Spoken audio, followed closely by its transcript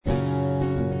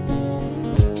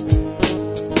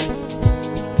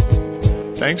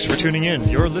Thanks for tuning in.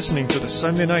 You're listening to the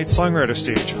Sunday Night Songwriter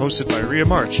Stage, hosted by Rhea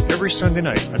March every Sunday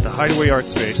night at the Hideaway Art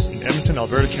Space in Edmonton,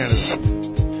 Alberta,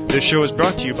 Canada. This show is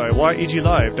brought to you by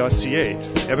yeglive.ca,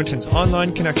 Edmonton's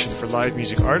online connection for live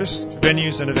music artists,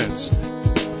 venues, and events.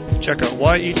 Check out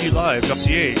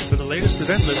yeglive.ca for the latest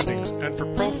event listings and for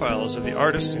profiles of the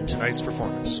artists in tonight's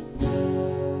performance.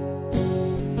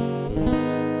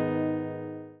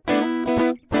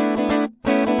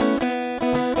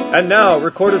 And now,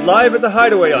 recorded live at the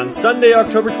Hideaway on Sunday,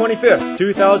 October 25th,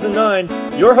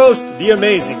 2009, your host, the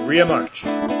amazing Rhea March.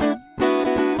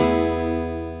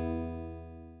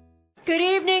 Good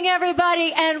evening,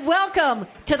 everybody, and welcome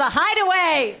to the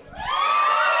Hideaway.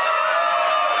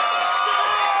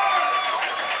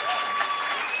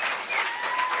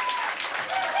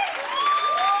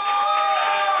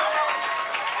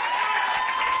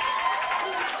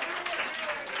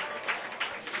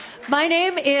 My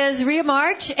name is Rhea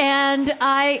March, and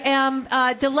I am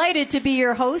delighted to be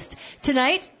your host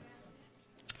tonight.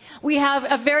 We have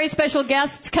a very special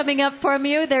guests coming up from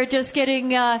you. They're just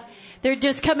coming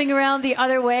around the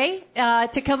other way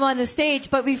to come on the stage.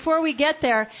 But before we get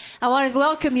there, I want to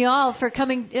welcome you all for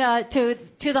coming to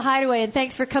the Hideaway, and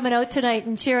thanks for coming out tonight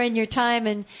and sharing your time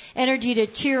and energy to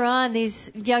cheer on these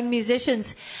young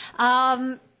musicians.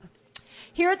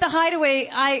 Here at the Hideaway,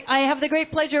 I have the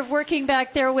great pleasure of working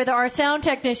back there with our sound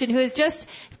technician who has just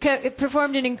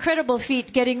performed an incredible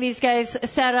feat getting these guys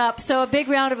set up. So a big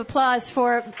round of applause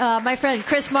for my friend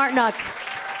Chris Martinock.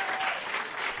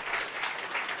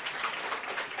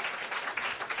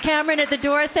 Cameron at the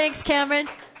door. Thanks, Cameron.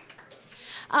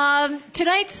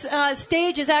 Tonight's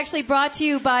stage is actually brought to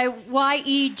you by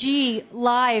YEG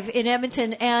Live in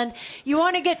Edmonton, and you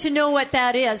want to get to know what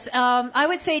that is. I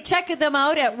would say check them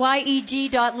out at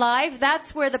yeg.live.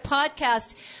 That's where the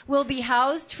podcast will be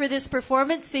housed for this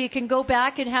performance, so you can go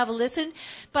back and have a listen.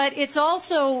 But it's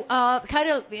also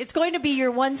it's going to be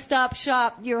your one-stop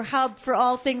shop, your hub for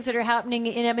all things that are happening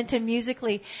in Edmonton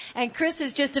musically. And Chris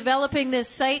is just developing this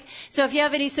site, so if you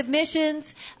have any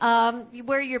submissions,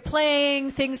 where you're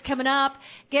playing, things coming up,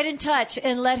 get in touch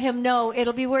and let him know.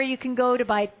 It'll be where you can go to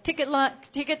buy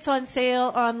tickets on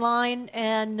sale online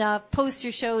and post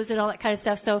your shows and all that kind of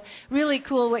stuff. So really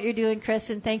cool what you're doing, Chris,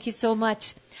 and thank you so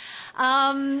much.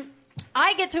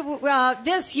 I get to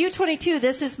this U22.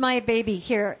 This is my baby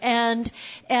here, and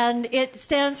it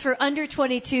stands for Under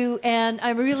 22. And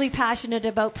I'm really passionate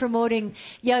about promoting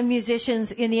young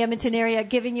musicians in the Edmonton area,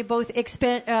 giving you both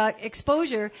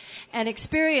exposure and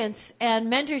experience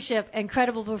and mentorship and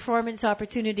credible performance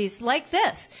opportunities like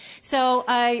this. So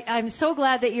I'm so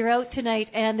glad that you're out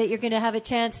tonight and that you're going to have a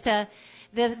chance to.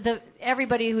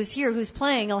 Everybody who's here who's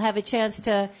playing will have a chance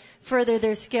to further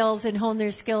their skills and hone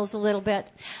their skills a little bit.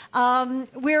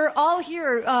 We're all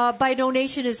here by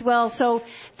donation as well, so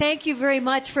thank you very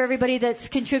much for everybody that's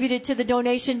contributed to the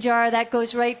donation jar. That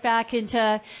goes right back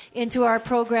into our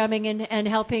programming and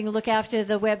helping look after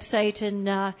the website and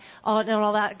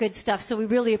all that good stuff. So we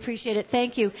really appreciate it.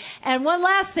 Thank you. And one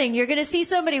last thing, you're going to see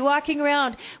somebody walking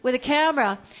around with a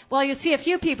camera. Well, you'll see a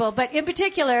few people, but in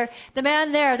particular, the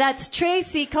man there, that's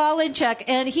Tracy Collins.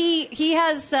 And he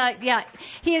has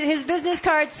his business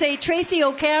cards say Tracy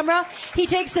O'Camera. He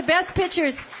takes the best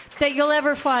pictures that you'll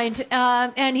ever find,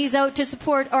 and he's out to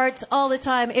support arts all the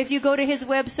time. If you go to his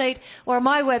website or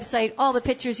my website, all the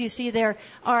pictures you see there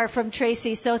are from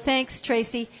Tracy. So thanks,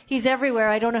 Tracy. He's everywhere.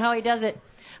 I don't know how he does it.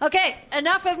 Okay,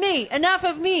 enough of me.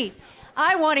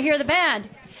 I want to hear the band.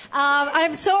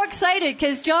 I'm so excited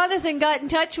because Jonathan got in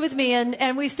touch with me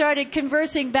and we started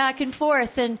conversing back and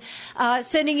forth and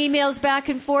sending emails back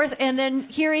and forth, and then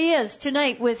here he is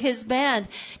tonight with his band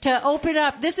to open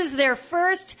up. This is their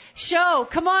first show.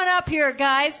 Come on up here,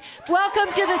 guys.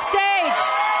 Welcome to the stage.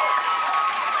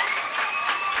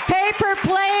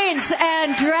 Paperplanes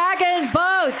and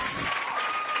Dragonboats.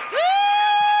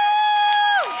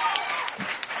 Woo!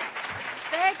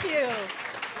 Thank you.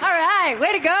 All right,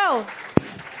 way to go.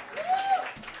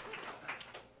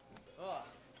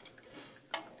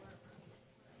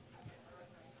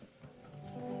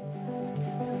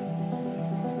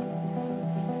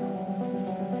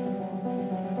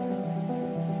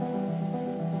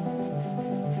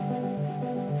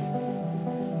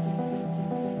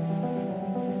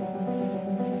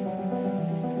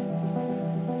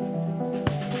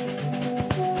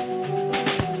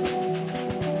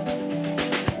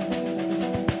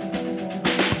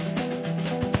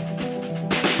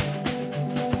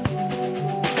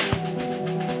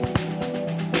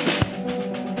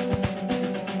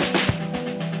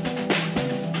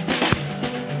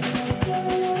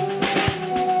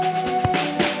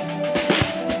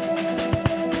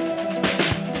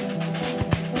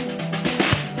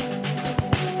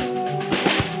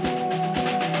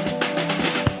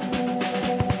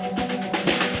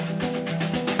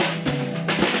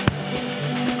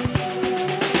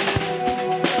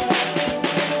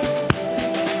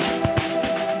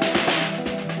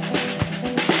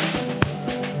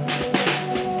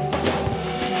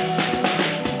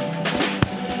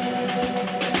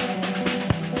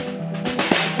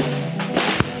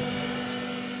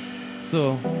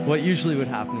 So what usually would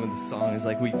happen with the song is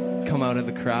like we come out of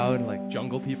the crowd like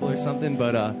jungle people or something,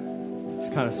 but it's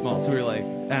kind of small. So we were like,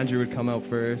 Andrew would come out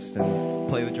first and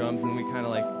play the drums, and then we kind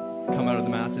of like come out of the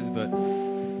masses. But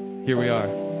here we are,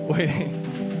 waiting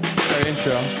for our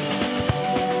intro.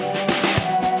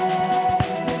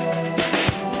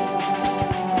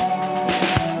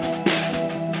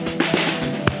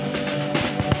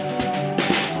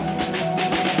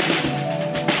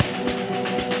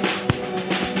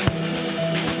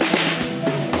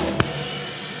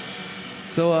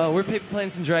 So we're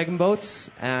Paperplanes and Dragonboats,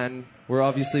 and we're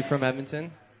obviously from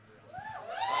Edmonton.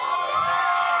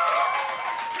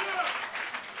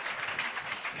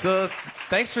 So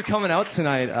thanks for coming out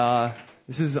tonight.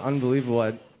 This is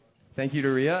unbelievable. Thank you to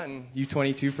Rhea and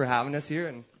U22 for having us here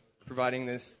and providing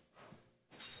this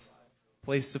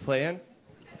place to play in.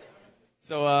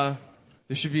 So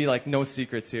there should be like no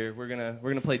secrets here. We're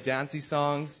gonna play dancey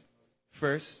songs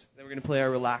first, then we're gonna play our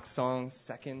relaxed songs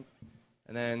second.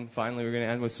 And then finally, we're going to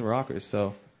end with some rockers.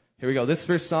 So here we go. This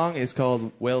first song is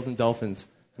called Whales and Dolphins,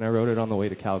 and I wrote it on the way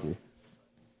to Calgary.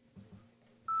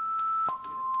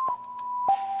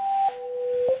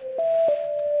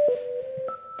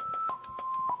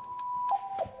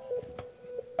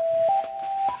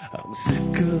 I'm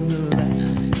sick of the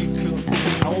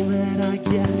life, all that I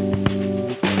get.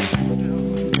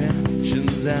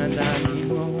 Dimensions and I need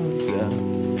more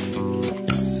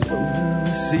depth. So we'll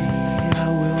see.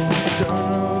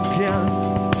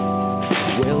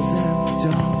 Whales and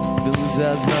dolphins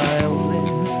as my only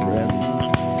friends.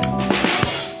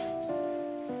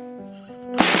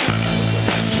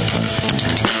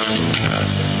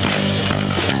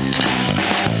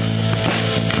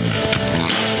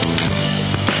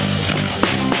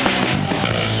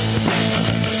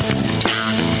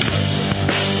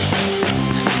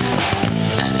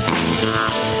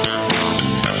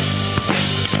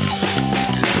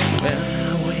 When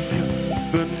I wake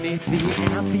up beneath the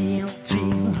ambient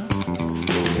dream,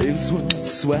 waves will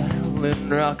swell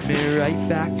and rock me right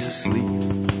back to sleep.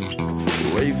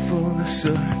 Wait for the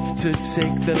surf to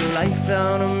take the life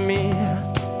out of me.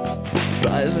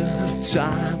 By the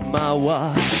time I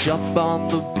wash up on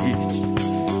the beach,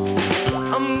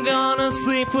 I'm gonna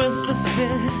sleep with the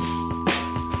fish,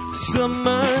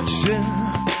 submerged in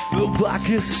the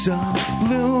blackest of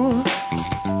blue.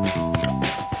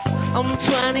 I'm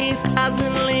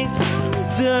 20,000 leagues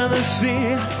under the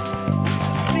sea.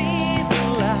 See the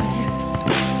light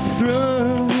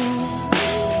through.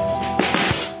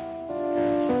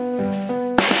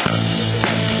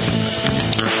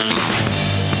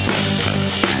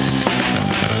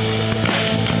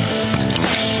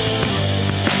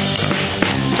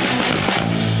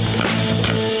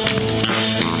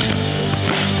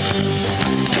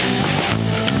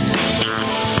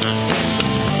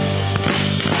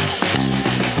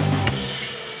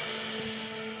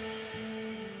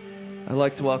 I'd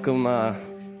like to welcome a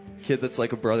kid that's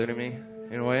like a brother to me,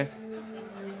 in a way.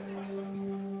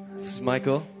 This is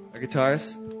Michael, our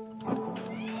guitarist.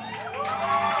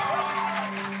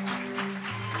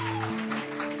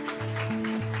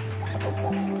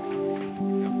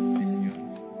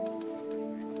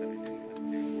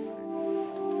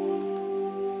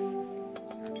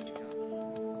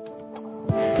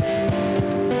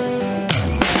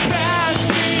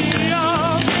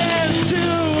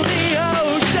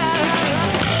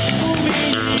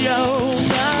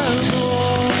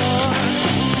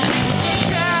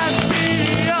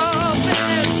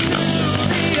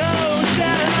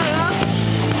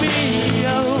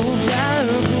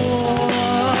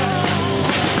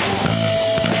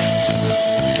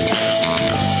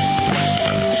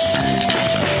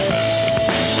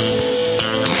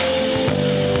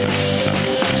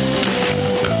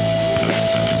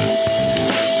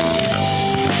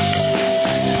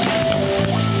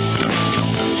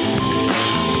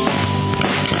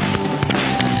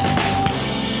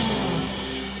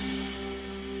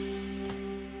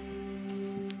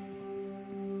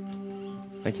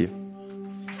 Thank you.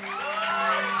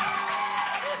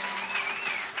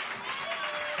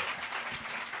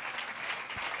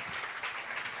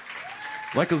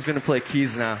 Michael's going to play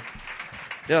keys now.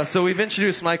 Yeah, so we've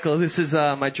introduced Michael. This is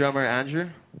my drummer, Andrew.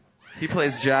 He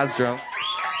plays jazz drum.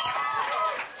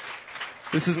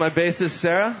 This is my bassist,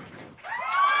 Sarah.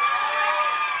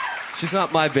 She's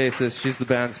not my bassist. She's the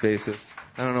band's bassist.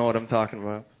 I don't know what I'm talking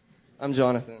about. I'm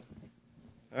Jonathan.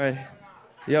 All right.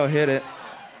 Yo, hit it.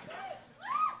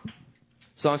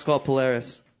 Song's called Polaris.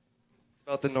 It's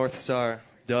about the North Star.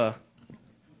 Duh.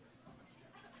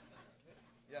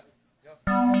 Yeah, go.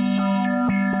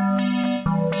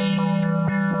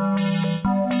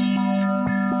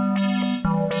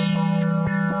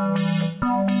 'Cause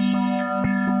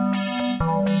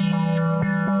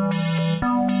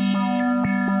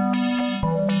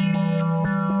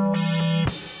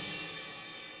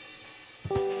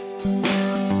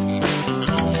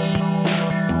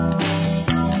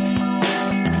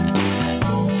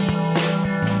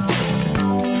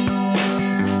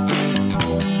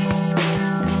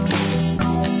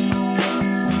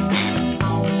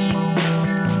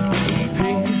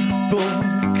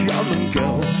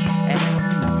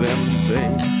they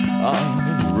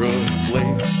are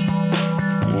replaced.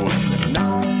 When they're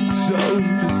not so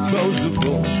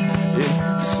disposable,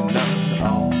 it's not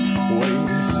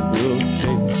always the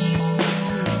case.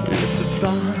 It's a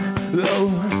thought, though,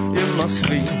 in my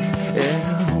sleep, it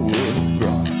was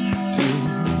brought to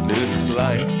this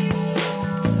life.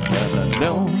 And I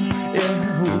know it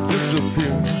will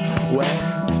disappear when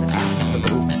I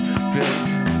open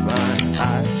my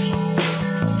eyes.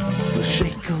 So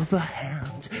shake of the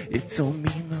hand, it don't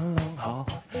mean the long haul.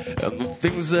 And the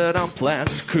things that I'm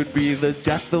planned could be the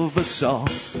death of us all.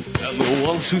 And the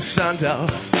ones who stand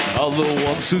out are the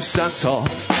ones who stand tall.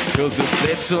 Cause if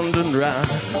they turned and ran,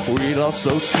 we'd all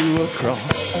slow to a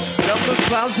cross. And the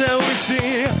clouds that we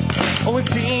see always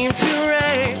seem to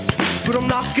rain. But I'm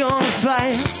not gonna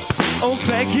fight, I'll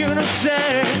beg you to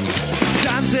stay. It's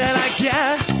times that I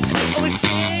get always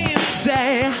seem to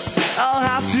say I'll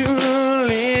have to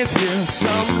leave here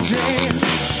someday.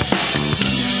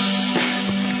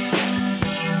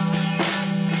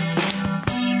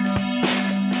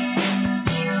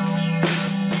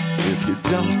 If you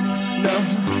don't know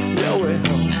your way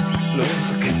home,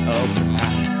 look up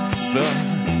at the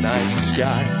night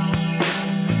sky.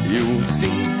 You will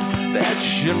see that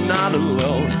you're not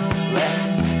alone. Let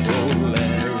go,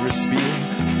 let her be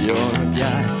your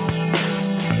guide.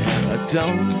 And I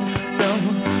don't know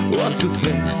what to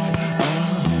think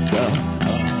about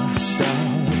a star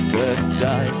that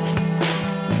dies.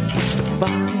 Just to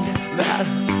find that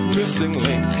missing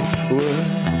link would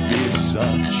be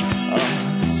such a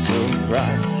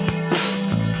surprise.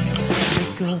 It's a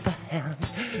shake of a hand,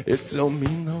 it don't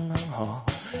mean the long haul.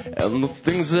 And the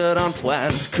things that aren't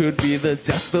planned could be the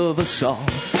death of us all.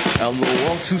 And the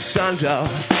ones who stand out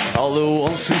are the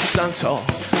ones who stand tall.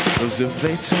 Cause if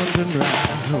they turned and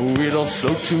ran, we'd all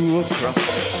slow to a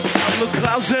cross. And the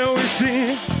clouds that we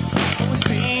see always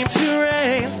seem to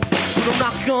rain. But I'm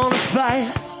not gonna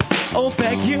fight, I'll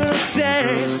beg you to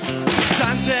stay. The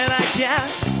signs that I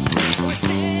get always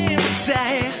seem to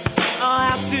say I'll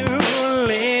have to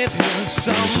leave here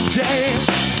someday.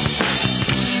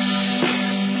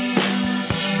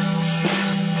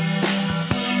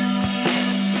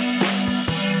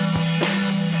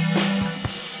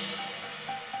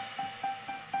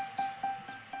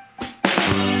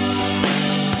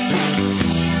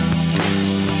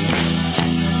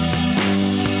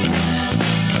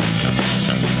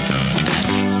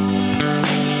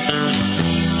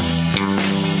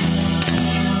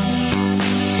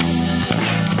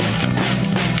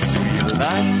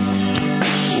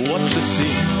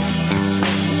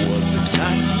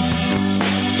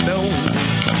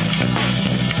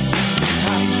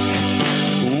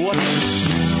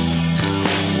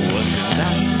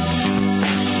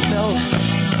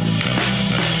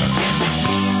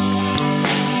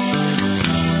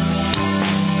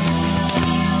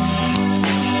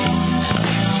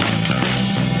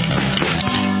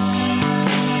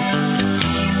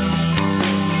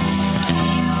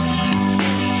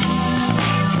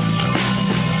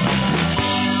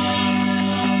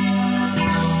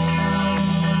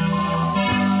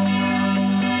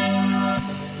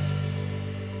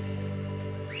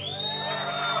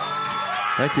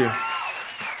 Thank you.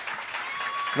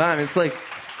 Man, it's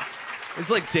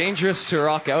like dangerous to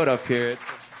rock out up here. It's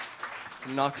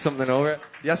knock something over.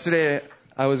 Yesterday,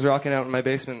 I was rocking out in my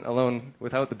basement alone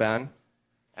without the band,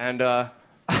 and I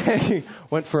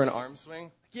went for an arm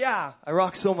swing. Yeah, I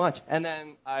rock so much, and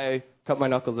then I cut my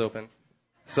knuckles open.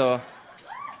 So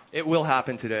it will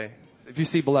happen today. If you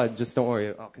see blood, just don't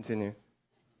worry. I'll continue.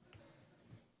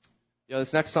 Yo,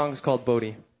 this next song is called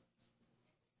Bodhi.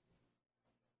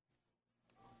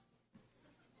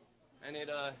 And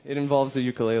it involves a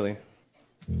ukulele.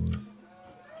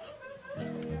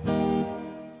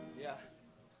 Yeah.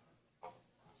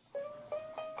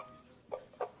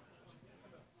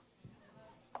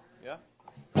 Yeah.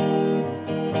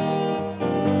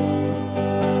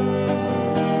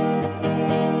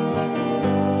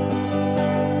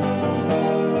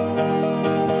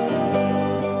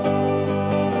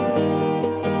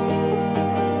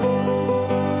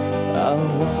 I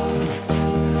walked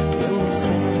in the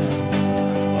sand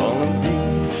on the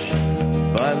beach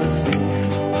by the sea.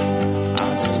 I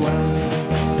swam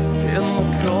in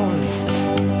the cold.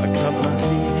 I cut my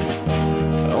feet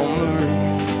on the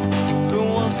reef. There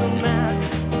was a man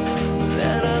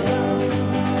that I loved.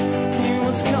 He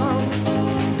was calm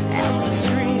and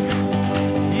discreet.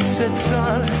 He said,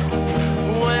 son,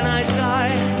 when I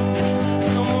die,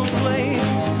 someone's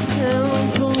waiting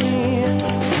for me.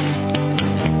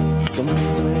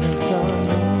 Someone's waiting for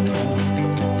me.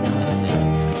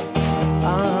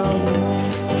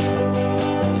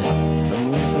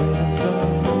 Someone's waiting for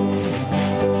me.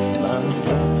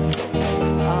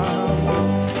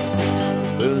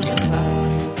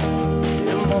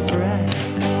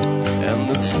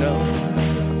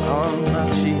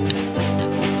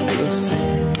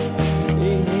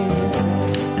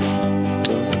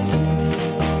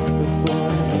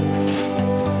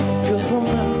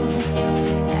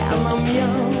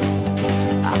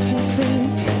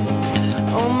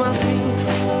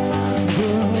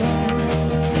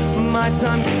 my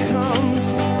time comes,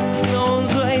 no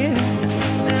one's waiting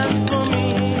there for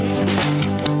me.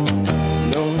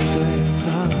 No one's waiting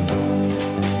for me.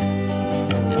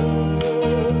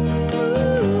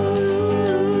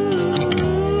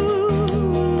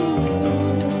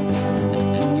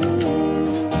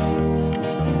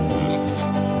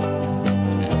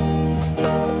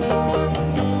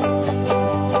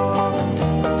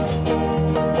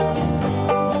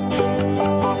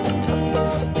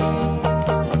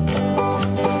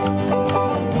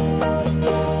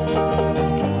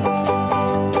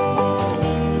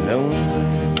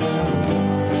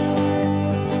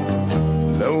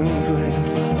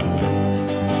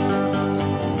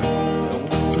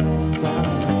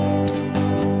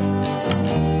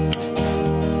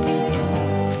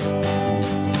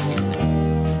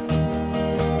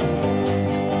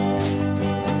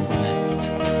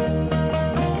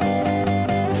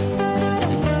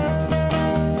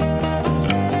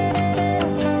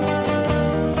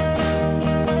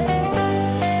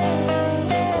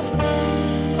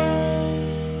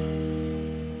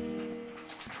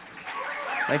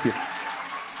 Thank you.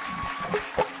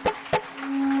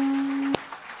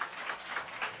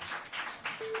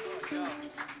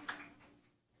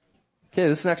 Okay,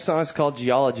 this next song is called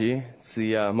Geology. It's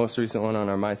the most recent one on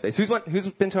our MySpace. Who's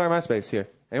been to our MySpace here?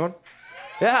 Anyone?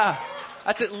 Yeah,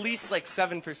 that's at least like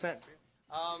 7%.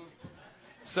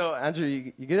 So Andrew,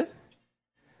 you get it?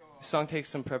 The song takes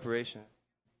some preparation.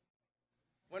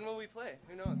 When will we play?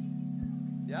 Who knows?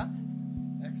 Yeah?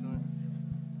 Excellent.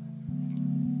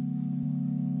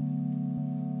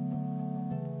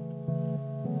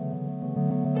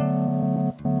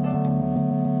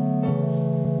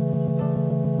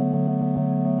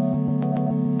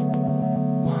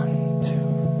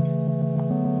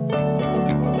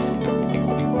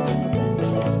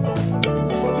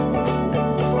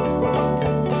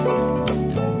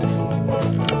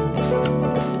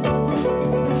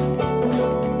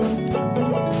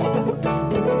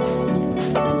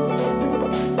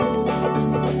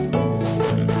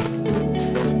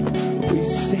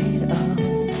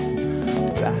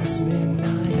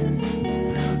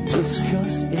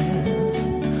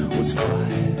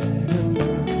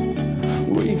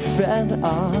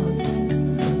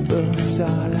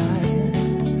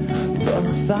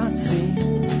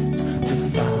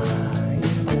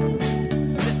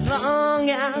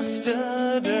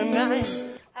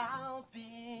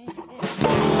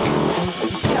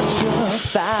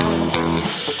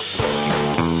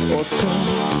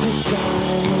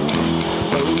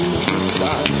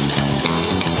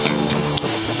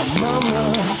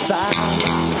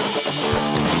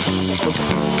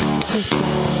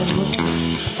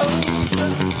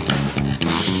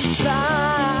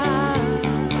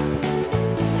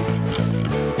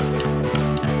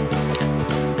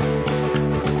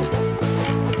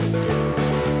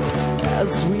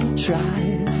 As we try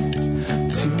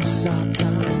to stop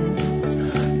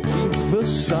time, keep the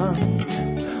sun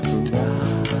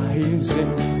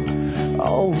rising.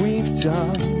 All we've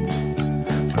done,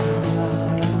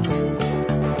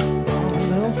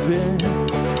 all of it,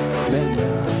 and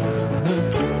none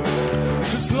of it.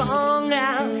 'Cause long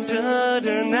after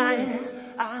the night,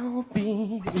 I'll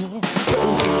be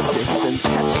frozen stiff and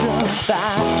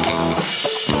petrified,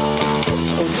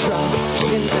 or trapped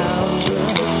in amber.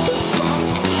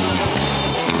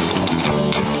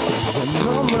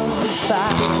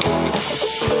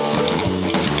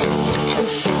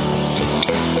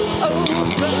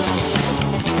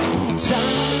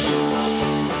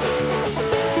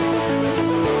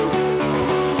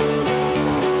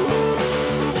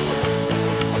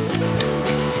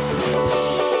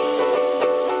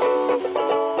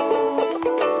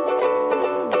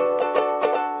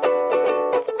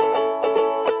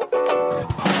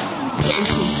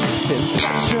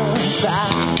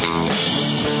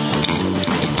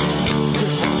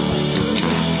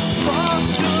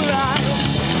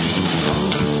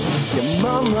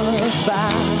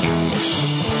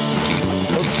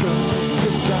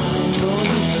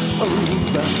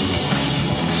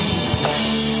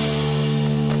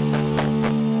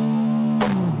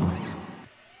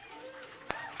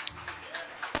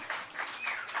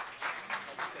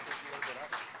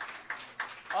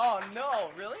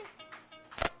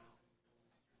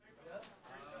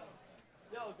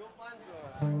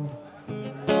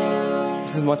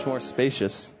 This is much more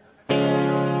spacious.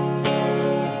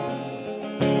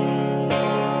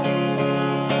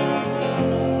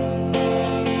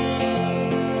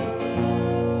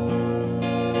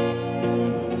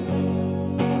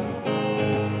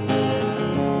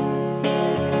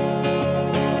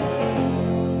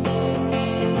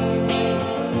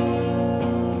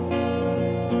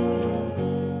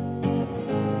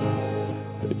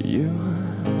 You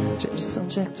change the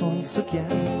subject once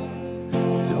again.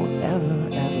 Don't ever,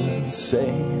 ever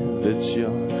say that you're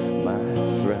my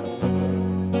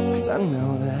friend. 'Cause I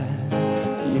know that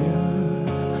you're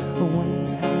the one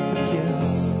who's had the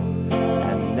kiss,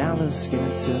 and now they're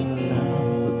scared to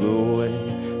love the way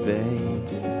they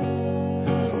did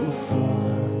from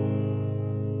before.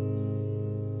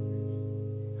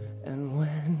 And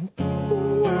when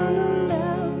people wanna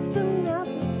love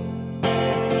another,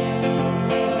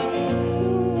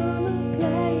 people wanna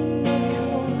play a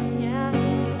chord, yeah.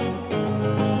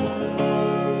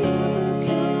 Never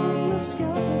come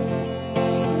discover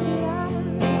that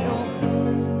I'm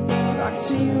coming back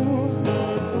to you,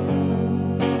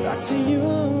 back to you.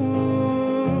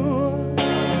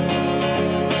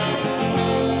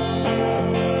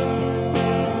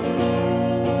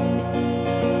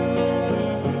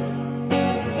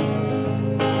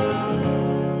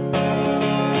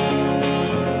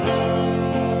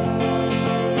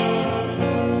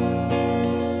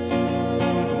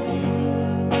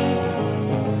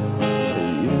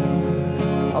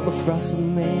 Frost of the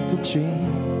maple tree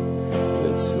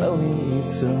that slowly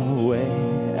eats away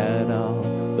at all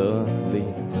the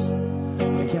leaves.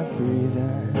 I can't breathe in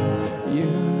you.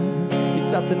 You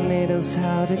taught the natives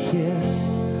how to kiss,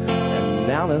 and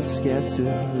now they're scared to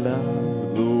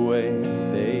love the way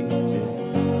they did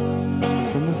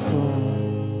from before.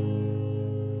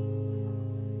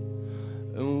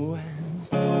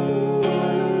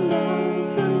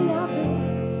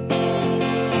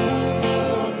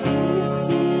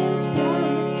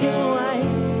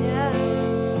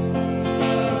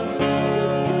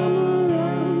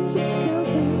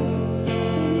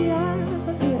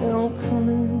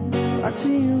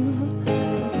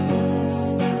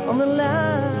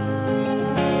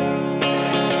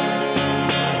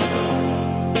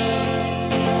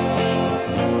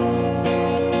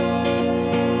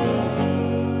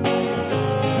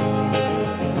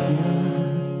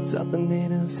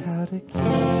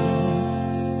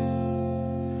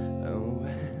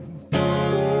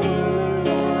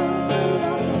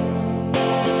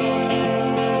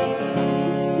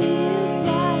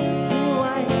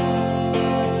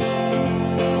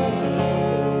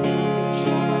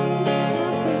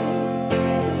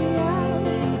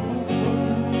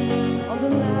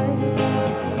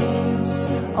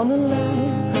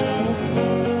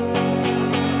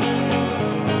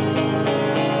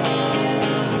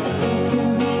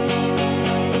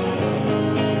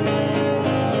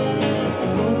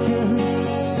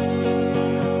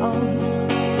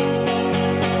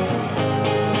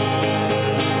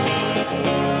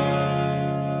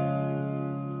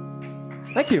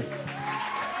 Thank you.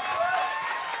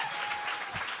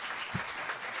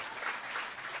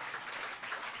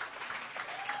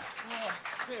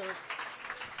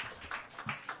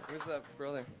 Where's that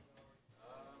brother?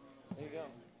 There you go.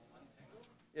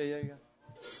 Yeah, you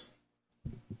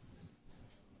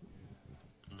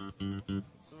go.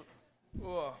 So,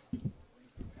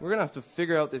 we're gonna have to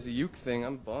figure out this uke thing.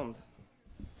 I'm bummed.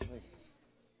 It's like,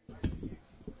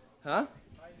 huh?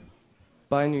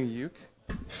 Buy a new uke?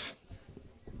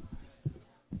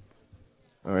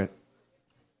 All right.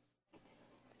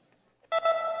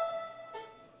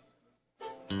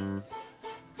 Can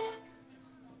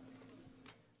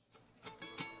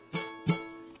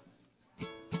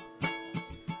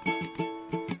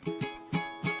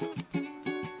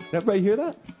everybody hear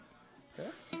that? Okay.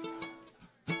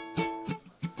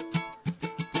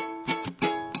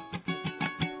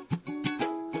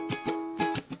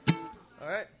 All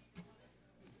right.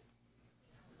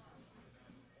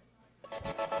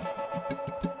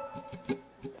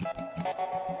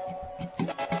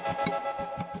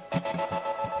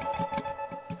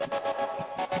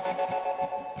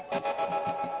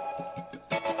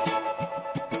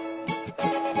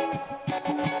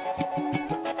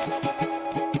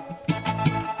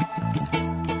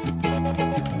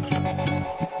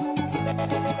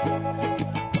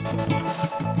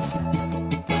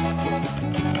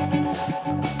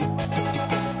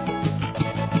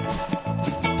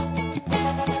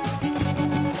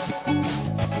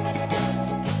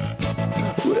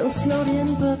 Snowed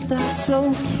in, but that's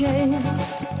okay.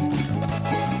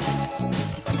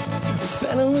 It's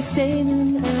better we're staying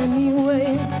in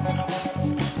anyway.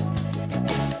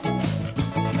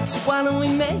 So why don't we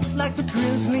make like the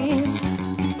Grizzlies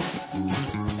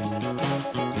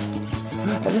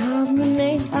and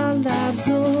hibernate our lives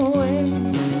away?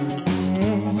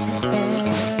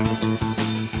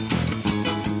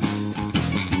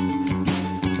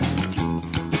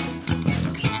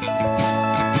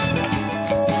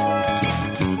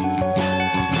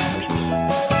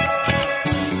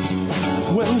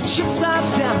 When the chips are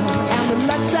down and the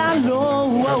lights are low,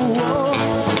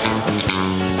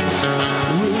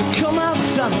 we'll come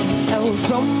outside and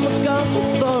from the gun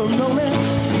for a moment.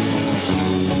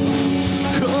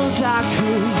 'Cause I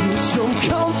could use some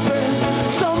comfort,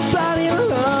 somebody to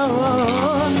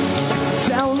love.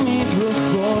 Tell me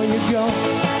before you go.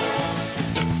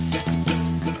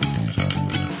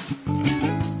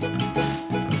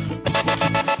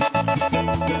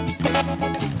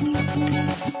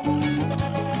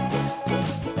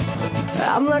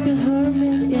 I'm like a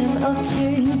hermit in a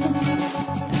cave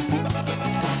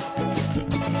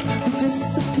who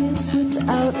disappears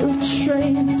without a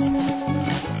trace.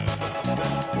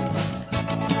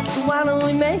 So why don't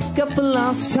we make up for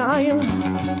lost time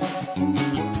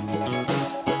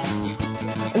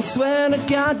and swear to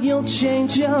God you'll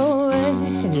change your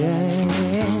way.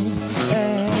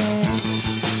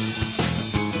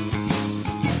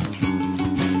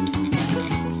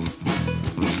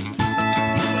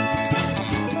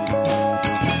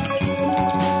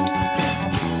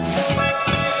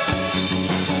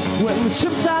 When the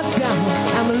chips are down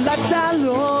and the lights are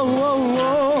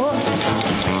low,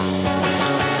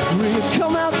 we'll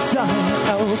come outside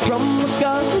out from the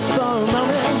garden for a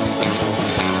moment.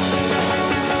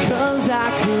 'Cause I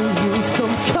could use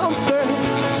some comfort,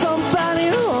 somebody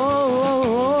to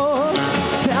hold.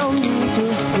 Tell me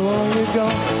before you go.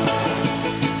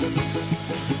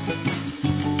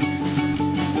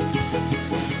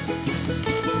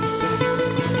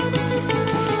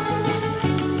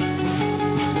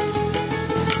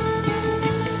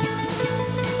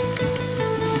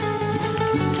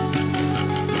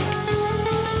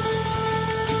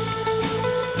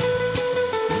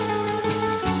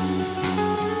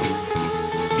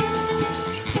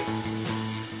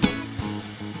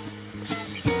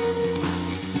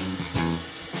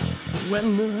 When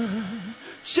the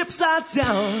chips are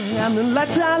down and the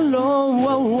lights are low,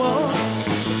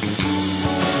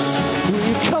 will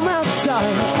you come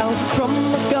outside out from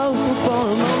the go for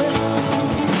a moment?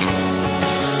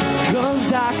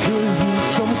 'Cause I could use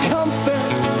some comfort,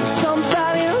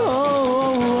 somebody to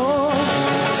hold.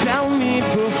 Tell me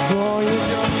before you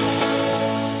go.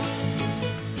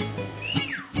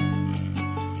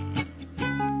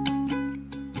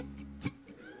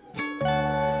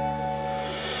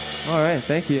 All right,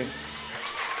 thank you.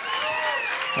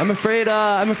 I'm afraid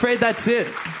that's it.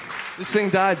 This thing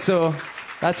died, so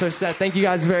that's our set. Thank you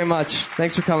guys very much.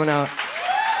 Thanks for coming out.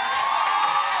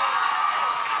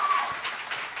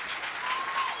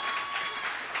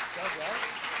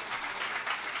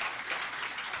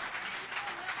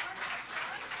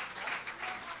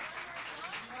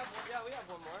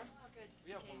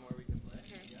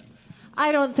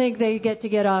 I don't think they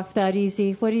get off that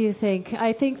easy. What do you think?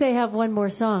 I think they have one more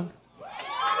song.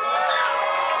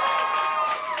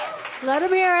 Let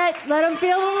them hear it. Let them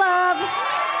feel the love.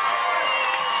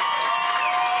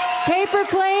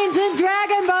 Paperplanes and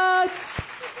Dragonboats.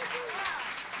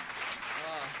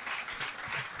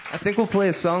 I think we'll play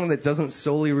a song that doesn't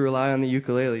solely rely on the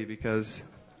ukulele because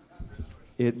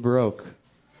it broke.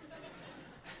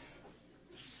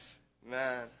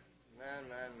 Man.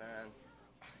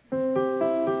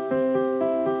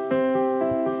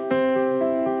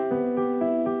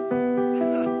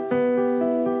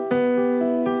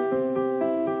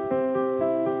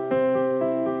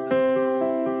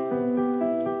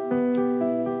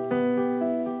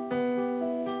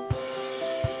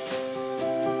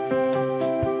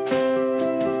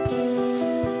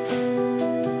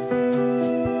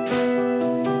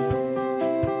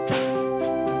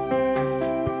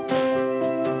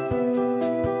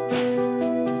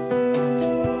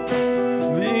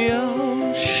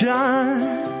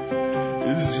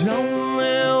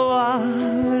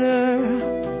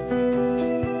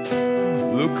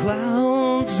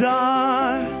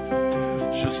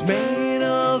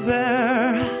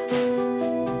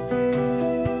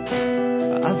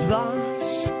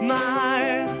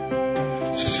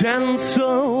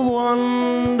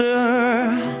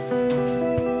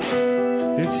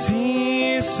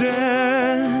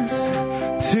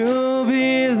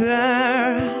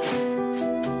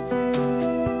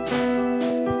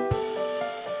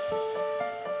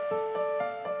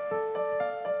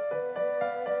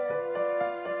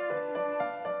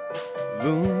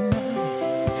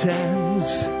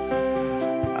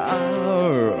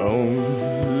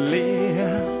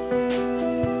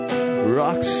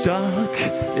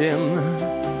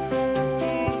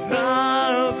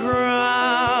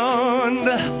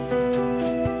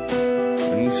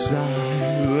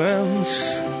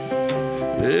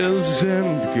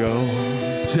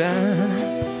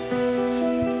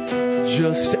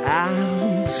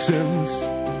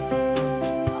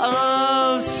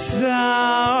 sound.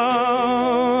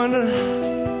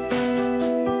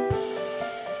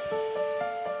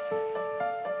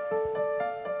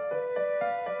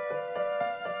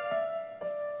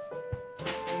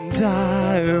 And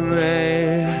I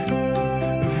made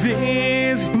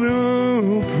these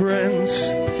blueprints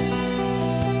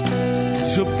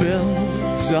to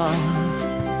build on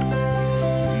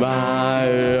my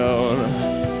own.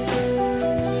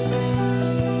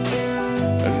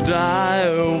 And I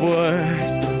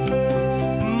worked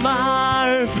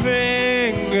my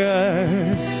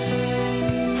fingers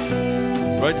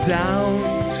right down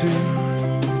to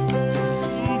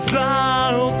the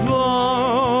bone.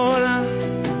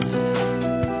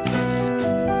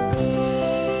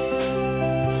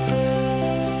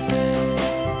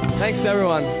 Thanks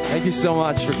everyone. Thank you so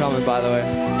much for coming, by the way.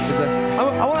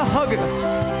 I want to hug it.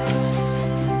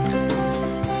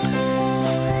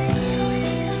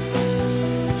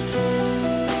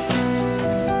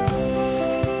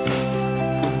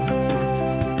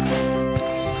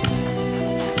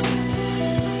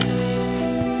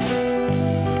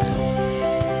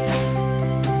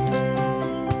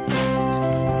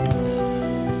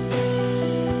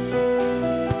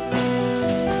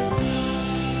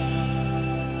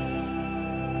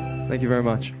 Thank you very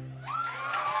much.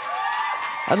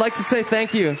 I'd like to say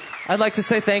thank you. I'd like to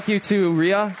say thank you to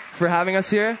Rhea for having us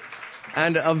here.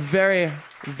 And a very,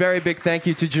 very big thank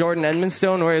you to Jordan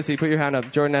Edmonstone. Where is he? Put your hand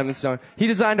up. Jordan Edmonstone. He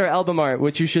designed our album art,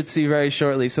 which you should see very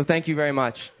shortly. So thank you very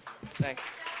much. Thanks.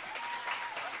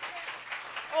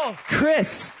 Oh,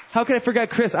 Chris. How could I forget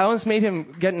Chris? I almost made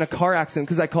him get in a car accident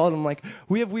because I called him like,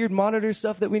 we have weird monitor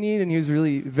stuff that we need. And he was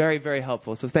really very, very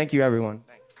helpful. So thank you, everyone.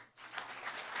 Thanks.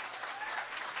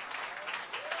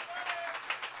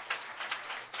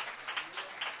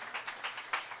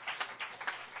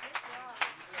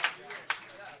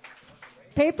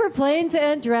 Paperplanes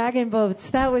and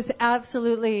Dragonboats. That was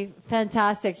absolutely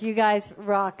fantastic. You guys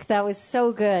rock. That was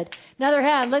so good. Another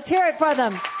hand. Let's hear it for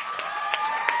them.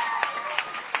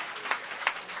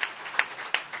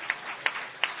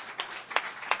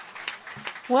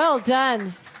 Well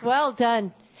done. Well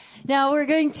done. Now we're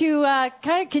going to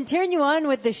kind of continue on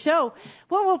with the show.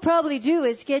 What we'll probably do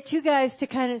is get you guys to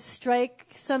kind of strike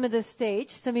some of the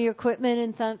stage, some of your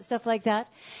equipment and stuff like that.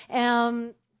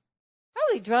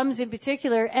 Probably drums in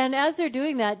particular. And as they're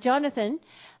doing that, Jonathan,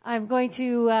 I'm going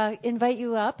to invite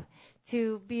you up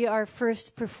to be our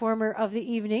first performer of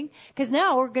the evening. Because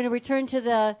now we're going to return to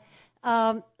the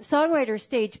songwriter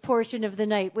stage portion of the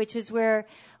night, which is where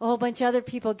a whole bunch of other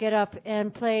people get up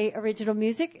and play original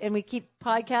music. And we keep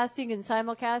podcasting and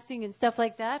simulcasting and stuff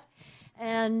like that.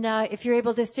 And if you're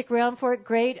able to stick around for it,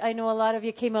 great. I know a lot of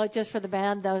you came out just for the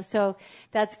band, though, so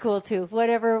that's cool, too.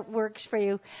 Whatever works for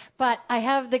you. But I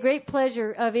have the great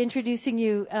pleasure of introducing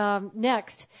you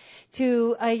next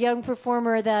to a young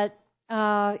performer that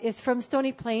is from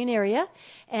Stony Plain area.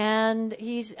 And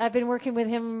I've been working with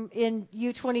him in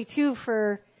U22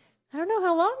 for, I don't know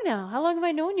how long now. How long have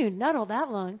I known you? Not all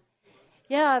that long.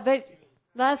 Yeah, but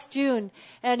last June.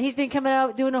 And he's been coming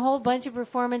out doing a whole bunch of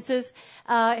performances.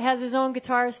 Has his own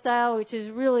guitar style, which is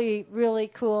really, really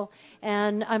cool.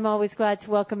 And I'm always glad to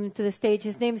welcome him to the stage.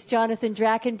 His name's Jonathan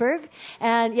Drachenburg.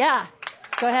 And yeah,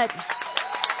 go ahead.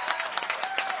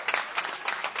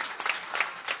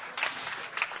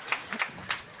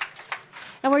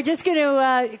 And we're just going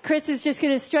to, Chris is just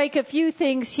going to strike a few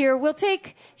things here.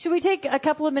 Should we take a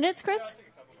couple of minutes, Chris?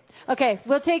 Okay,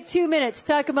 we'll take 2 minutes.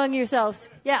 Talk among yourselves.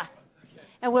 Yeah.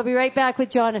 And we'll be right back with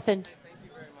Jonathan. Thank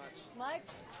you very much. Mike?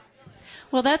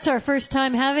 Well, that's our first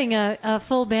time having a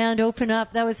full band open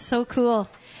up. That was so cool.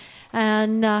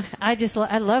 And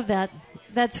I love that.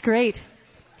 That's great.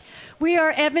 We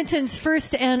are Edmonton's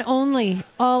first and only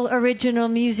all original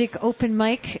music open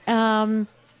mic.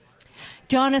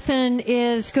 Jonathan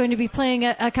is going to be playing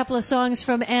a couple of songs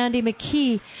from Andy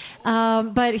McKee,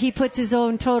 but he puts his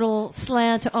own total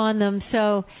slant on them,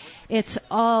 so it's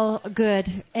all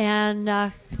good.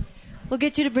 And we'll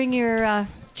get you to bring your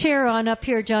chair on up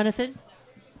here, Jonathan.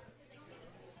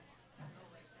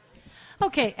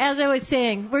 Okay, as I was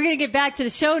saying, we're going to get back to the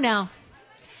show now.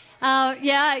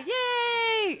 Yay!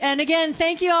 And again,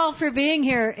 thank you all for being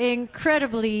here.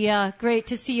 Incredibly great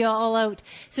to see you all out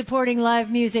supporting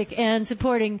live music and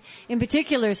in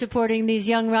particular, supporting these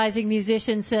young rising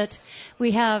musicians that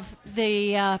we have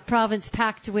the province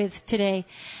packed with today.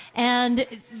 And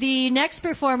the next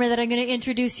performer that I'm going to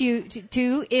introduce you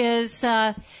to is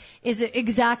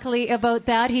exactly about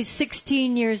that. He's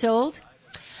 16 years old.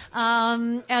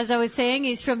 As I was saying,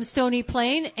 he's from Stony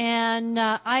Plain, and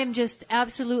I'm just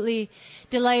absolutely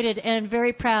delighted and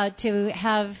very proud to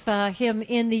have him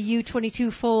in the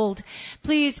U22 fold.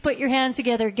 Please put your hands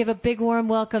together. Give a big warm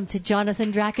welcome to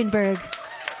Jonathan Drachenburg.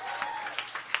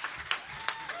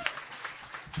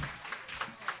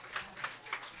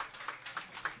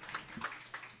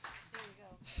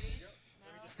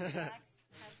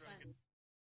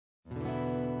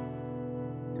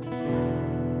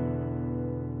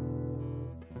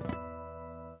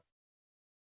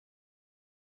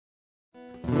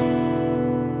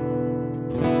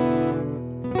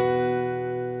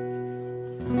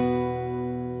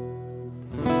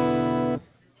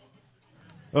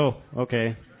 Oh,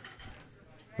 okay.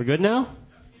 We're good now?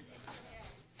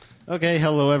 Okay,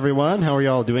 hello everyone. How are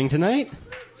y'all doing tonight?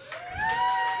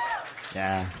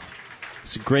 Yeah.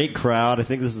 It's a great crowd. I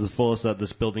think this is the fullest that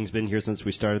this building's been here since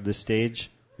we started this stage,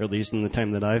 or at least in the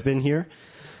time that I've been here.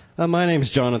 My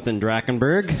name's Jonathan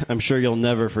Drachenburg. I'm sure you'll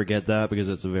never forget that because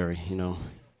it's a very,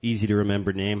 easy to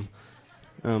remember name.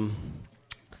 The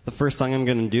first song I'm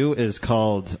going to do is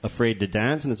called Afraid to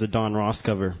Dance, and it's a Don Ross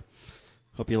cover.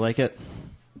 Hope you like it.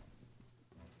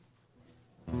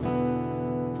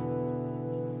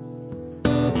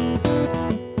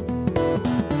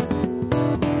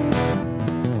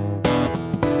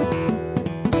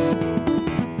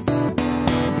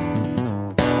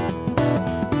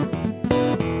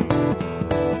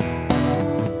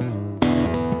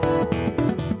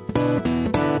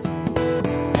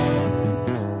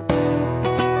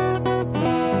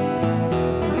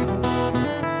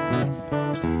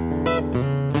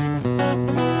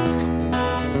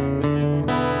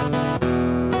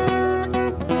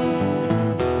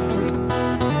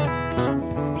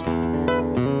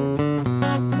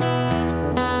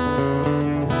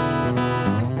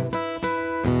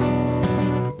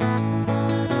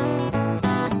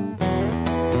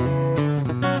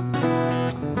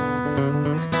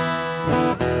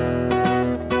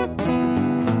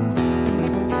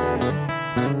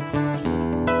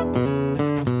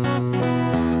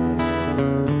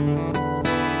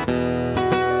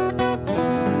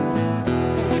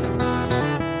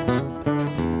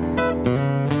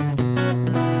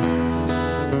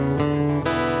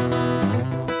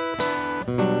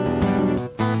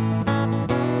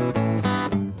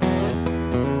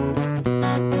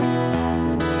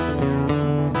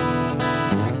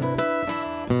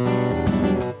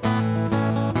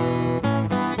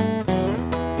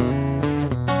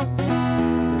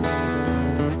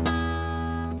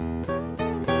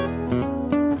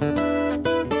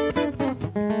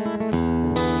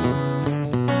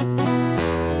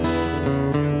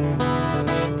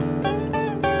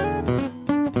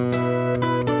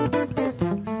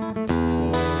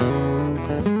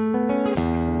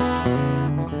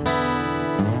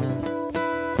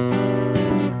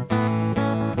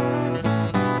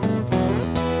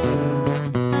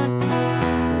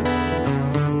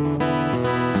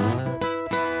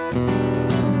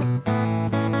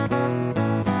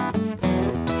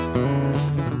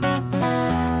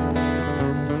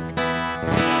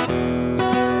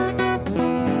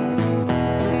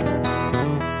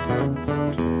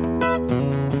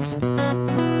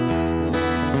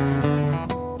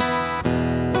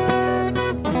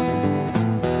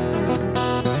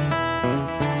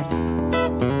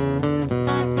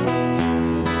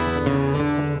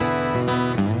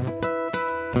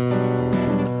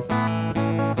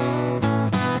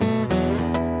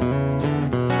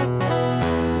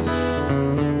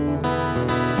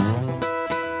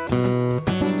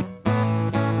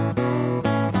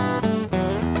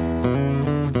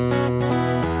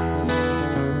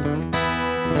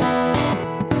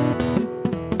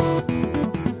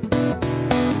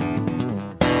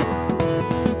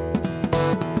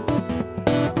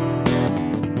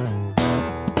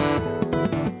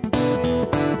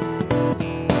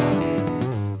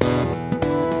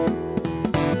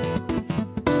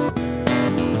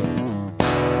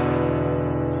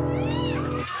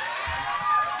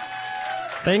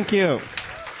 Thank you.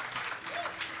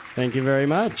 Thank you very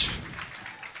much.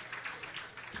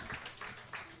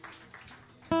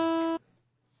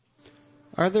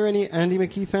 Are there any Andy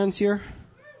McKee fans here?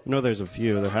 No, there's a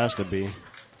few. There has to be.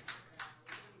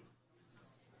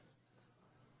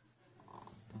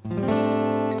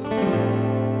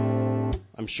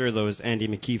 I'm sure those Andy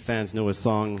McKee fans know his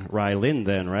song Rye Lynn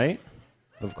then, right?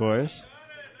 Of course.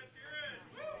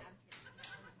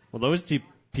 Well, those two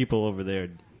people over there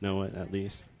know it, at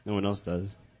least. No one else does.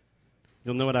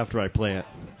 You'll know it after I play it.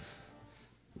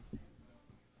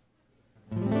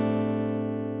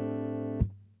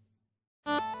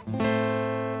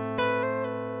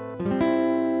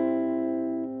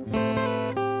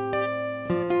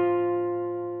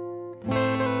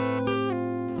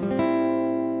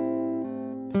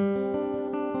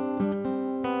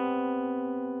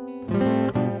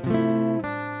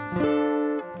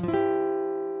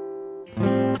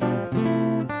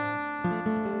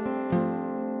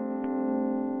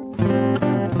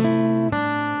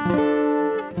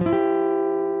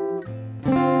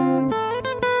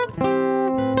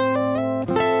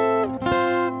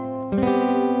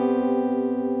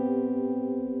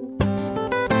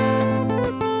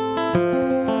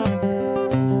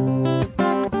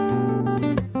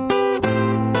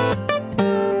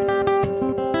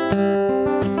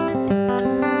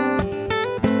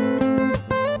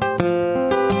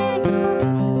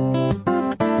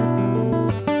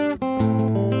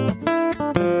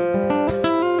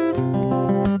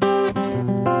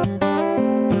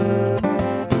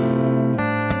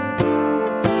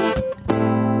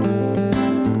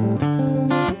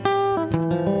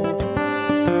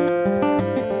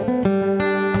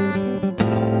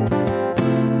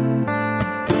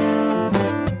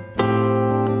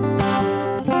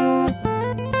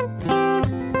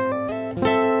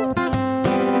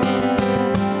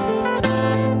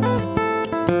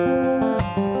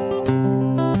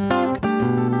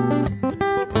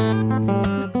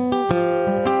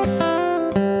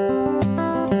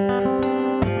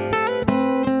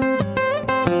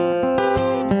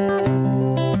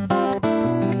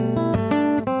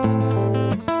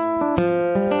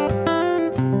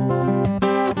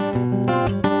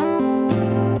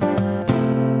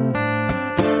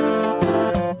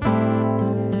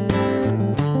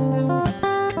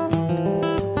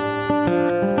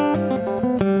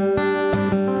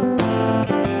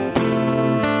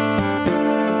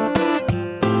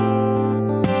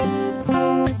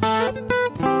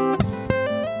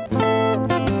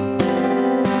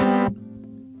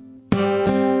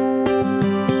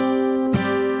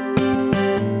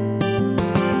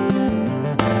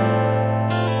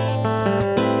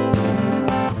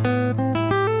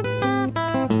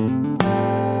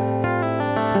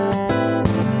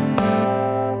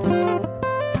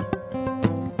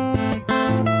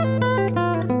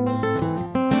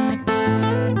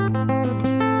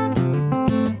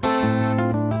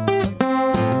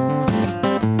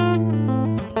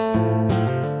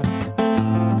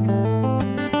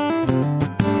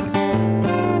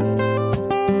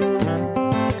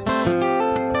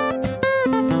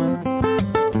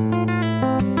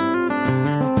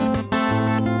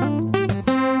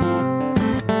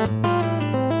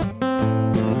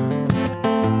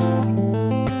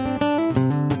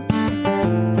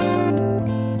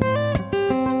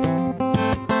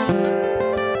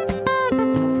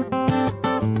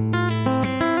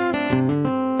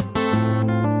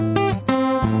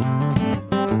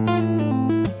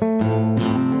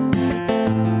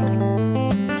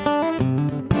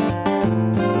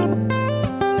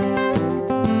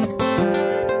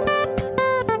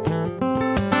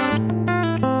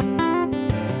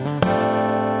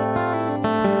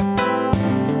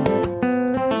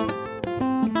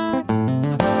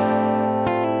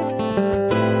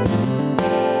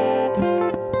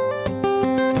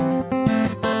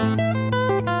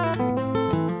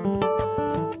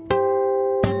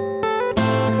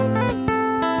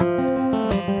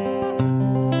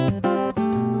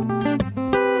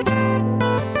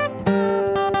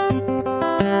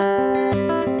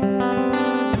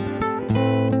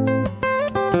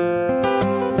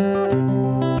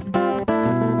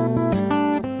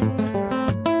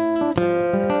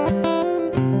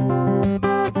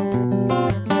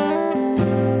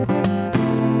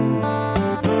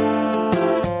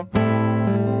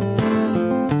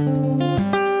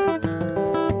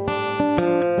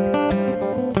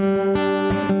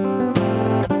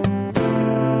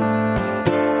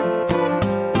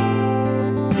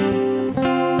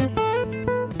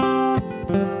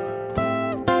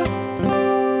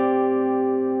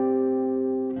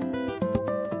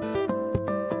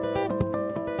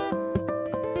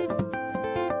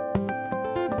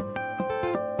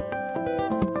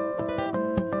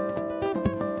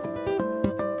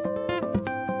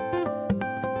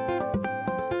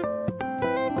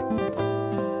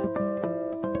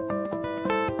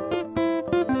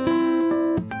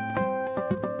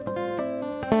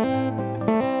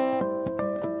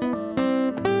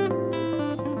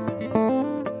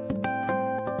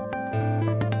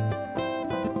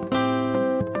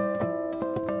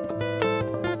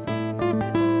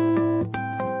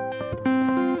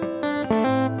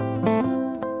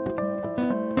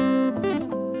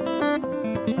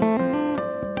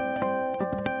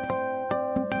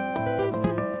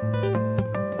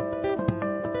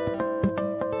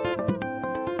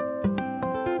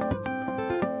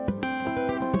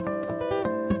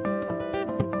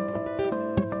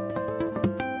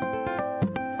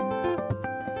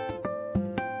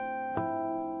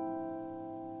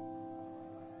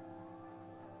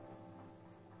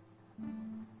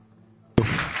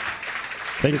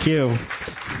 Thank you.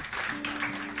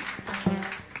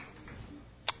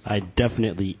 I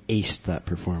definitely aced that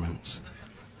performance.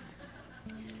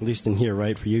 At least in here,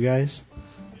 right, for you guys?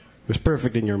 It was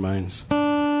perfect in your minds.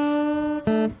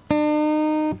 At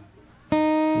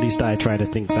least I try to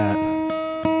think that.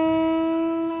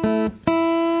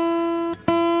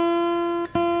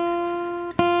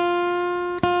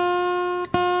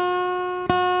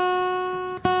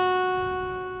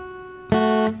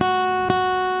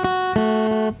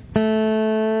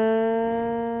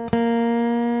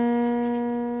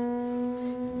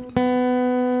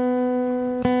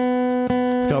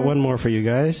 For you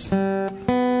guys.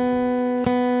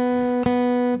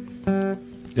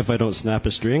 If I don't snap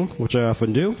a string, which I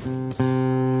often do,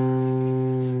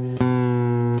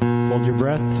 hold your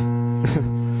breath.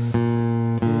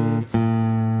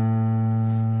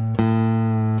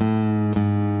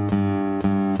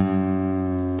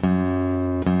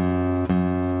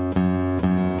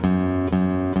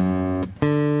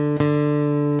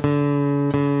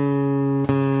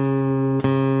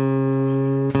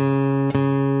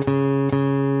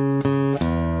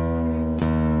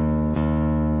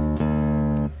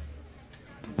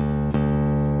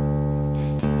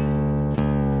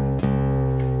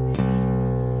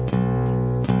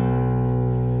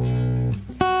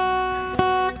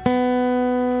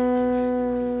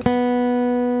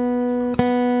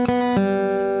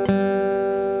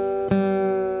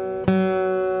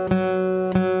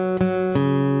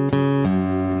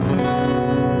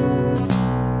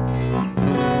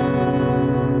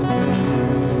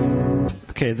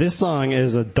 Okay, this song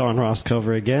is a Don Ross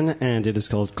cover again, and it is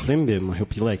called Klimbim. I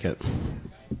hope you like it.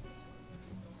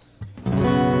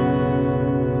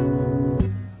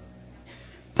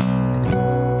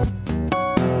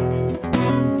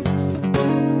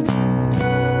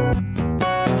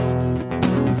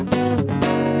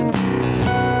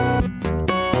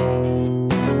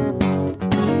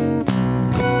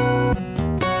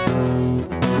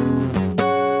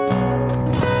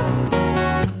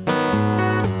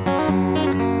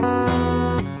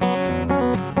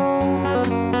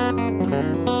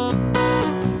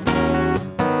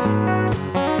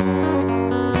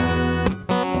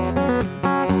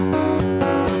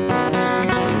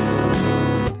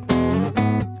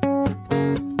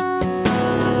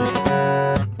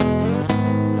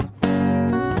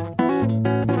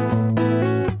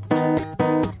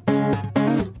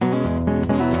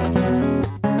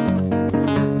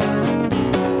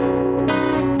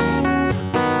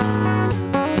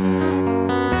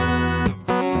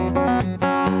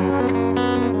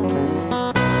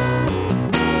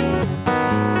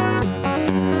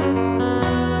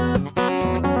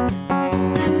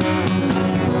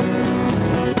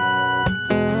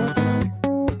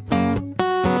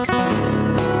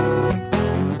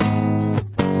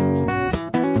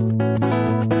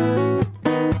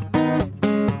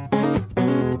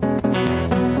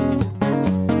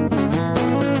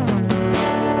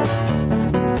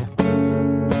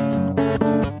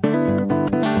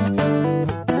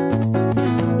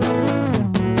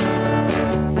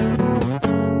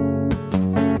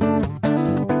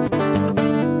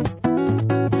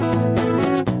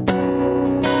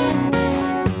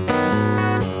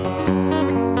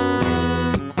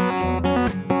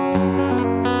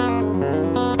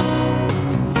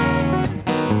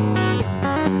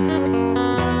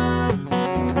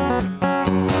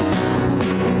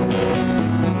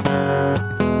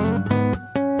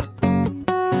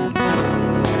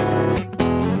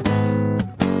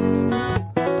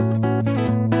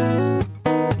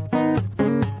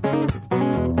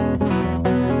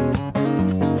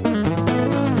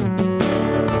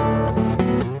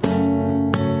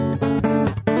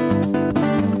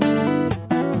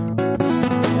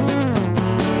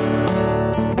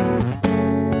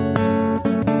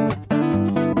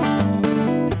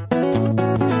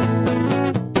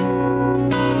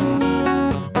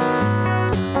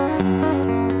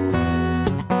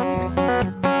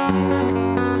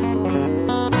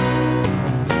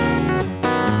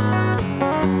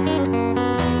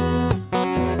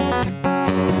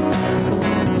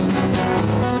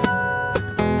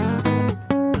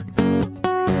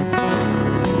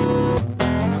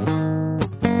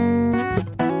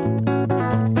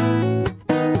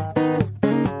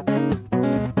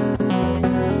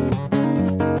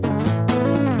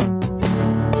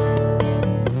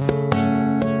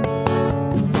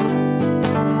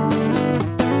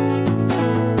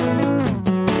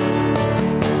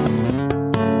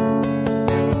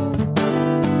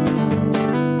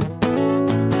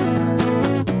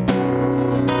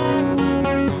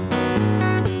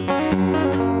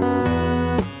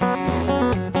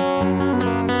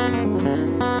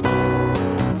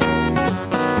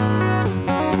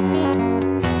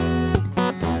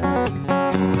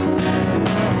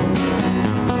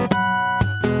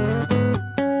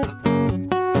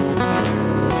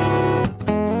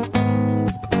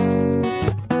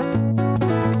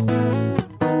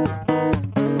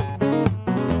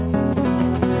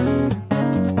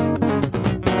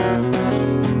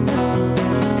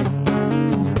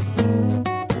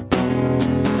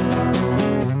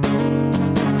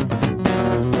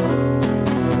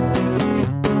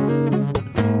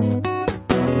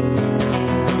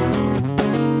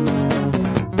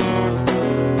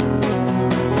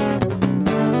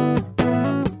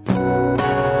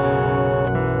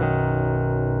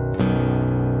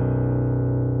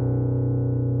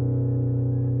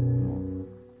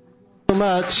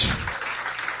 much.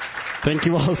 Thank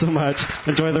you all so much.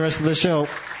 Enjoy the rest of the show.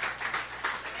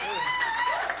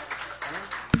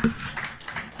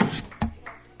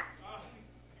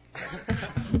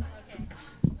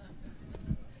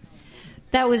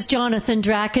 That was Jonathan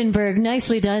Drachenburg.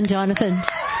 Nicely done, Jonathan.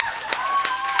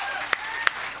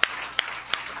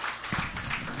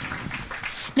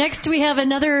 Next, we have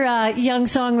another young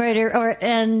songwriter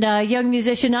and young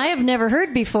musician I have never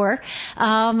heard before,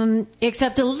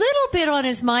 except a little bit on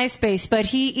his MySpace. But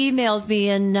he emailed me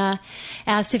and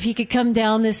asked if he could come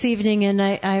down this evening, and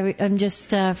I'm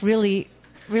just really,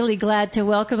 really glad to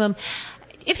welcome him.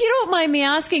 If you don't mind me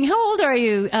asking, how old are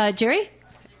you, Gerry?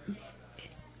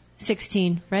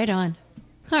 16. Right on.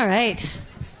 All right.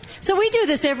 So we do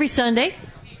this every Sunday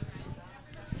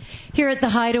here at the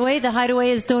Hideaway. The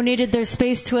Hideaway has donated their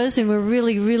space to us, and we're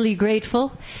really, really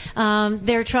grateful.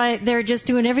 They're just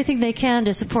doing everything they can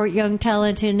to support young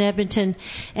talent in Edmonton.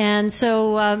 And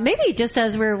so maybe just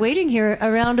as we're waiting here,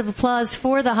 a round of applause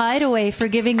for the Hideaway for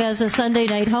giving us a Sunday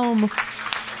night home.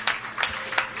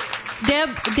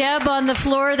 Deb on the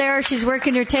floor there, she's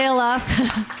working her tail off.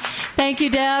 Thank you,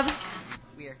 Deb.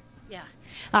 Yeah.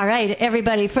 All right,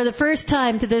 everybody, for the first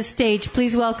time to this stage,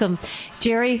 please welcome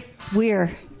Gerry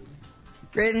Weir.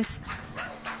 Greetings.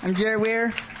 I'm Gerry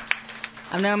Weir.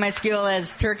 I'm known my skill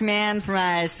as Turkman for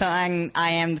my song I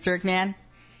Am the Turkman.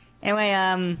 Anyway,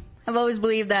 I've always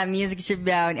believed that music should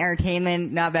be about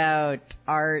entertainment, not about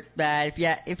art. But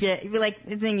if you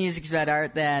think music's about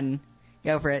art, then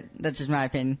go for it. That's just my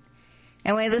opinion.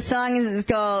 Anyway, this song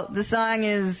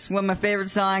is one of my favorite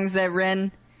songs that I've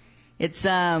written. It's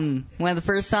one of the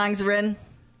first songs I've written.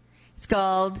 It's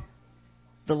called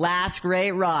The Last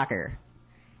Great Rocker.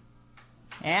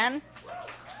 And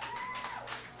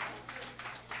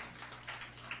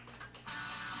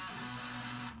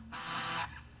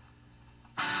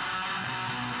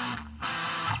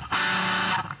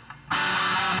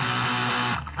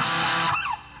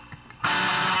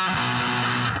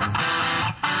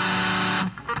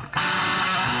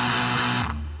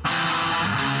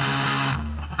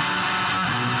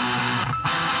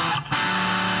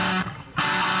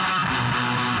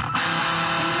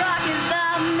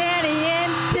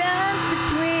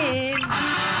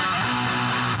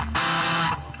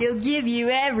he'll give you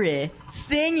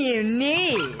everything you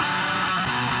need.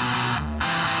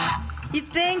 He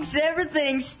thinks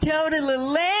everything's totally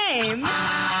lame.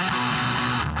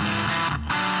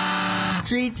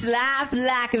 Treats life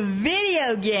like a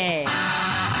video game.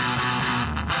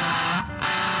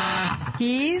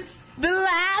 He's the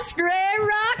last great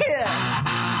rocker.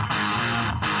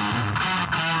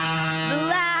 The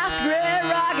last great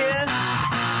rocker.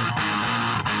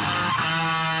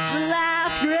 The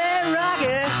last great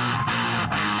rocker.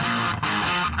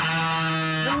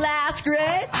 The last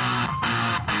great.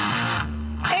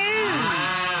 Ooh.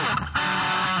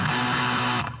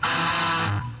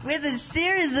 With a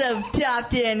series of top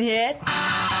 10 hits.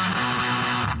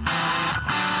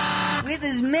 With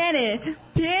as many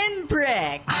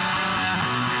pinpricks.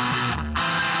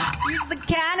 He's the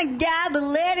kind of guy the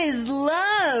ladies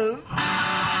love.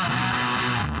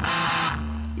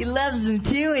 He loves them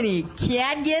too and he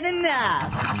can't get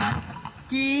enough.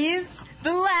 He's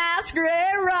the last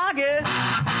great rocker.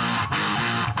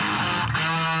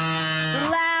 The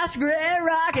last great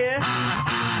rocker.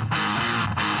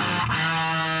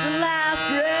 The last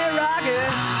great rocker.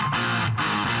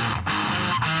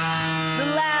 The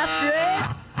last great.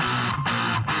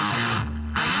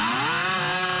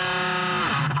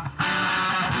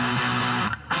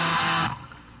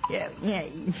 Yeah.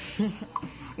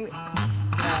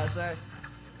 No, sorry.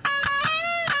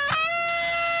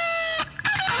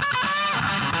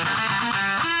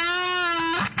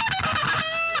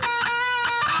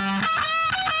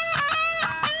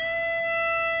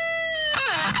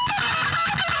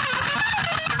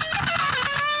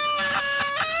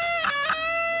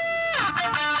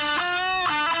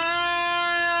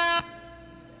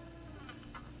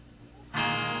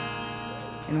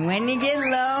 And when you get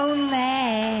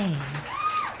lonely,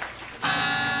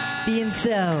 being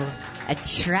so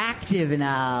attractive and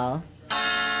all,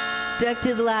 duck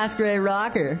to the last great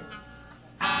rocker.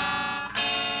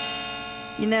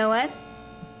 You know what?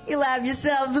 You'll have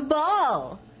yourselves a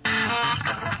ball.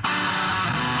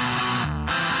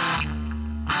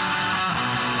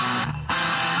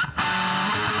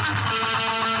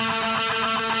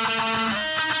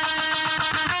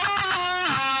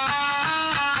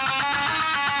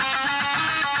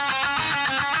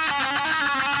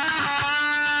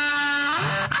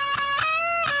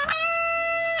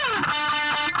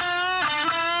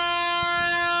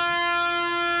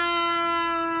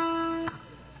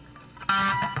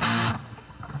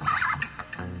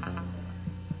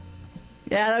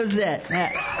 Yeah, that was it. Yeah.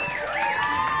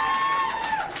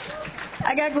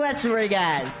 I got a question for you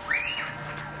guys.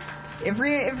 If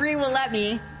Ree will let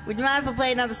me, would you mind if I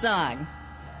play another song?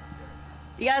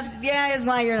 You guys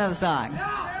want to hear another song?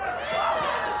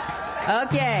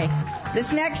 Okay.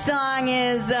 This next song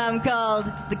is called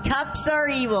 "The Cups Are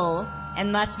Evil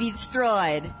and Must Be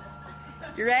Destroyed."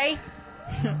 You ready?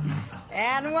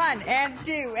 And 1, and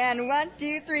 2, and 1,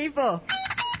 2, 3, 4.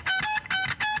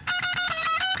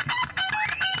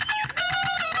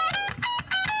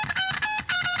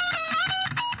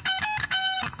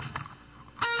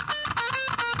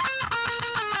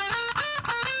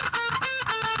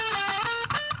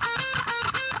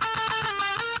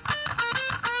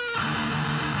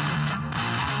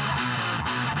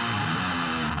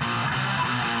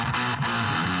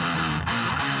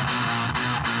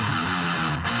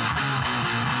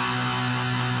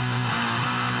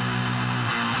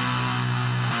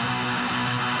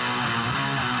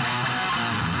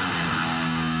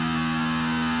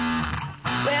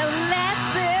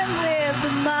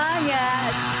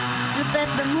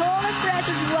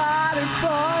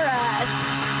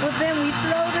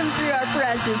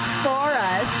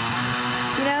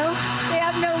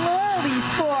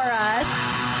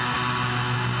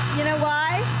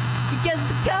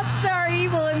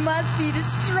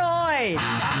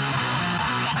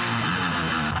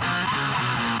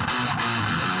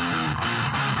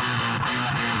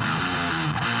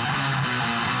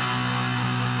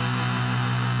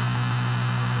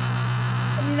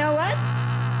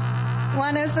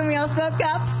 Something else about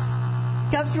cups?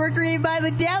 Cups were created by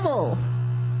the devil.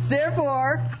 So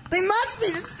therefore, they must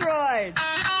be destroyed.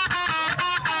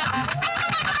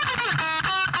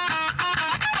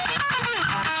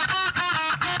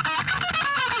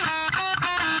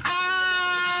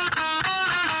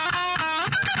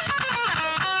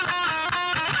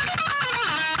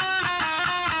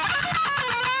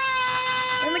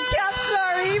 And the cups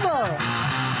are evil.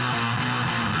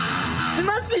 They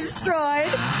must be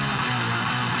destroyed.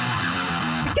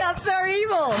 Cups are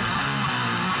evil.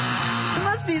 They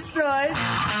must be destroyed.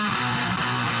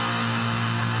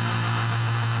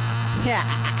 Yeah.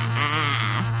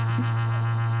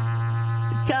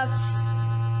 The cups.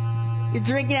 You're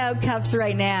drinking out cups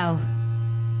right now.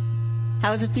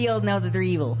 How does it feel to know that they're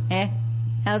evil? Eh?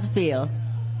 How does it feel?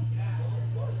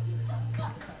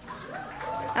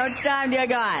 How much time do I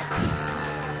got?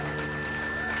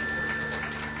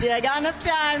 Do I got enough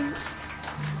time?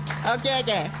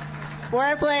 Okay.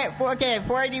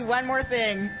 Before I do one more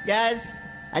thing, guys,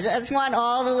 I just want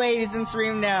all the ladies in this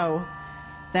room to know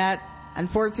that,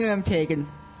 unfortunately, I'm taken.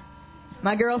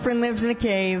 My girlfriend lives in a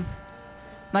cave.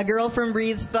 My girlfriend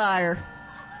breathes fire.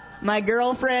 My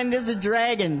girlfriend is a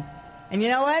dragon. And you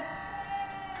know what?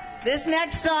 This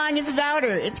next song is about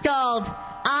her. It's called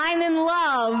 "I'm in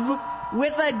Love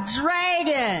with a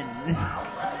Dragon."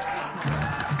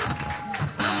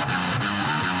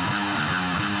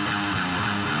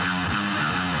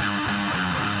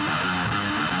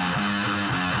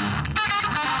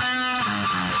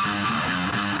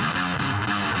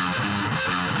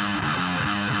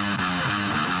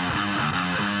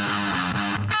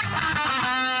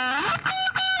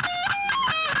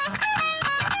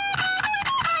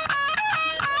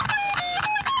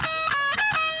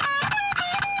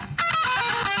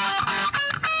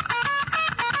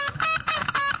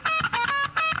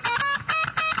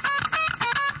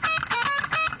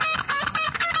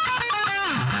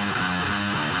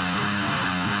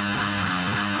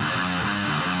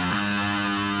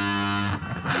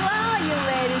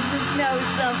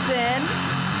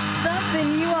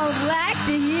 Something you won't like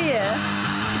to hear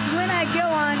is when I go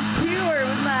on tour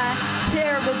with my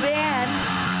terrible band,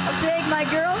 I'll take my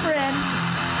girlfriend,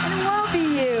 and it won't be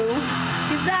you,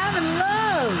 because I'm in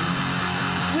love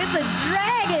with a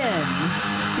dragon,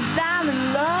 because I'm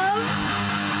in love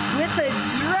with a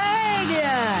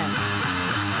dragon.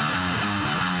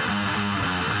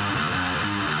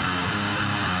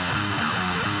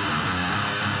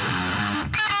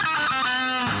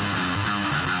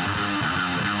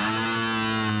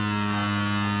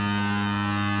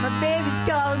 Baby's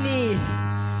calling me.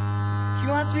 She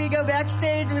wants me to go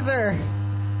backstage with her.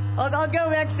 I'll go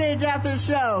backstage after the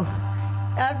show.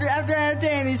 After I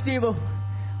entertain these people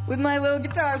with my little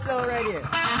guitar solo right here.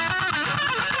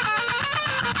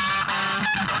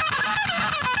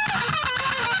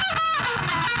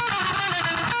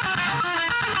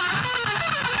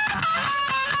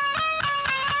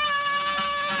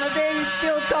 My baby's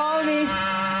still calling me,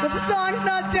 but the song's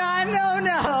not done.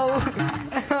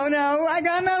 Oh no, I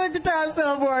got another guitar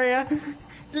solo for you.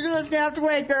 You're just gonna have to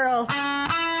wait, girl.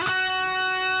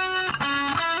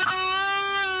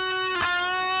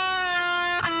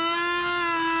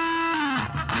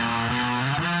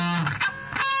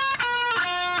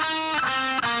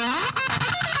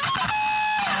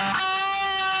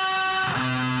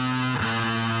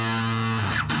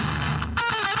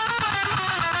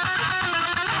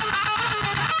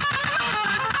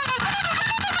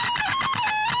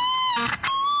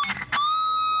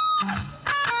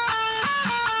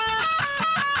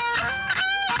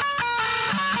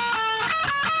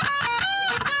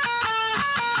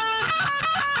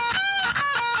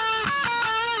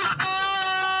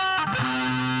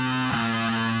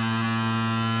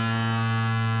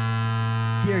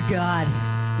 God,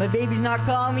 my baby's not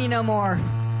calling me no more.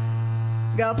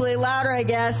 Gotta play louder, I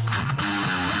guess.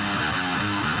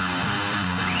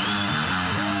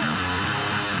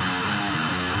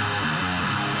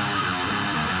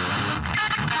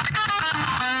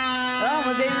 Oh,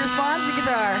 my baby responds to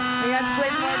guitar. He has to play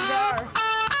some more guitar.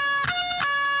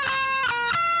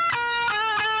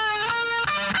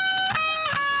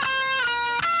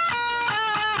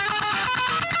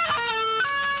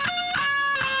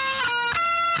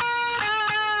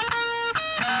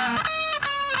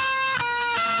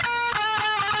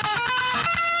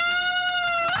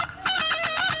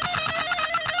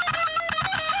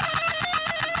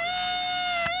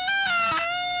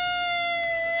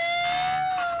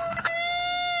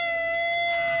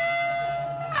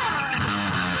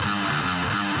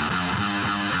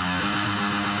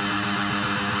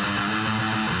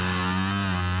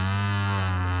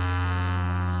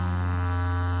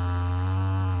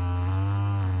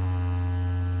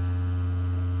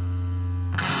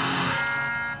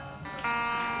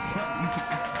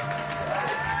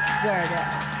 Sorry, Dad.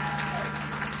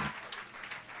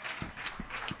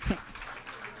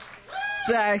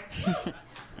 Sorry.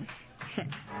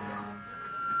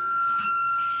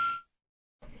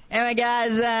 Anyway,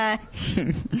 guys,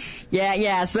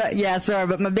 sorry,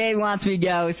 but my baby wants me to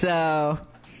go, so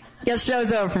guess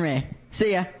show's over for me.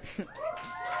 See ya.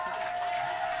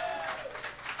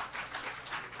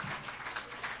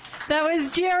 That was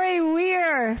Gerry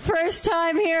Weir, first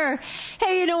time here.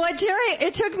 Hey, you know what, Gerry?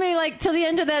 It took me till the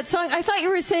end of that song. I thought you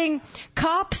were saying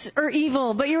cops are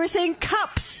evil, but you were saying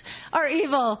cups are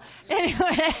evil. Anyway,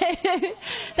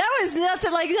 that was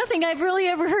nothing I've really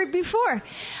ever heard before.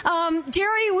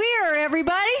 Gerry Weir,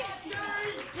 everybody.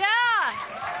 Yeah.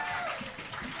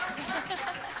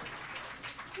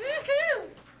 Woohoo.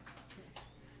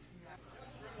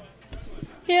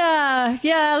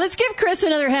 Yeah. Let's give Chris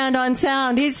another hand on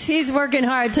sound. He's working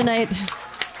hard tonight.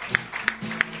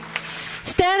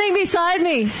 Standing beside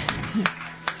me,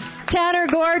 Tanner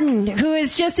Gordon, who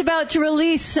is just about to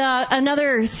release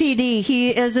another CD.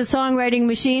 He is a songwriting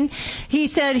machine. He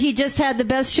said he just had the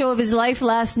best show of his life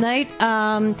last night,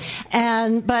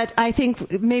 but I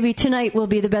think maybe tonight will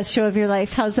be the best show of your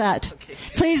life. How's that? Okay.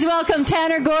 Please welcome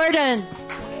Tanner Gordon.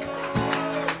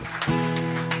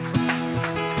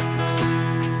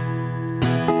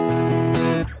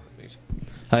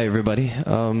 Hi, everybody.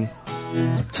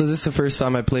 So this is the first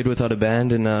time I played without a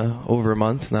band in over a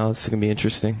month. Now it's going to be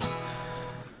interesting.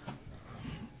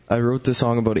 I wrote this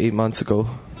song about 8 months ago.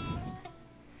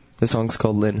 The song's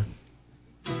called Lynn.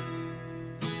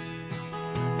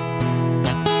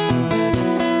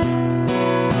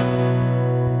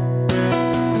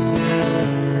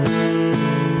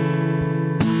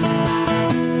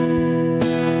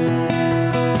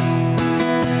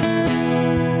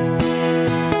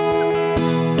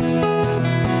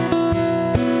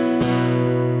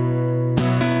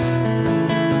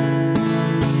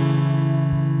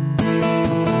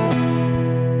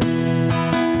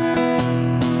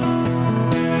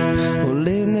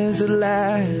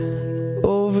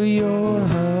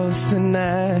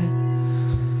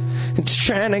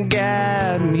 Trying to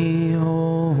guide me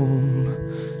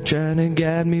home, trying to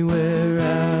guide me where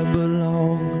I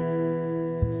belong.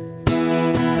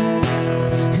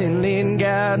 And then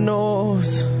God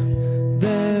knows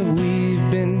that we've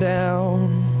been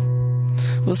down.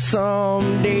 Well,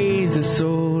 some days are so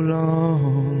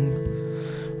long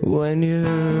when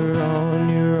you're on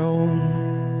your own.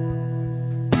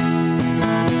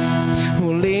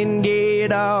 Well, then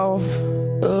get off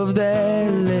of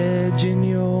that ledge in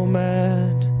your mind.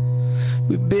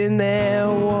 We've been there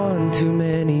one too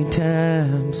many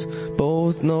times.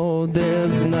 Both know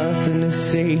there's nothing to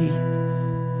say.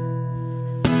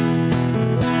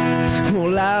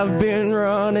 Well, I've been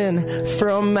running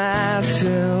from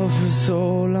myself for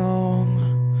so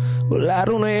long. Well, I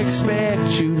don't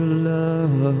expect you to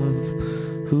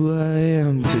love who I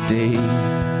am today.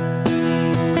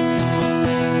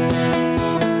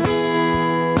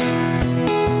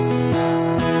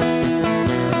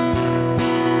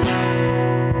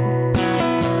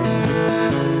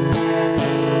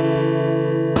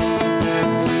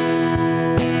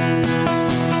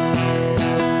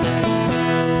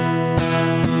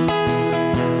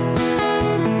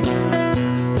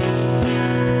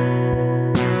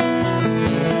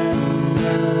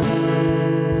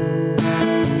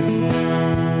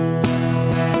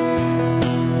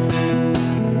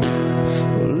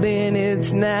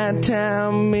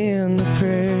 Nighttime in the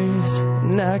prairies,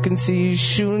 and I can see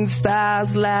shooting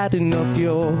stars lighting up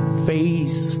your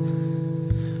face,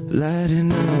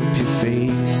 lighting up your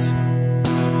face.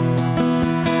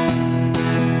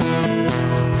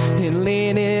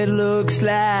 looks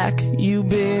like you've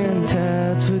been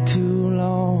tied for too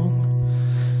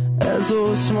long, as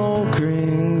those smoke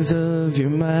rings of your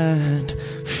mind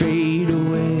fade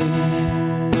away.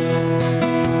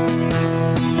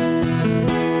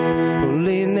 Well,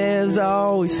 and there's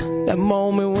always that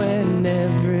moment when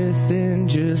everything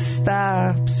just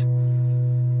stops,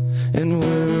 and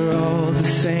we're all the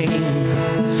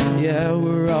same. Yeah,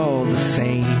 we're all the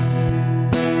same.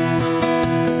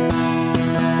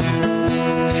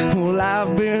 Well,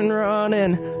 I've been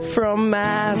running from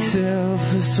myself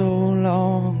for so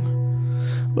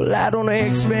long. Well, I don't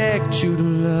expect you to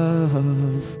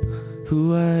love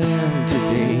who I am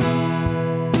today.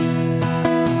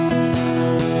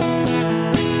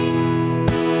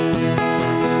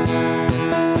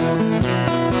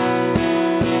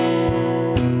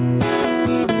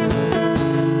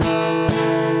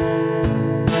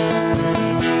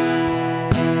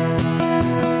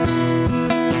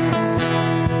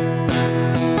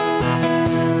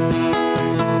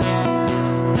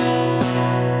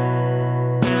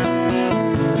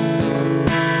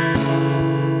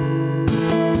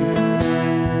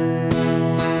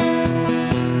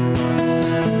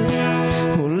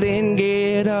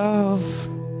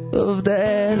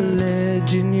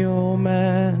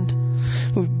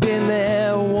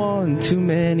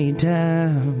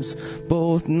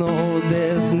 Both know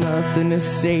there's nothing to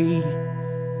say.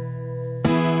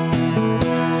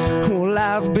 Well,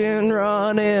 I've been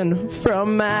running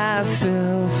from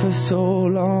myself for so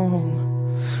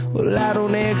long. Well, I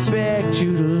don't expect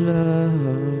you to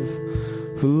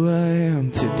love who I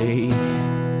am today.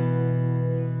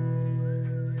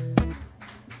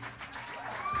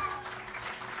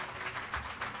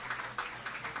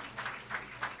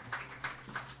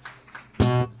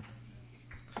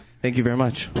 Thank you very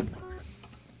much.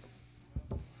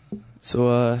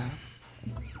 So,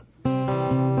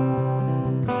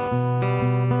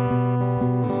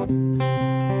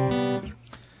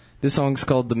 this song's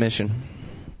called The Mission.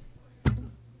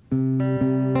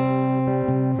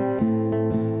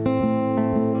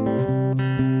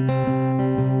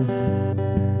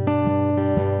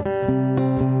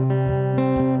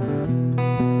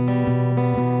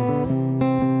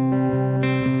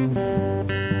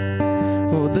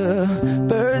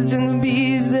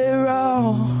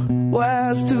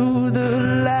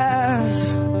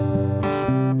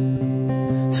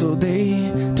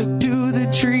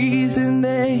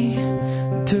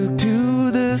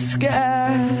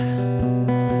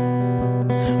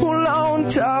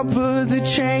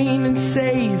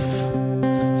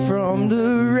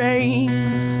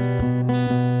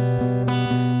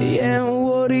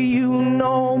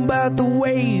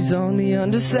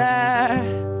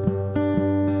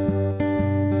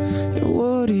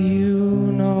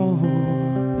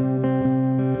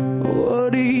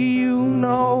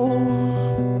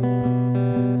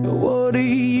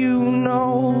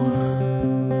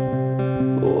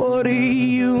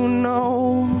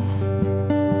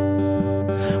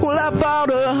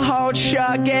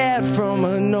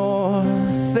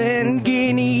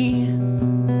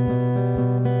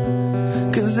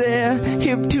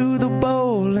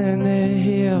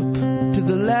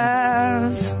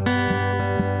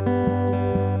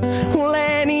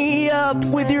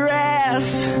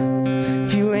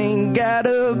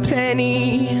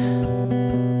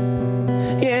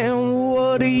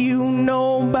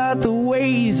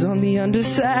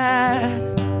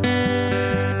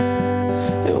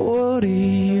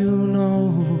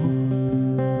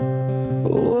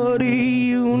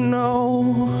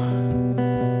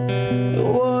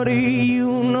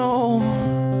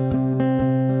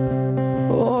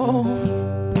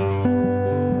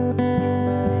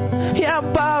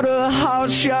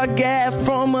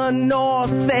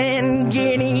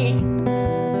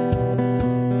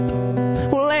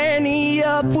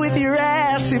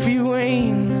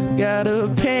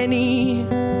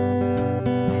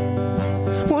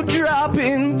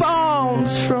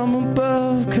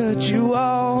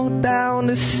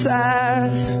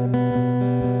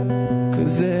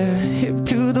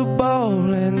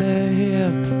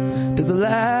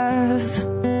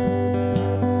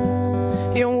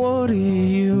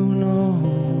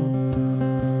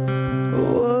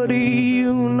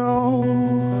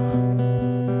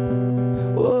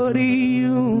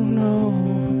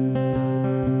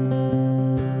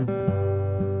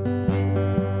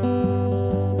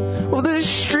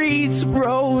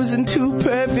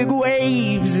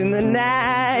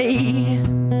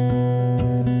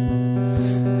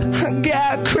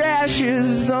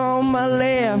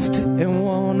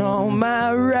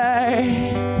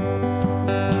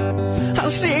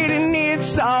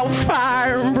 It's all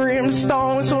fire and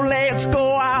brimstone, so let's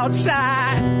go outside.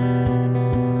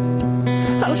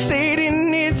 I said,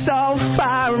 and it's all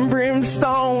fire and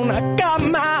brimstone. I got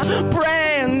my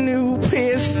brand new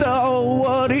pistol.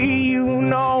 What do you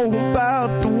know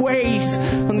about the waves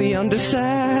on the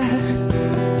underside?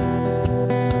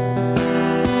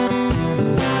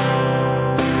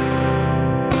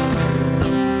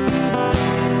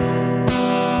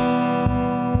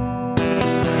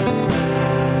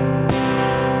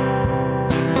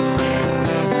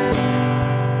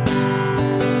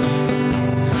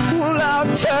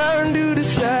 Turn to the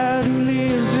side, who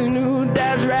lives and who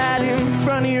dies right in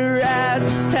front of your eyes.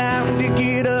 It's time to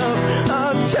get up.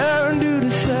 I'll turn to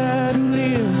the side, who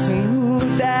lives and who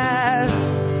dies.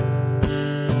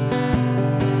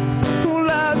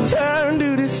 Well, I'll turn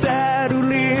to the side, who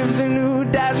lives and who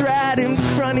dies right in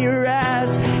front of your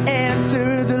eyes.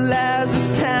 Answer the lies,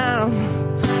 it's time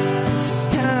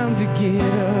to get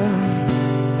up.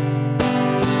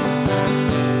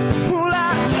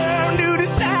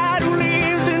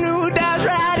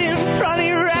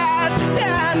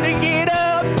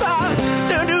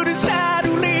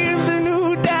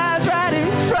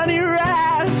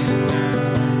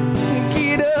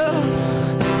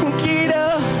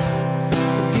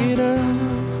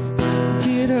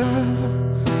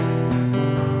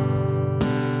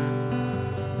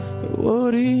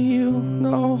 What do you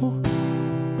know?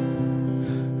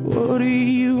 What do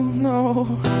you know?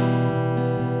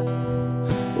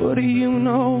 What do you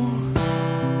know?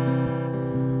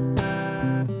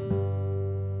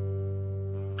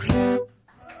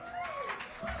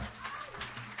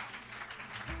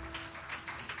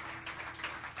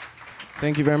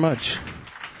 Thank you very much.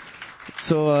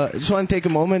 So I just want to take a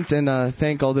moment and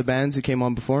thank all the bands who came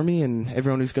on before me and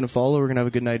everyone who's going to follow. We're going to have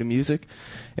a good night of music.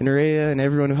 And Rhea and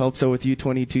everyone who helps out with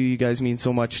U22, you guys mean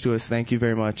so much to us. Thank you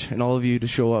very much. And all of you to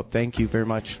show up, thank you very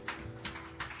much.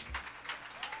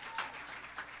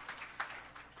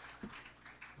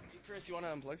 Chris, you want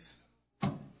to unplug?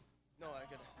 No,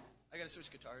 I gotta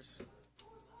switch guitars.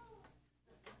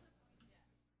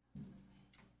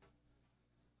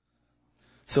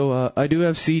 So I do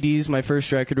have CDs, my first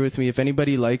record with me. If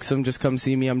anybody likes them, just come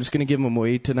see me. I'm just going to give them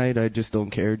away tonight. I just don't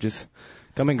care. Just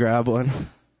come and grab one.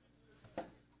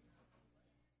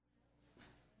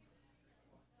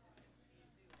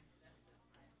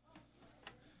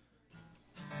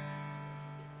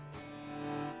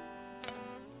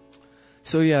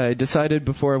 So yeah, I decided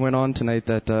before I went on tonight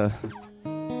that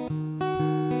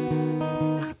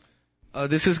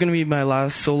this is going to be my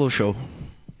last solo show.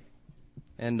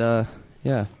 And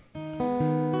yeah.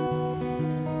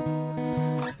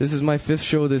 This is my 5th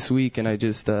show this week, and I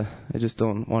just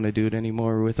don't want to do it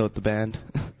anymore without the band.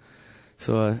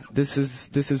 So this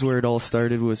is where it all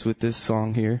started, was with this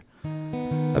song here.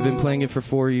 I've been playing it for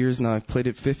 4 years now. I've played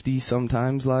it 50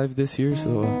 sometimes live this year,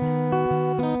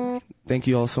 so thank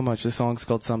you all so much. This song's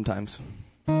called Sometimes.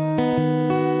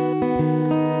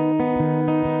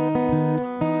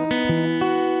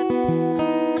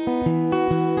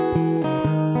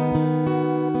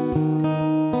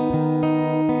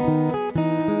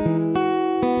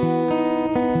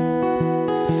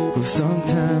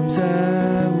 Sometimes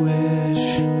I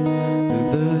wish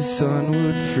the sun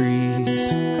would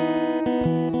freeze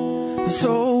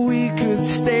so we could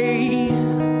stay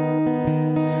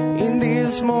in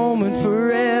this moment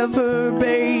forever,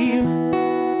 babe.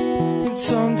 And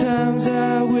sometimes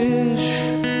I wish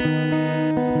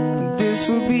this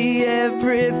would be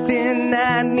everything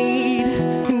I need.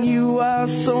 And you are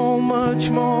so much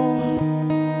more.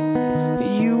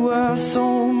 You are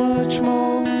so much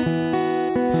more.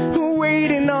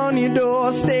 Waiting on your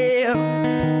doorstep,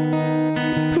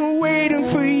 waiting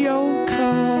for your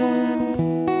call.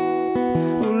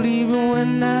 Well, even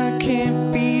when I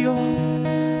can't feel,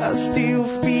 I still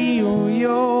feel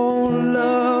your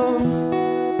love.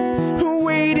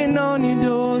 Waiting on your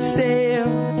doorstep,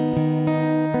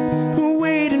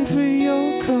 waiting for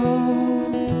your call.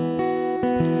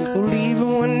 Well,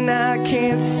 even when I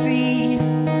can't see,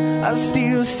 I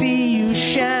still see you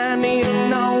shining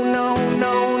on.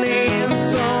 And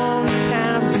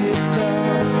sometimes it's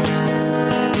dark,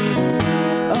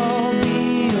 I'll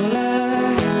be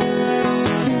alive.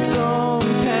 And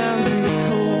sometimes it's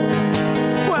cold,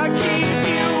 I keep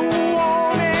you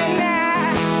warm at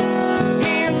night.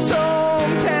 And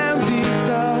sometimes it's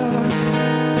dark,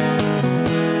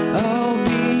 I'll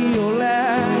be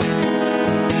alive.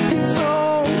 And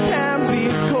sometimes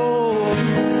it's cold,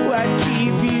 I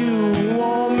keep you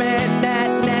warm at night.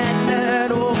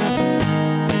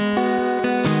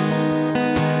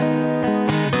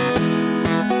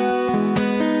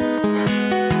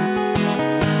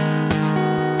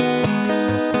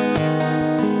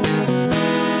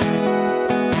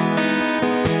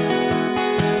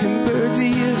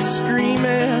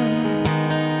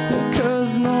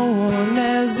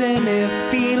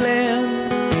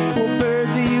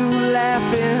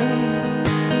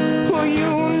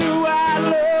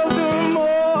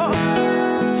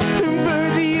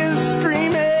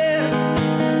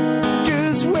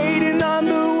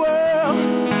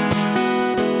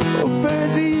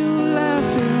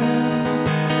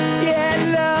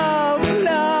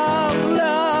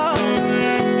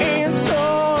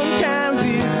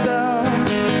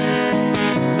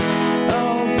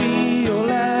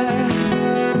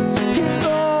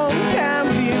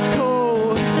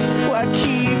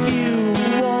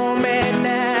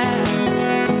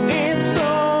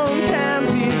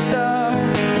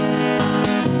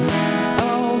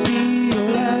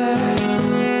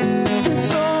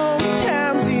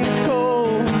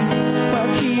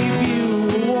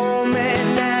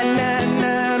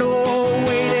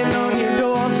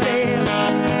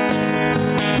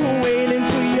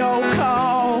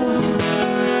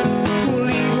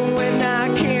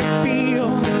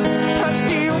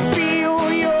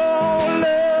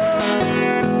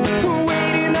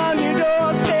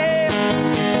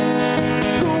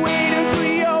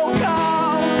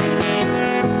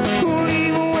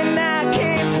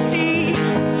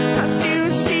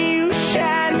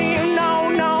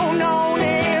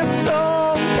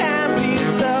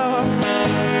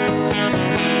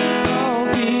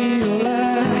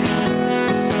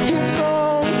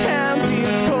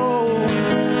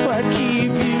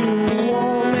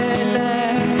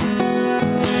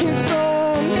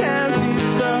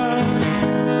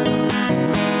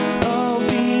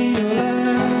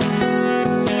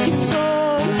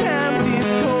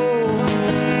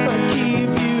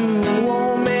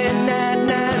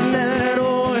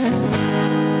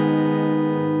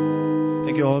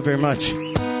 very much.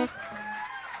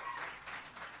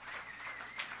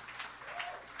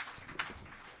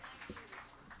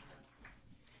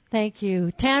 Thank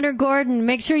you. Tanner Gordon,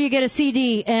 make sure you get a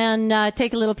CD and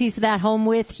take a little piece of that home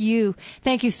with you.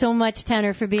 Thank you so much,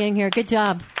 Tanner, for being here. Good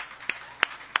job.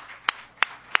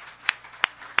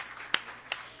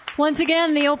 Once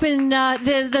again, the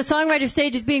Songwriter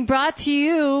Stage is being brought to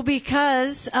you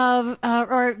because of,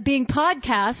 or being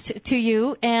podcast to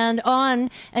you and on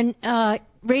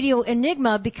Radio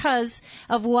Enigma because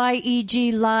of YEGLive.ca.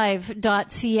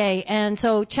 And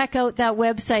so check out that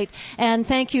website. And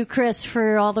thank you, Chris,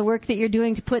 for all the work that you're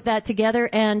doing to put that together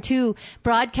and to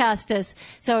broadcast us.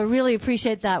 So I really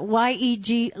appreciate that.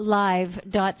 YEGLive.ca.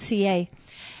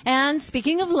 And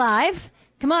speaking of live,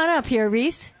 come on up here,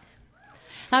 Reece.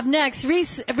 Up next,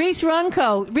 Reece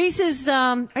Runco. Reece is,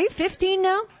 are you 15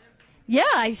 now?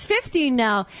 Yeah, he's 15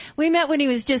 now. We met when he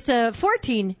was just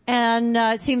 14, and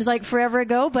it seems like forever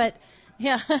ago, but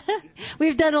yeah,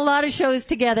 we've done a lot of shows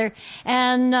together.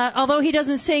 And although he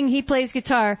doesn't sing, he plays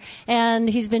guitar, and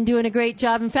he's been doing a great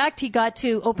job. In fact, he got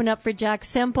to open up for Jack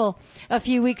Semple a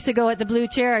few weeks ago at the Blue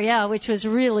Chair, yeah, which was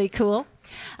really cool.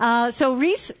 So,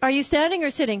 Reece, are you standing or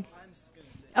sitting?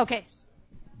 Okay.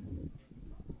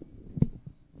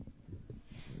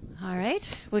 All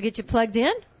right, we'll get you plugged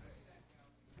in.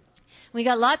 We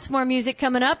got lots more music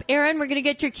coming up. Erin, we're going to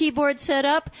get your keyboard set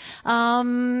up.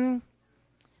 I'm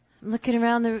looking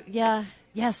around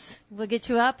yes, we'll get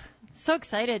you up. So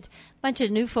excited. Bunch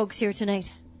of new folks here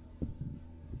tonight.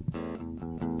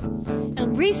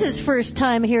 And Reece's first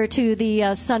time here to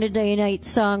the Sunday Night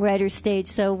Songwriter Stage,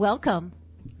 so welcome.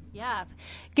 Yeah,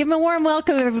 give him a warm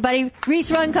welcome, everybody.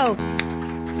 Reece Runco.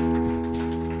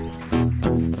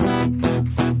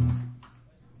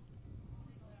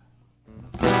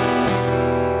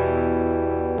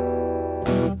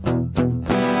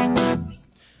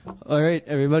 All right,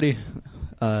 everybody.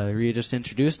 Rhea just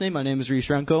introduced me. My name is Reece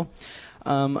Runco.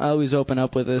 I always open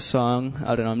up with this song.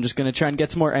 I don't know. I'm just going to try and get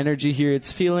some more energy here.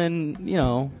 It's feeling,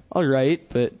 all right,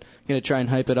 but I'm going to try and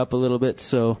hype it up a little bit.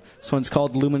 So this one's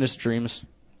called Luminous Dreams.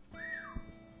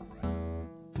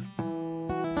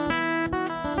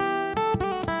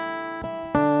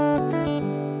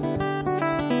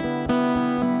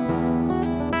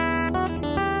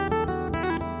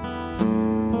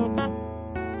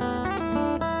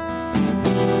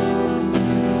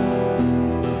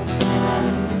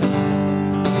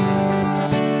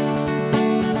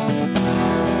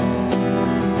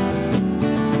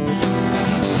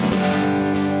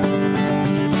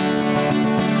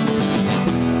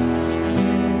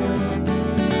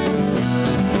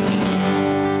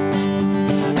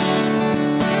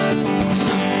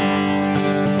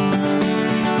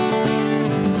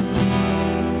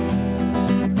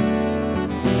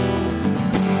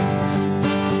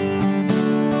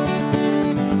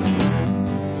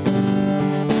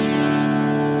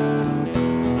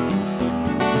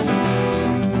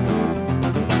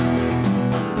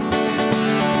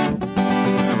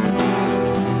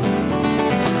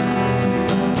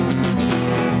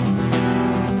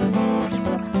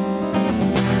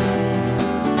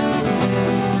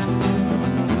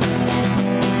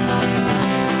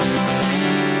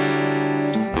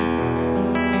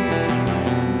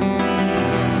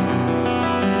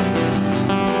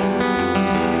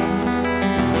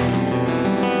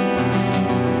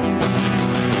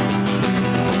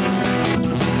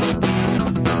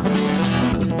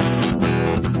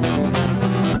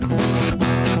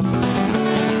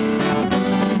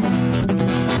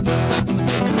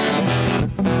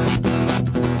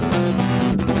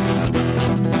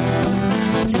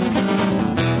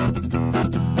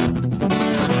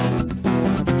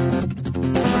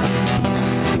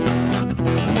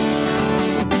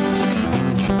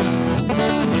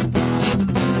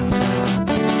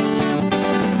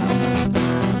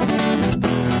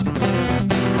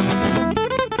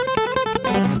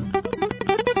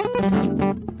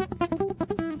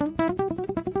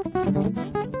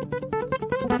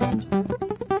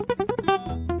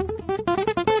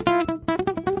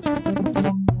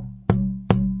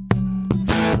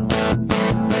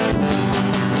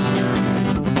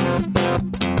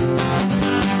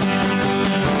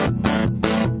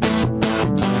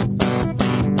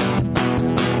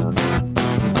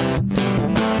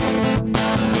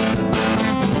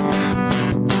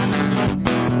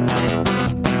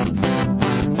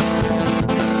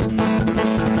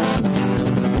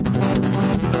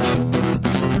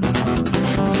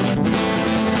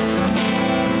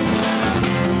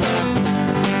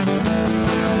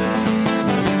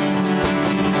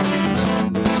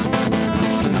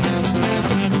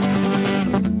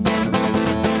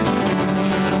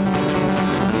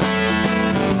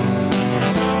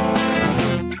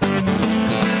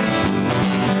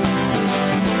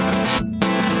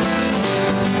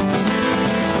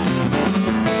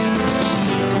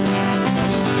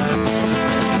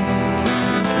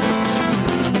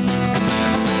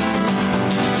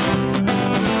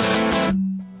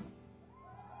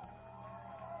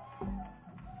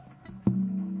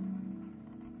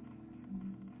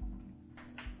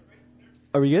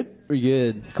 Are we good? We're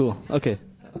good. Cool. Okay.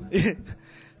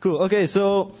 Cool. Okay,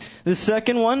 so the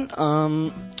second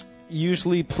one,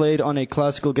 usually played on a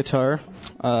classical guitar.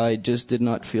 I just did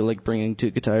not feel like bringing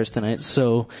two guitars tonight,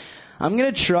 so I'm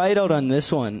going to try it out on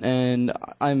this one, and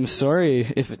I'm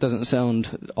sorry if it doesn't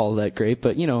sound all that great,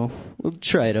 but, we'll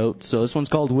try it out. So this one's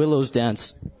called Willow's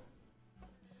Dance.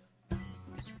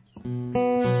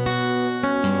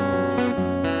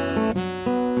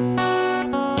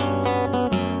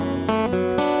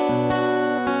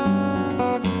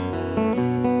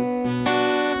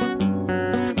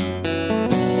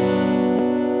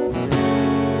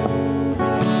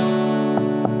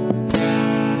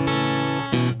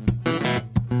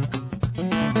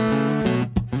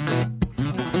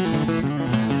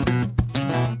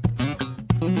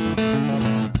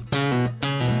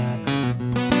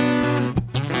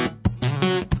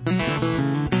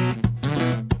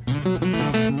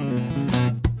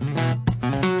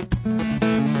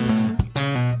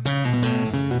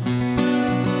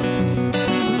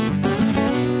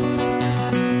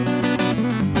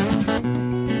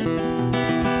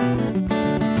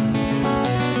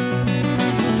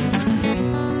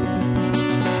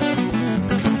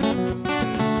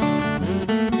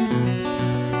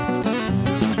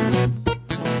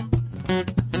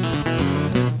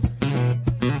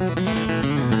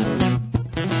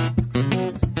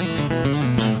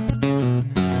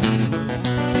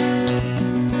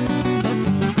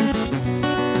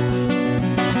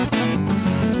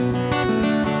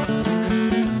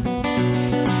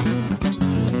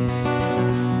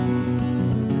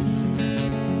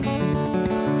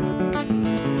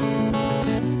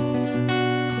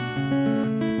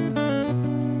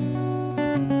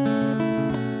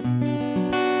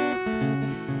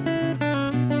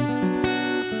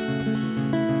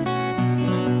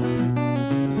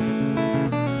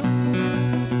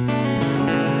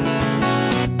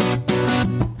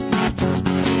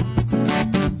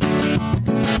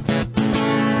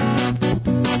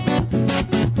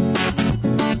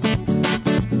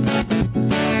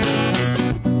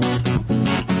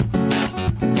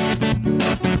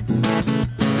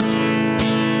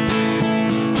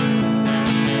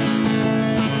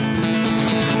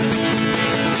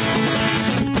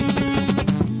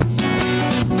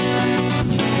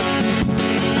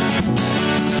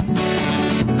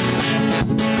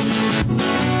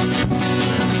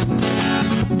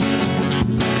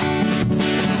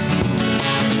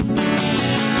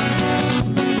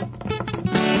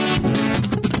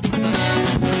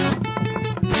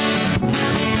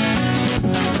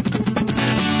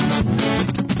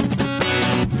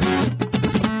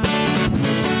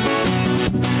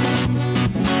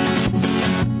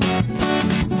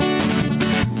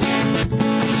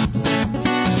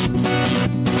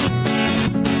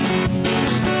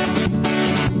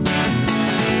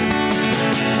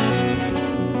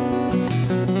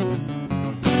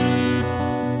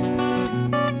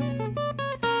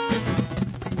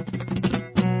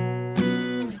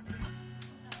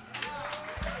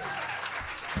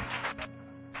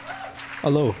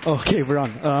 Hello. Okay, we're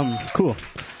on. Cool.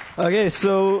 Okay,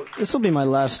 so this will be my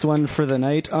last one for the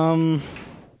night.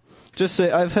 Just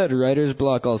say I've had writer's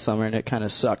block all summer and it kind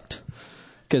of sucked.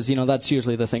 Because, that's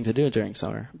usually the thing to do during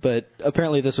summer. But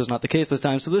apparently this was not the case this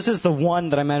time. So this is the one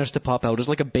that I managed to pop out. It's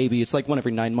like a baby. It's like one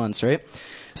every 9 months, right?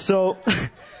 So,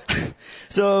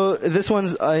 so this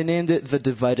one's, I named it The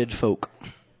Divided Folk.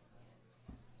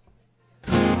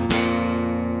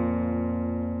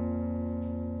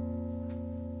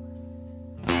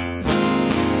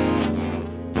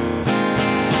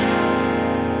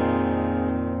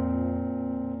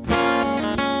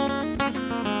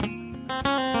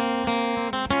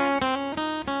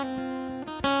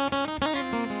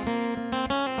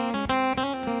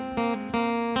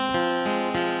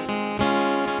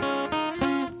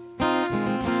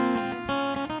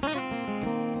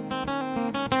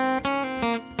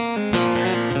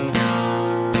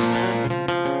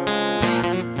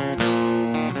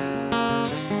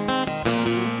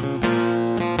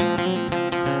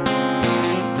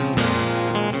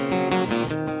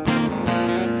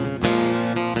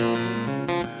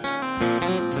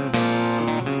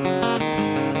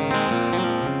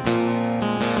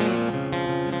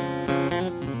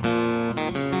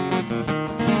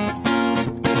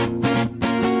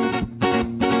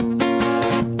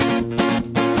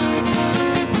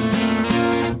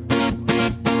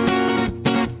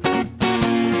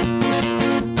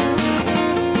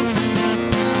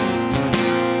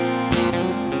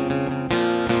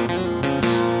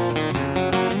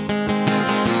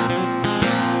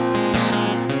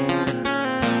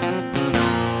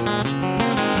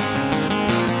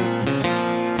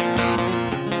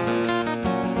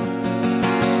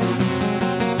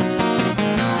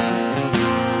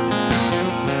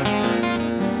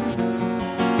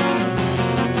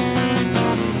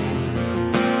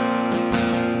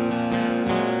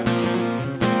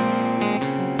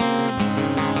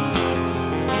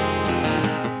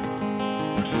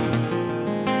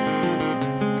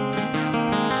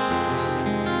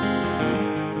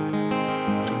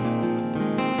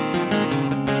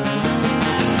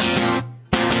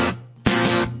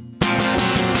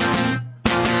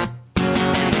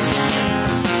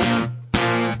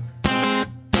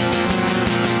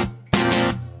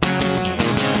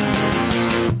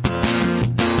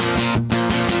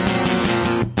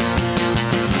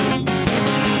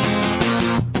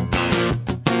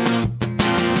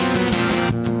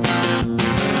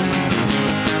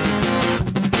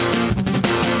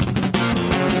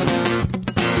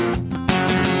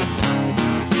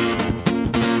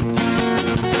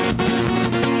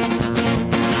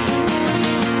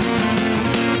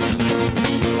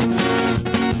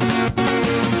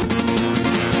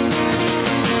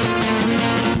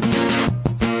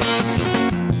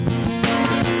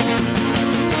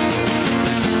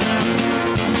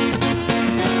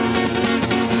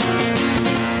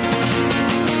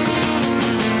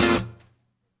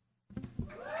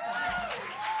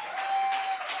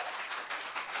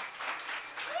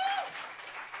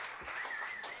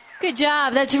 Good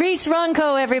job. That's Reece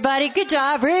Runco, everybody. Good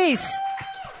job, Reece.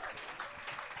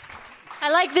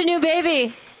 I like the new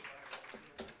baby.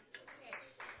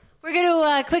 We're going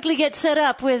to quickly get set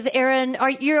up with Erin.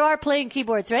 You are playing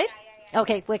keyboards, right?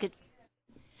 Okay, wicked.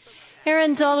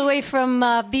 Erin's all the way from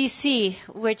BC,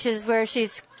 which is where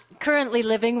she's currently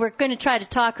living. We're going to try to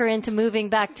talk her into moving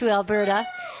back to Alberta.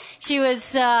 She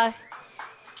was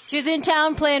in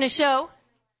town playing a show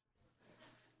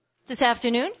this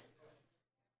afternoon.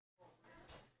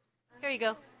 Here you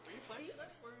go.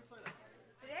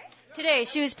 Today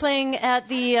she was playing at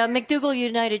the McDougall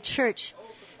United Church.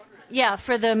 Yeah,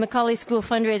 for the Macaulay School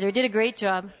fundraiser. Did a great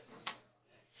job.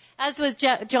 As was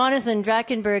Jonathan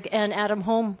Drachenburg and Adam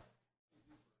Holm.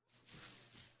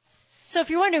 So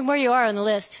if you're wondering where you are on the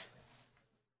list,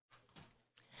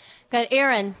 got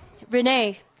Erin,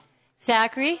 Rene,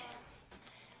 Zachary,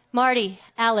 Marty,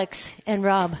 Alex, and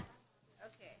Rob.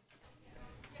 Okay.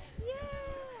 Yeah.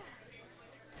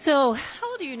 So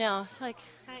how old are you now? Like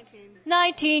 19.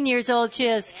 19 years old she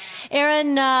is.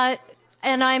 Erin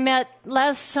and I met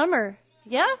last summer.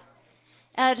 Yeah?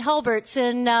 At Halbert's,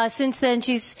 and since then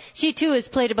she too has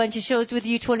played a bunch of shows with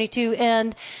U22,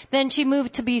 and then she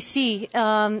moved to BC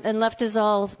and left us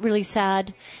all really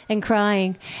sad and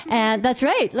crying. And that's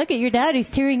right. Look at your dad; he's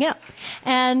tearing up.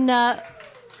 And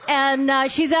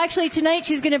she's actually tonight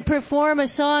she's going to perform a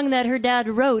song that her dad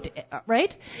wrote,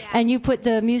 right? Yeah. And you put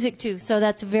the music to, so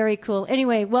that's very cool.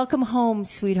 Anyway, welcome home,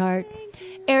 sweetheart.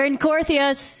 Erin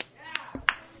Korthius.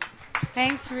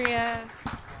 Thanks, Rhea.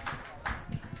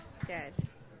 Good.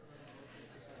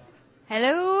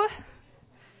 Hello.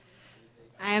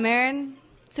 I am Erin.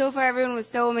 So far, everyone was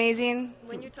so amazing.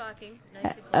 When you're talking,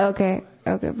 nice and Okay,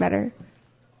 better.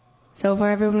 So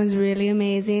far, everyone was really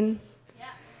amazing. Yeah.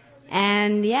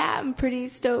 And yeah, I'm pretty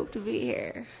stoked to be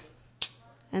here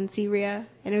and see Rhea.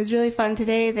 And it was really fun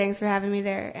today. Thanks for having me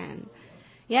there. And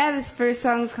yeah, this first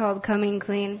song is called Coming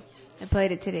Clean. I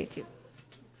played it today too.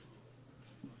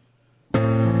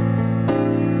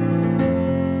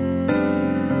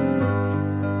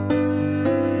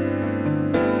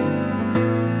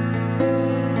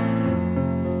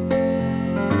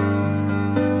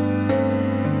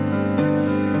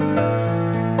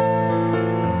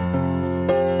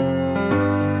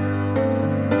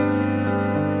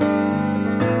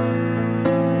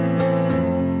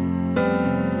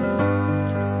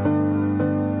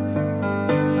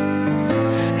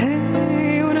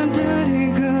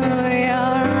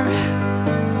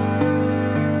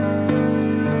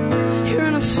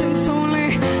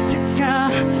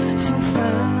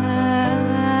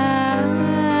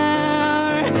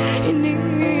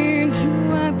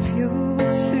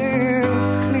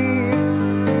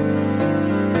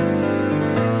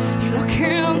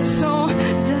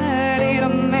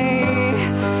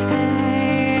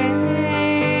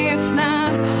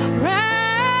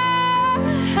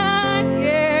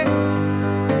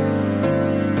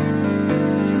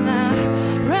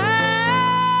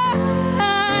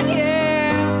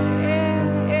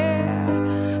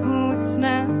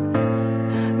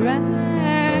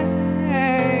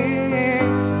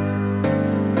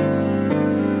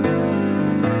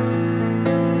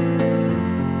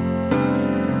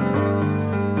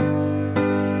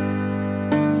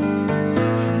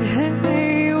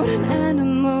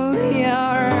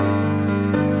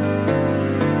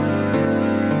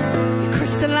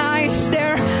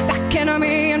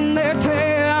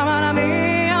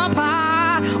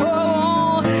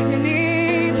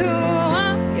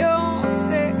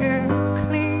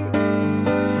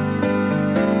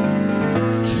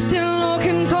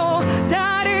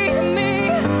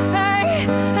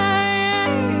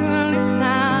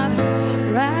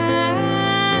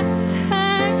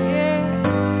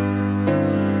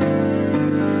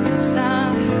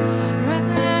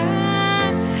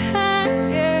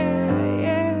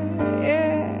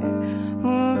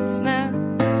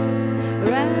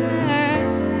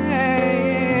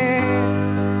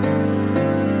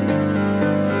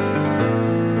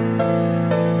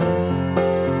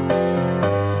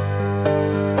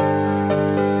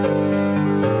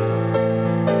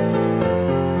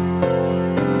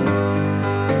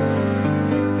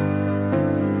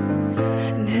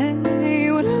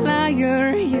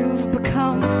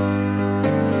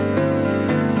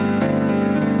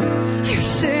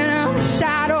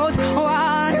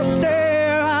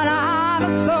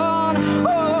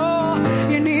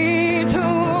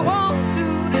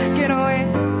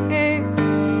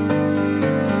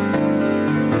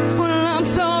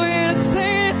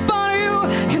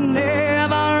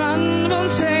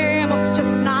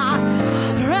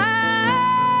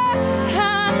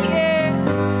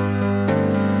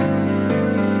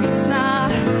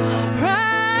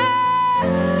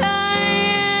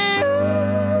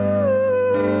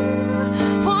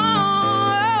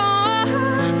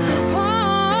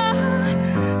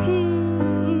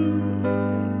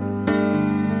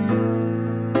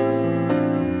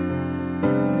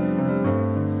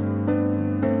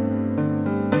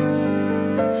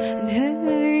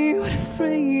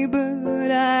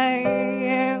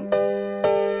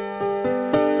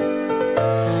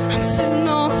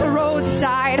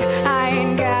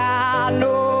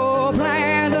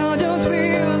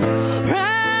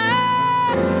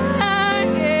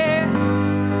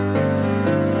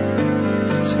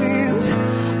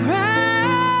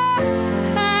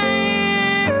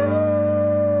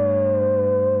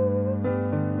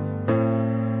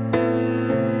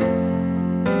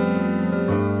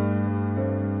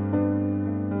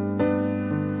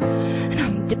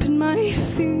 dipping my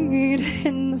feet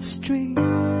in the stream.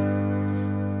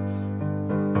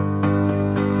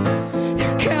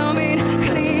 They're coming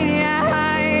clean, yeah,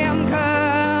 I am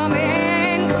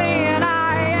coming clean,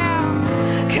 I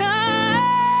am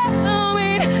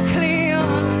coming clean.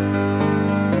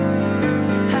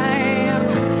 I am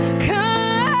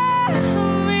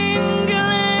coming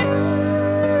clean.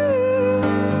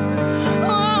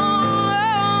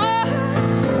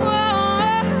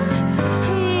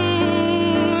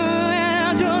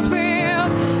 It just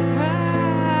feels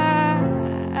right,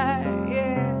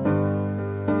 yeah.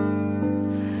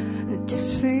 It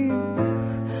just feels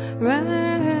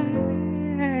right,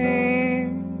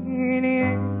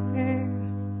 yeah.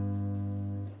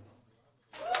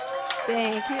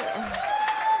 Thank you.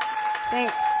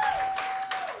 Thanks.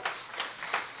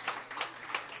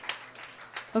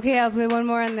 Okay, I'll play one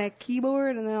more on the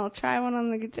keyboard and then I'll try one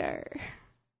on the guitar.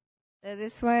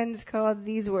 This one's called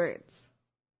These Words.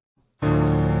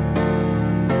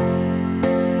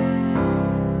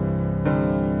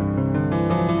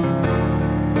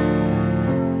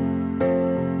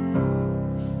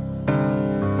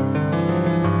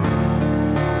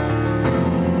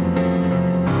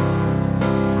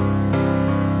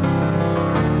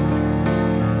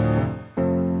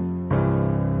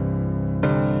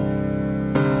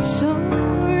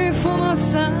 Sorry for my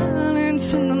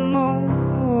silence in the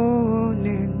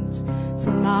mornings. It's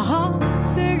when my heart's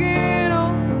taking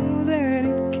all that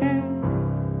it can.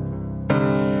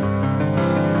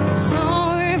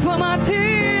 Sorry for my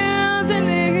tears in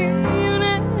the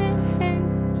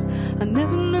evenings. I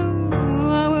never knew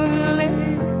I would let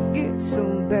it get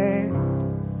so bad.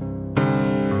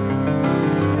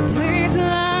 The place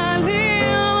that I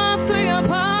live, I three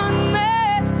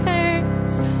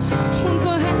apartments. One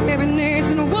for happiness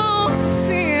and one for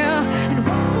fear, and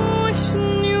one for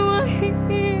wishing you were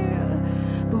here.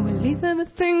 But we leave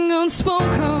everything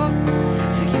unspoken,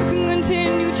 so you can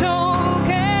continue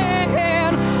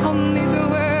talking on these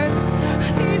words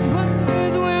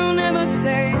we'll never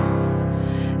say.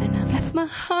 And I've left my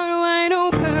heart wide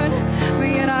open, but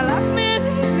yet I left me,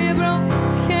 leave me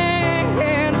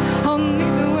broken on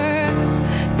these words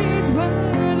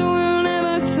we'll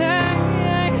never say.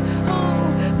 Oh,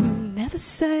 we'll never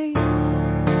say.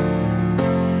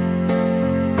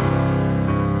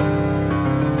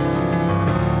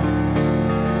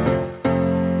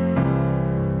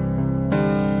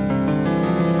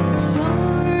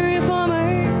 Sorry if I'm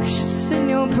anxious in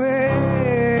your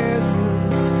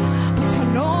presence, but I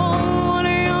know what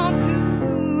you're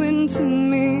doing to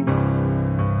me.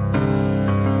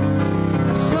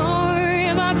 I'm sorry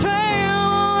if I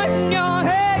tremble in your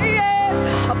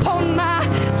hands upon my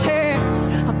chest.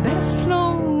 I better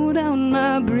slow down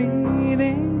my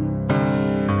breathing,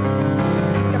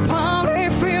 'cause you probably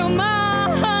feel my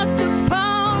heart just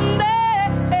pounding.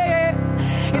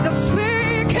 It's a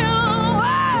speaking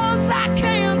words I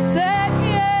can't say.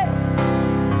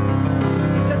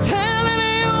 It's a telling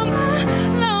you my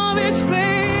love is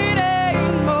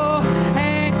fading more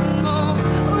and more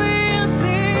with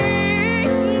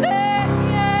each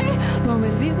day. But we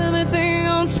leave everything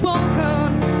unspoken,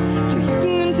 so you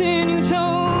can continue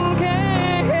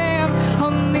talking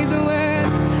on these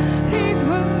words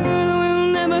we'll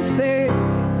never say.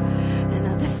 And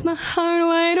I've left my heart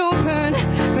wide open,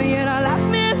 but yet I left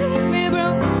me, leave me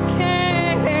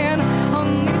broken on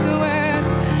these words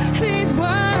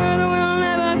we'll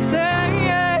never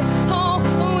say. Oh,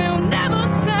 we'll never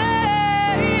say.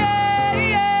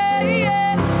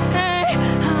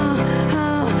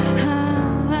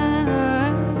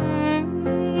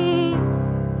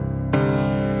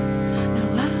 No,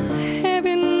 I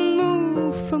haven't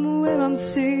moved from where I'm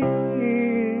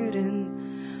sitting.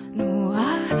 No,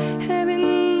 I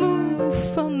haven't moved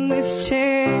from this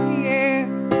chair.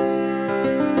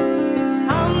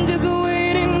 I'm just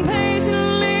waiting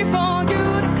patiently for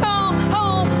you to come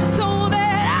home, so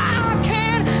that I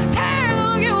can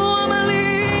tell you I'm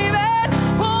leaving.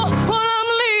 Oh, well, I'm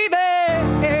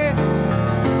leaving.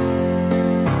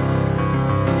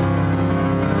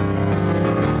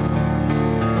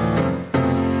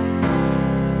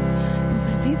 But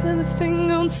we leave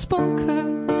everything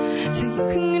unspoken, so you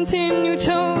can continue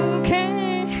talking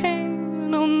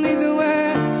on these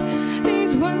words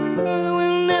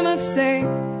we'll never say.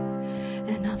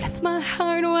 And I've left my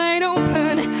heart wide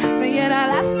open, but yet I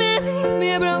left me, leave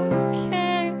me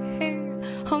broken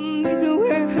on these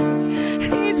words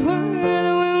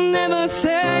we'll never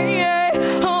say.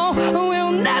 Oh,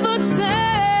 we'll never say.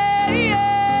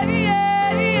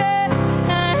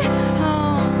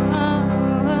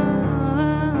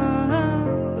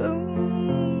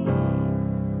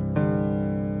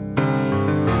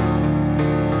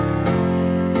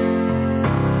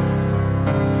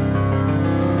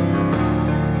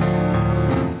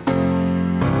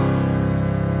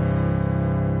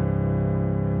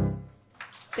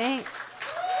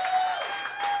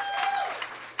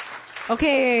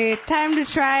 Okay, time to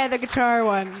try the guitar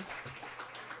one.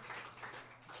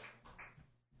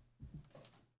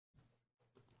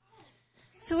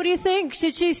 So what do you think?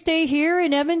 Should she stay here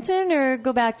in Edmonton or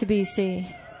go back to BC?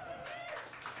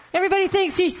 Everybody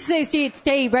thinks she should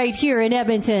stay right here in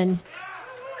Edmonton.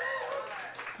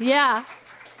 Yeah.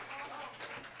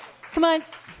 Come on.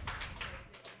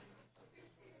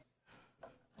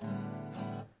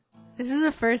 This is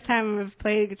the first time I've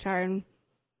played guitar in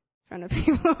front of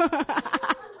people.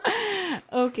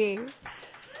 Okay.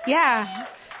 Yeah.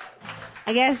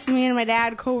 I guess me and my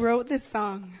dad co-wrote this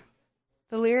song.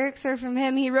 The lyrics are from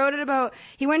him. He wrote it about,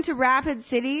 he went to Rapid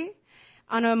City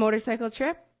on a motorcycle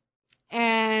trip,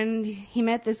 and he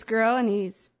met this girl, and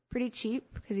he's pretty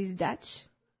cheap because he's Dutch,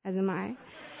 as am I.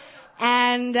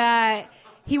 And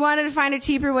he wanted to find a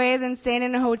cheaper way than staying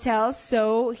in a hotel,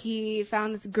 so he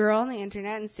found this girl on the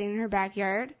internet and stayed in her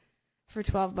backyard for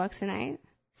 $12 a night.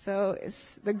 So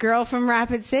it's the girl from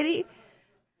Rapid City.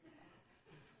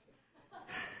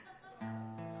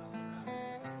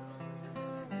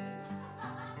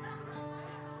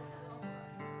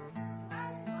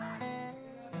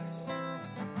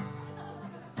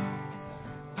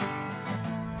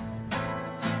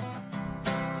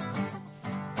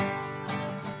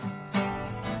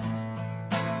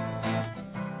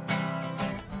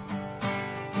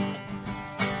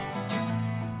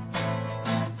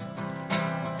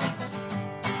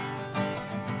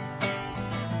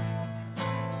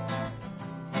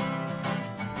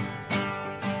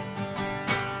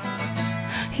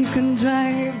 You can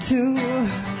drive to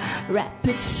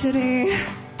Rapid City,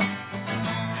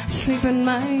 sleep in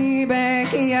my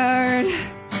backyard.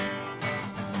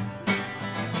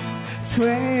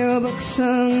 $12 a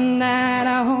night,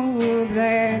 I hope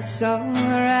that's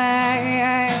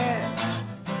alright.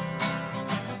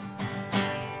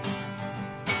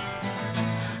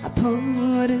 I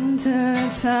pulled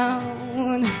into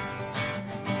town,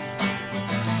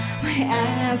 my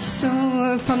ass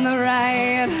sore from the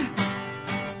ride.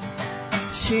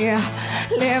 She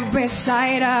lived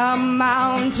beside a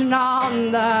mountain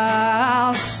on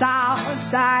the south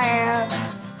side.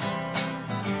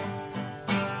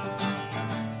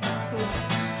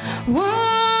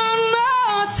 One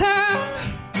more time.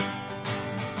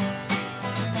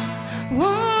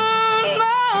 One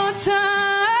more time.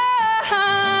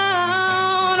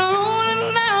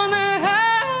 Rolling down the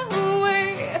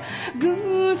highway.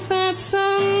 Good thoughts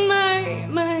on my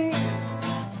mind.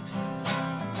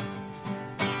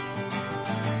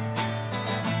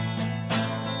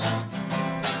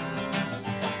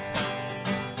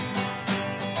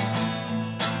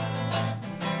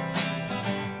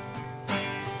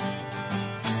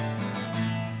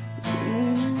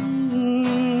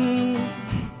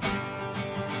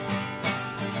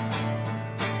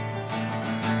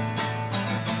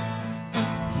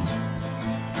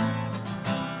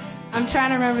 I'm trying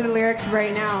to remember the lyrics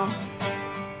right now.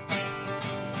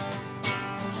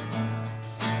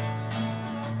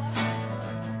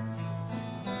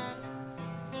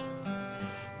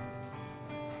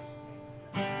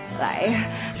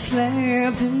 I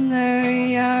slept in the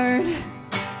yard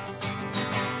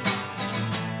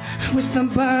with the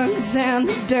bugs and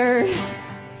the dirt.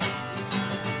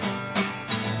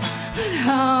 But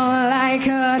all I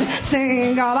could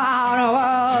think about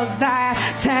was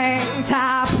that tank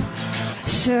top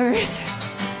shirt.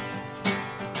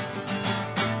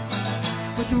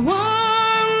 With one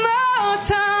more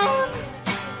time,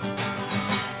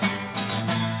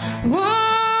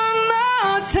 one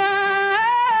more time,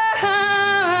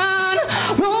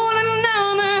 rolling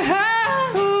down the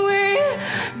highway,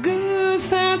 good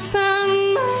thoughts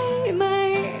on my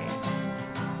mind,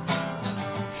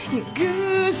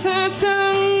 good thoughts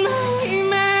on my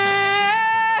mind.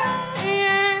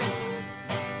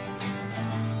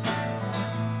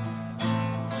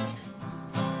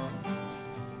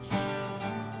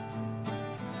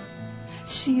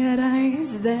 She had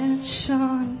eyes that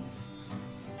shone,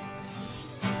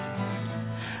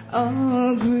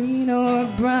 all green or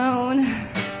brown,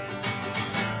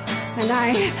 and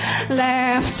I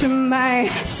laughed to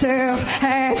myself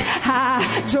as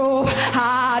I drove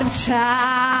out of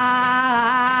town.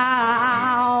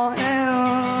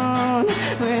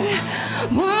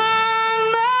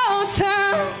 One more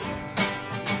time,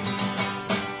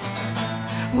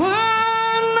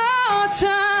 one more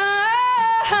time.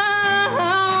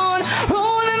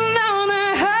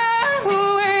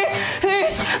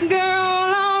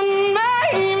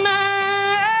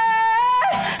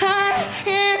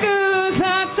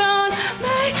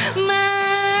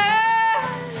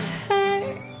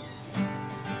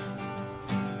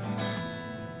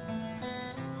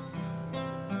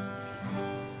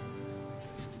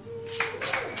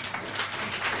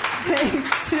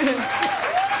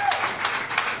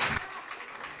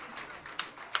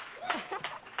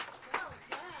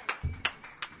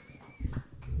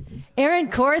 Erin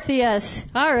Korthius.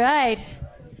 All right.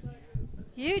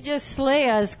 You just slay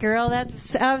us, girl.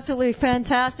 That's absolutely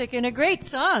fantastic and a great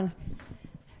song.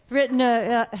 Written,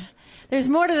 there's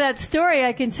more to that story,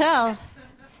 I can tell.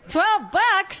 $12. I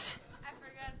forgot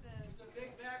that. It's a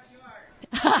big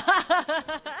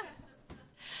backyard.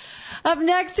 Up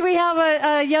next, we have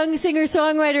a young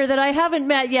singer-songwriter that I haven't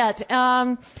met yet.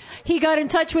 He got in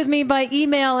touch with me by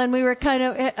email, and we were kind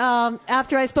of,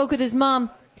 after I spoke with his mom,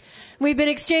 we've been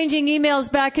exchanging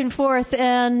emails back and forth,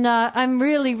 and I'm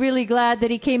really, really glad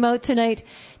that he came out tonight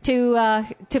to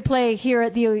play here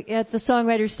at the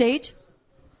Songwriter stage.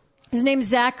 His name's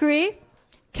Zachary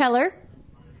Keller,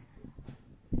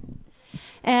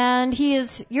 and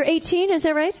you're 18, is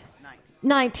that right?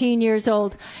 19 years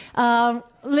old.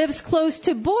 Lives close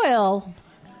to Boyle.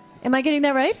 Am I getting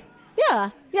that right?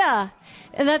 Yeah.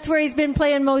 And that's where he's been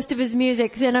playing most of his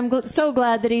music, and I'm so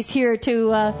glad that he's here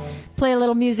to play a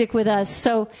little music with us.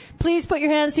 So please put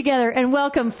your hands together and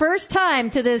welcome, first time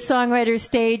to this Songwriter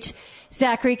stage,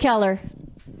 Zachary Keller.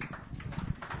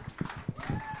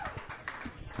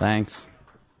 Thanks.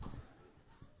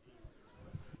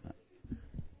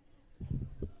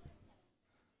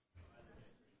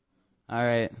 All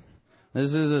right.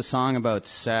 This is a song about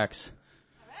sex.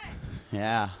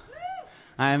 Yeah.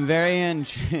 I am very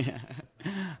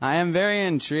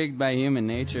intrigued by human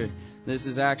nature. This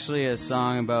is actually a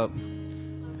song about...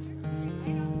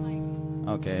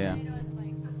 Okay, yeah.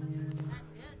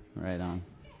 Right on.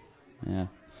 Yeah.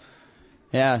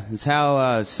 Yeah, it's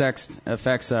how sex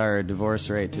affects our divorce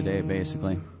rate today,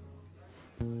 basically.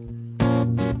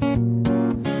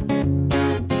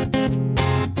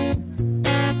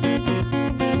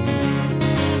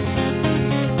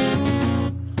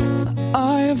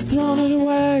 I have thrown it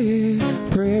away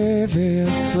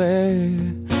previously.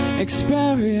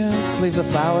 Experience leaves a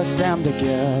flower stem to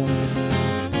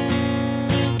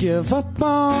give up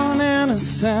on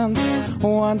innocence.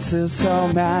 Once is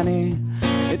so many,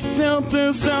 it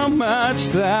filters so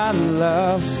much that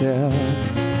love still.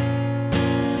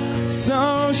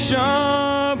 So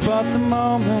sure, but the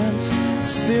moment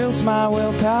steals my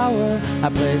willpower. I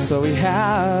place what we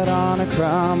had on a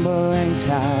crumbling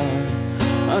tower.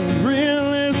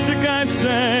 Unrealistic, I'd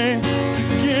say, to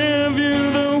give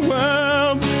you the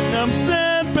world. I'm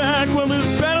set back while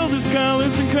this battle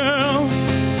discolors and curls.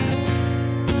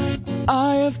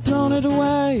 I have thrown it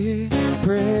away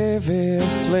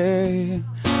previously.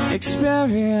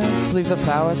 Experience leaves a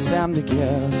flower stem to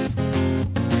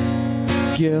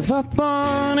give up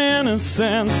on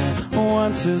innocence.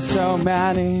 Once is so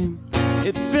many,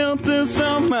 it filters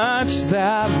so much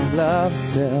that love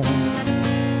still.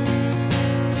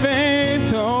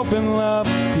 Faith, hope, and love.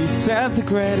 He said the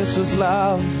greatest was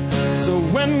love. So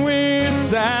when we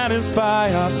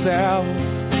satisfy ourselves,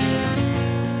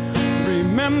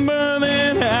 remember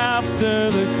that after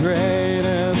the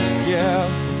greatest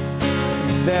gift,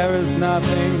 there is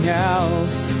nothing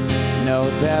else. No,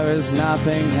 there is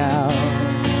nothing else.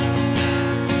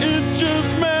 It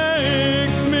just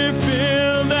makes me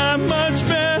feel that much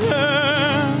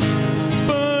better.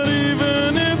 But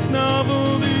even if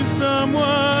novelty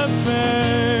somewhat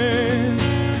fades,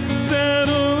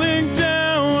 settling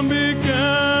down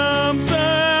becomes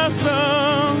a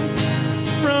song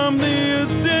from the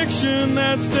addiction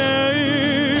that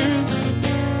stays.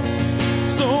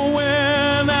 So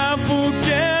when I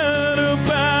forget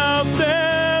about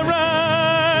their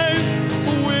eyes,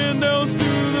 windows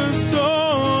to the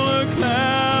solar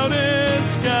clouded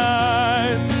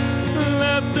skies,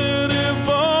 let the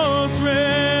divorce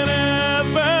rate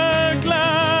ever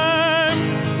climb,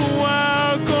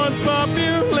 while courts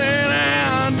populate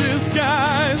and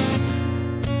disguise.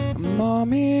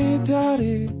 Mommy,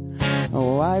 Daddy,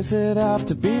 why does it have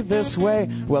to be this way?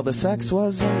 Well, the sex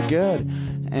wasn't good,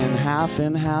 and half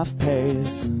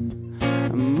pays.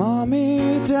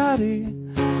 Mommy, Daddy,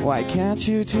 why can't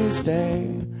you two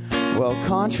stay? Well,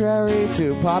 contrary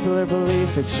to popular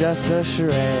belief, it's just a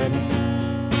charade.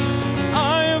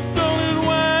 I have thrown it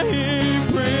away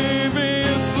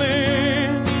previously.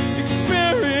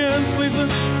 Experience leaves a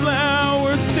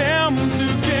flower stem to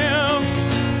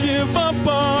give up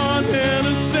on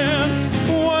innocence.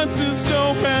 Once is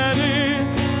so many,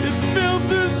 it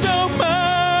filters so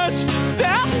much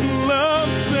that love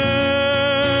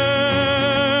sells.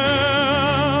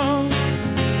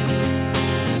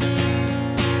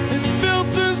 It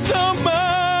filters so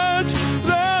much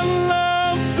that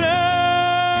love sells.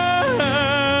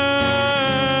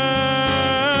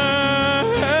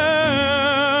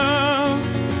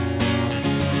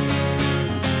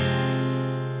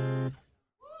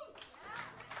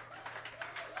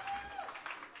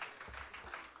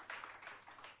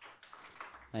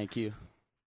 Thank you.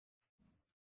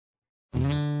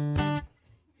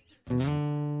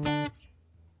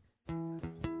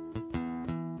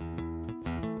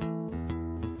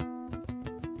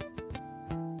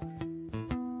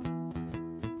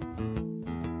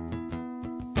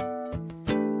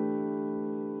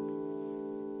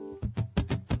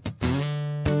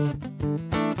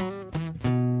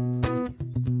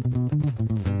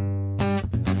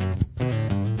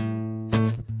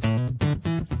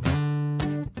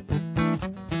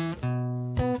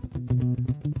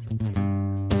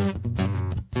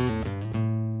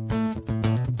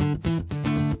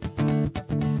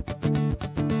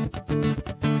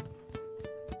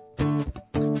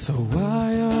 So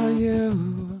why are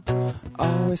you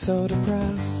always so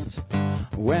depressed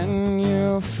when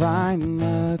you find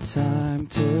the time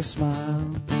to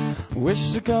smile?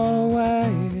 Wish to go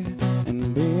away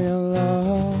and be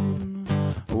alone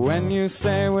when you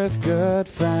stay with good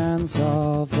friends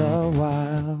all the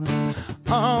while.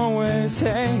 Always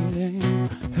hating,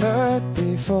 hurt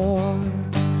before,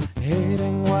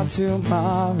 hating what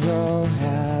tomorrow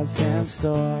has in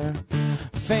store.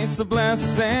 Face the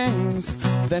blessings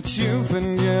that you've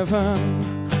been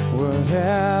given.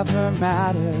 Whatever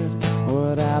mattered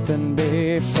would happen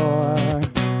before.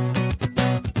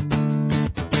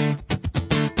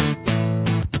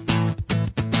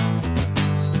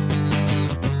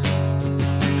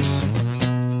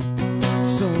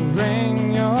 So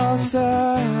ring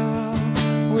yourself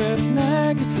with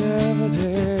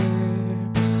negativity,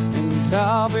 and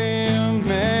I'll be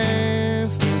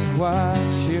amazed at what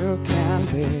you can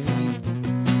be.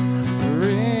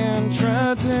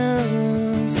 Reintroduce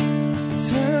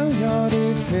to your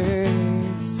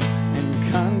defeats and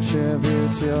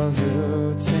contribute to your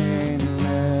routine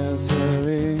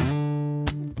misery.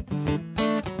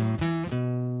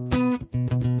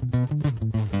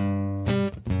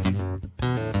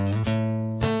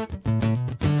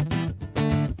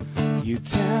 You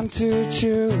tend to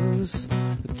choose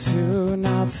to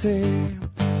not see.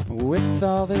 With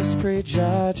all this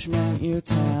prejudgment you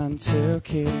tend to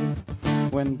keep.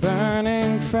 When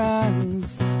burning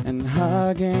friends and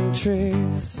hugging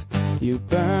trees, you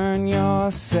burn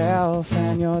yourself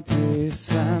and your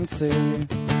decency.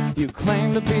 You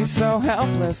claim to be so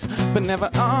helpless, but never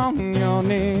on your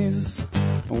knees.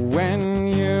 When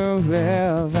you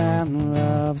live and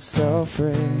love so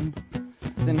free,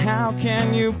 then how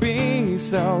can you be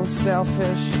so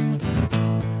selfish?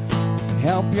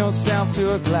 Help yourself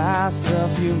to a glass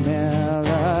of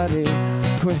humility.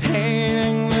 Quit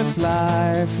hating this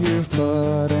life you've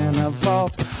put in a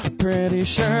vault. Pretty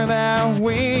sure that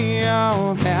we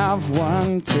all have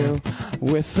one too.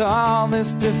 With all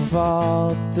this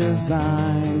default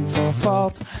design for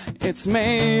fault, it's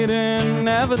made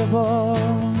inevitable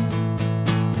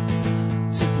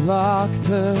to block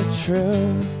the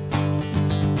truth.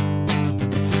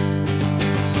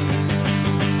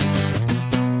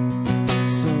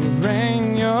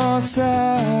 Ring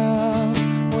yourself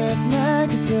with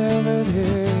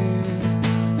negativity,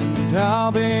 and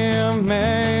I'll be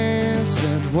amazed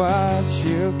at what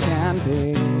you can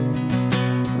be.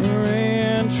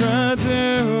 Reintroduce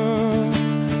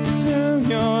to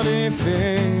your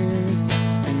defeats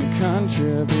and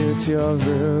contribute to your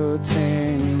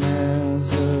routine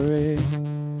misery.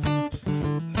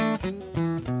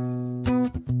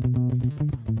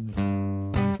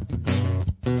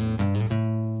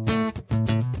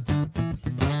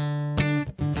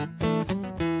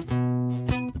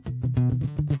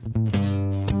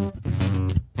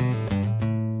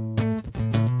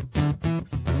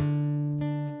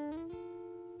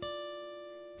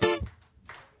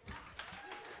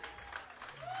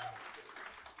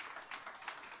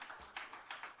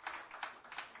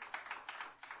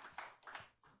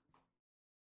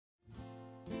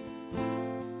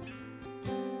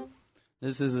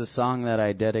 This is a song that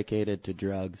I dedicated to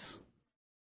drugs.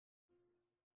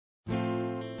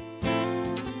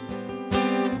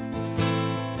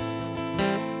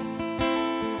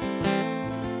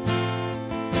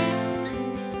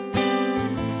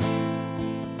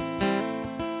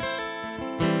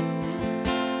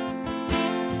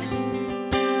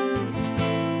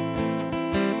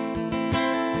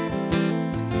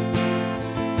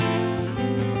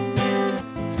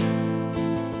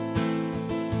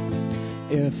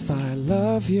 If I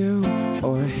love you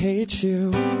or hate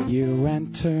you, you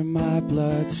enter my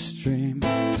bloodstream.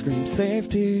 Scream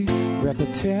safety,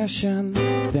 repetition,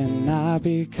 then I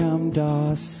become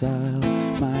docile.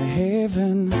 My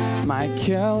haven, my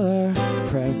killer,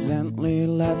 presently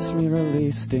lets me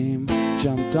release steam.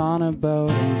 Jumped on a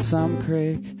boat in some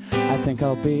creek, I think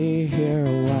I'll be here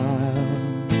a while.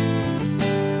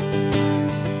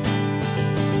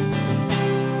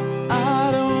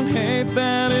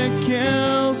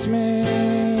 kills me.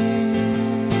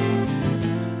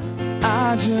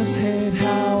 I just hate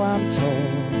how I'm told.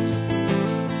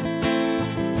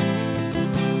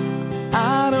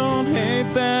 I don't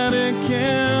hate that it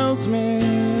kills me.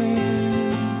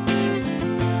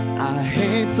 I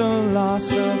hate the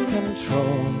loss of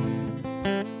control.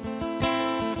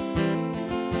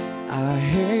 I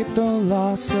hate the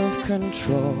loss of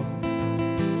control.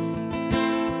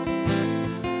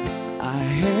 I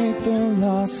hate the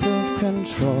loss of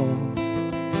control.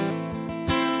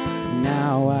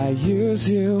 Now I use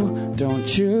you, don't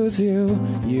choose you.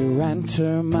 You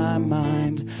enter my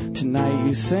mind. Tonight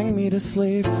you sing me to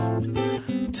sleep.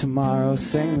 Tomorrow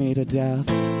sing me to death.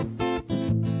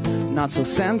 Not so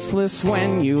senseless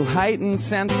when you heighten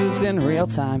senses in real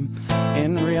time.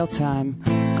 In real time,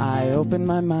 I open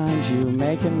my mind, you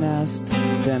make a nest,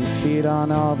 then feed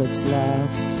on all that's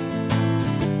left.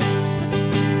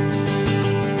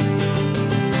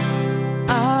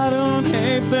 I don't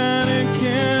hate that it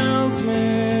kills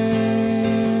me.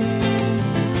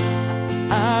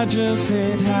 I just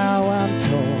hate how I'm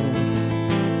told.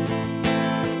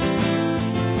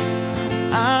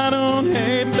 I don't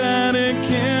hate that it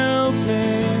kills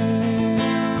me.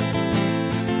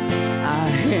 I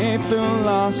hate the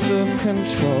loss of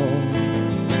control.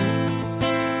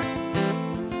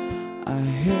 I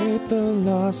hate the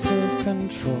loss of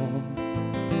control.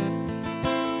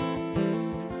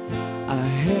 I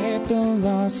hate the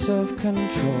loss of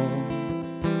control.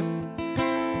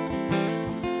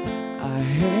 I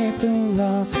hate the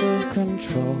loss of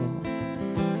control.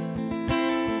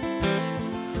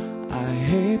 I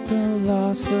hate the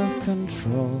loss of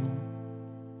control.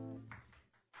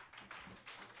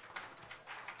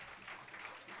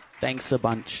 Thanks a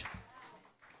bunch.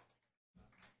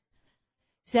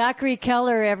 Zachary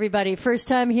Keller, everybody. First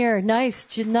time here. Nice.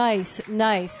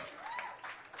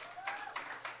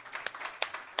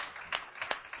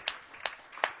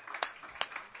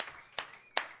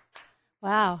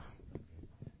 Wow.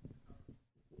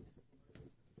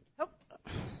 Oh.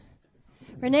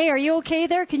 Rene, are you okay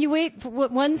there? Can you wait for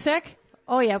 1 sec?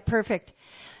 Oh, yeah, perfect.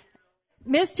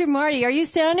 Mr. Marty, are you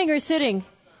standing or sitting?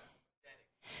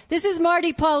 This is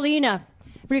Marty Pawlina,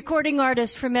 recording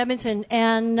artist from Edmonton,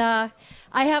 and I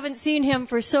haven't seen him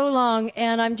for so long,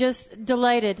 and I'm just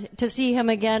delighted to see him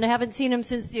again. I haven't seen him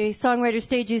since the Songwriter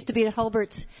stage used to be at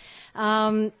Hulbert's.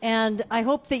 And I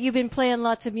hope that you've been playing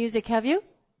lots of music, have you?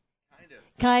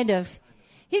 Kind of.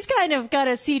 He's kind of got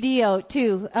a CD out,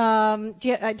 too. Do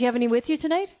you have any with you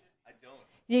tonight? I don't.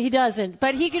 Yeah, he doesn't.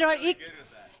 But he could...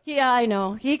 Yeah, I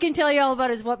know. He can tell you all about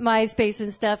his MySpace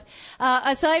and stuff.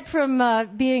 Aside from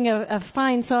being a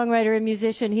fine songwriter and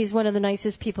musician, he's one of the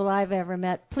nicest people I've ever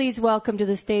met. Please welcome to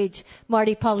the stage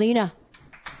Marty Pawlina.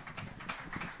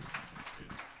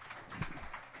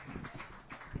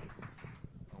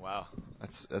 Wow,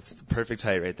 that's the perfect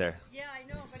height right there. Yeah, I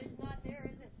know, but it's not there,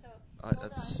 is it? So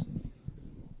that's. On.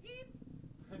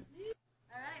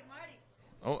 All right, Marty.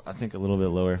 Oh, I think a little bit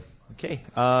lower. Okay,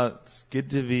 it's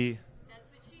good to be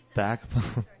back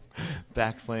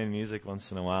playing music once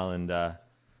in a while, and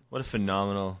what a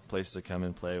phenomenal place to come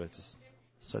and play with just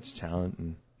such talent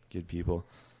and good people.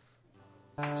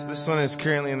 So this one is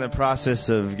currently in the process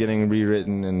of getting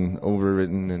rewritten and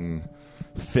overwritten and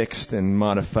fixed and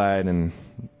modified and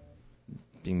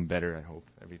being better, I hope,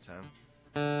 every time.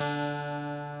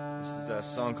 This is a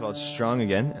song called Strong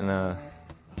Again, and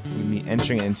we'll be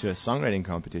entering it into a songwriting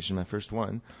competition, my first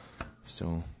one.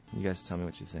 So you guys tell me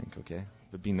what you think, okay?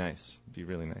 But be nice. Be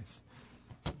really nice.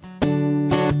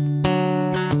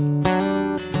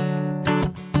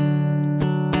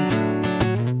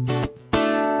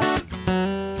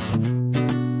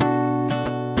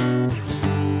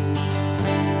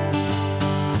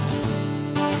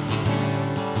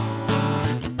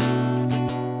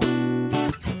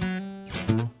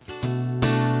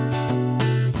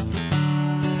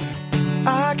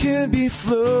 I could be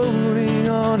floating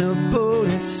on a boat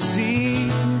at sea,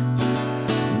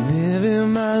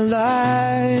 living my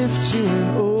life to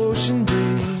an ocean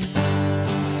breeze.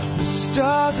 The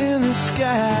stars in the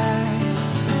sky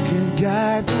could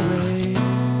guide the way.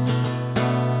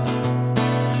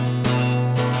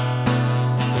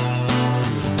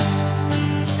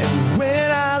 And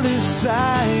when I lose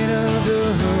sight of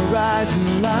the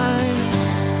horizon line,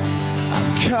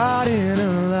 I'm caught in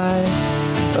a life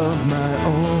of my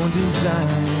own design.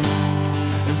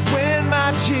 And when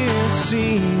my tears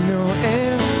see no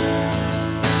end,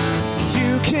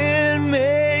 you can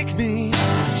make me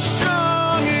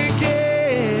strong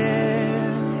again,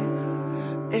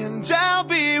 and I'll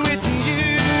be with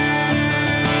you,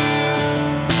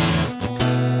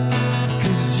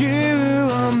 'cause you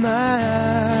are mine.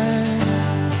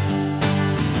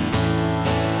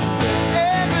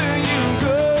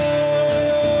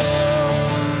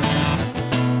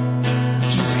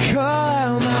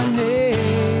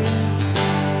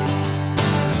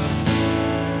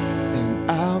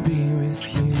 I'll be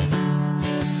with you.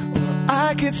 Well,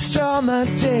 I could start my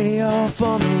day off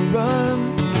on the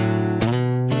run,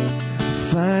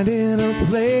 finding a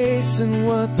place in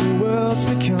what the world's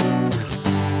become.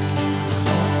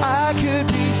 Or I could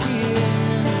be here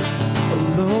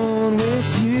alone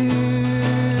with you.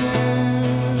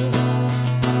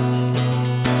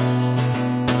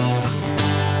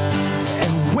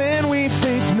 And when we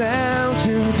face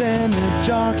mountains and the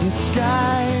darkest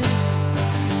skies,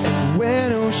 and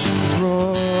when oceans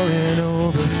roar and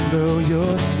overflow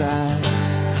your sides,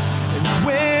 and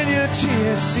when your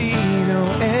tears see no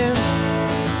end,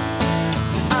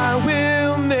 I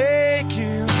will make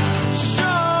you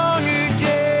strong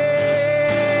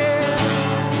again.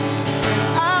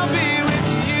 I'll be with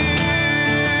you,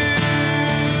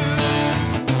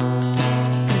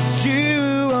 'cause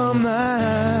you are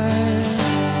mine.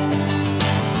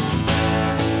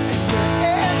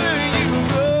 Wherever you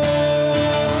go,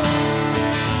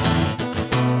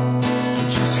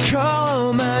 just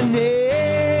call my name.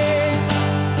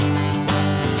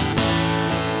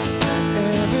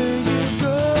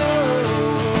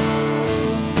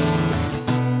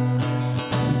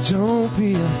 Don't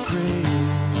be afraid,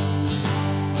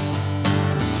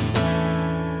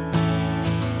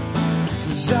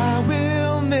 'cause I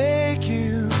will make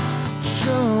you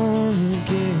strong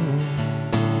again.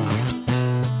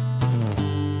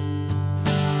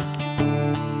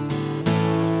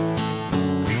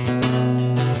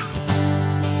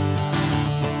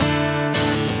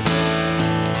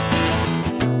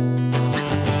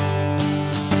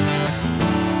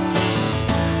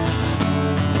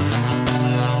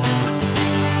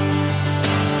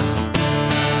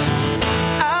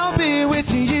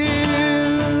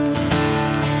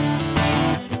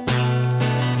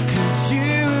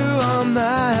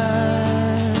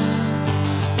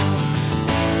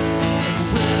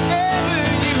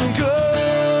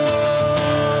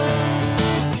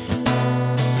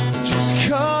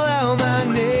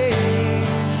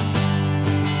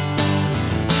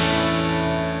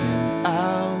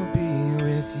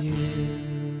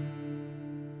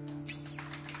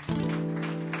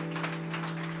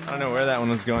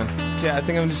 Going. Okay, I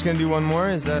think I'm just gonna do one more.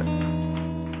 Is that?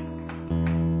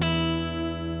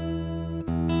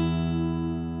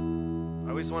 I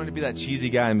always wanted to be that cheesy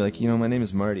guy and be like, you know, my name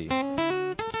is Marty.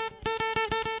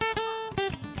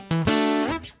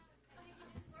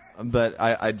 But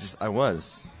I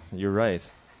was. You're right.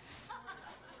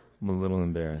 I'm a little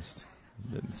embarrassed,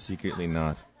 but secretly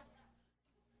not.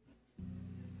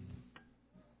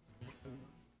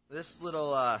 This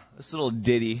little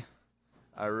ditty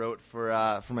I wrote for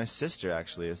my sister,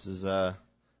 actually. This is a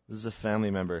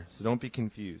family member, so don't be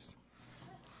confused.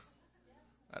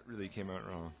 That really came out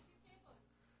wrong.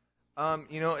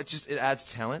 You know, it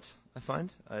adds talent, I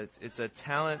find. It's a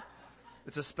talent.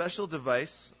 It's a special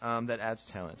device that adds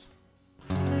talent.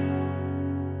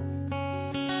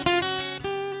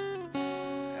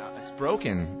 Yeah, it's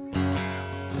broken.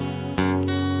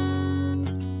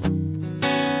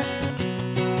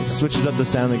 It switches up the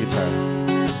sound of the guitar.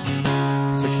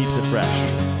 So it keeps it fresh.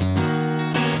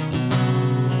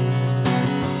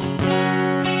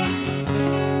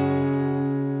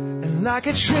 And like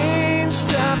a train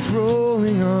stopped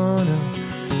rolling on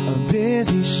a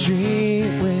busy street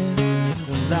with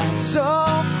the lights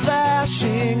all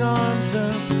flashing, arms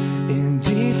up in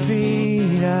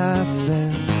defeat, I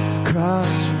fell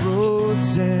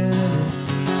crossroads and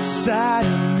inside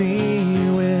of me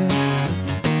with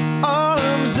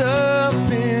arms up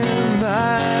in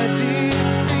my defeat.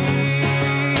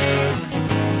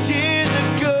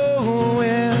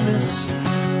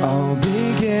 All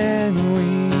began,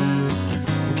 we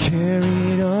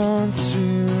carried on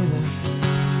through the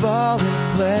fallen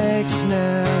flakes.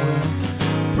 Now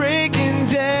we're breaking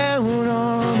down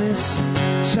on this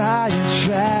tired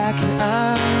track, and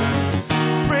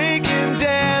I'm breaking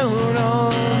down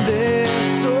on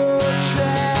this old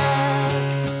track.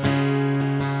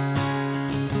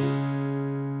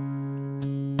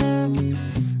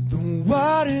 The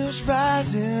water's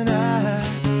rising,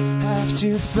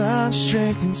 to find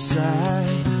strength inside,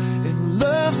 and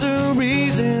love's the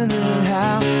reason. And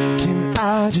how can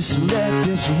I just let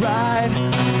this ride?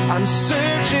 I'm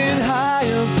searching high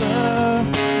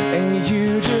above, and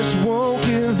you just won't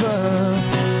give up.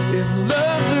 If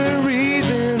love's the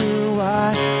reason,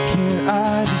 why can't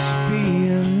I just be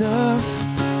enough?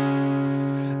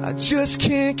 I just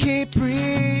can't keep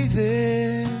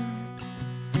breathing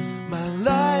my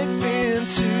life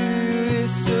into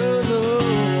this alone.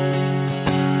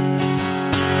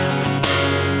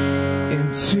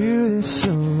 To this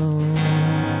alone.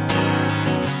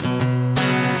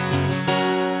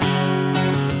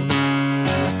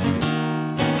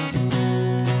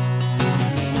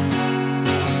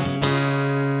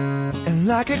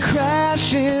 like a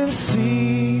crashing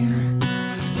sea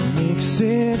makes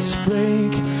its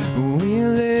break. We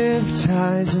live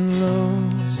highs and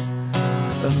lows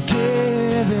of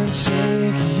give and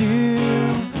take.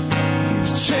 You've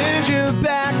turned your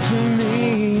back to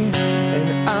me,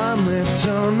 and I'm left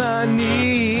on my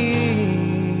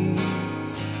knees.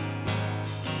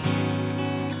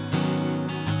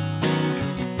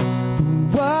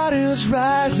 The water's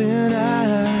rising,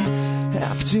 I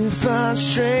have to find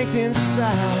strength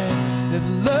inside. If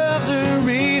love's a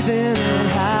reason, then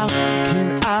how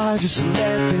can I just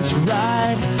let this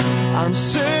ride? I'm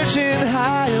searching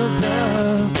high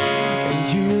above,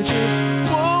 and you just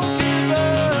won't give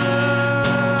up.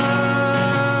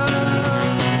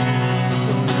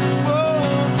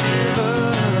 Won't give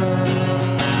up.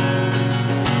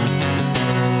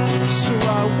 So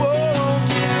I won't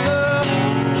give up.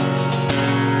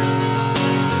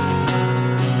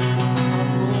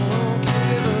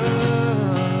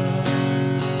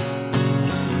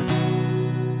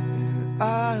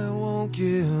 I won't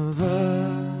give up.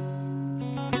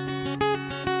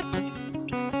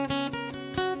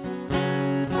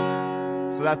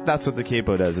 So that's what the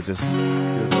capo does. It just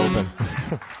goes open.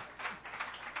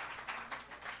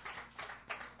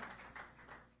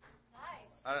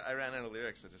 I ran out of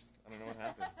lyrics. I don't know what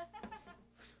happened.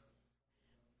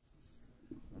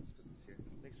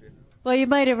 Well, you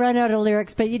might have run out of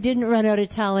lyrics, but you didn't run out of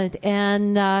talent,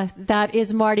 and that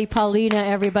is Marty Pawlina,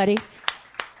 everybody.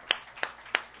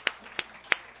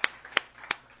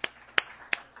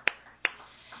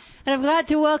 And I'm glad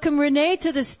to welcome Rene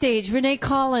to the stage. Rene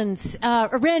Collins.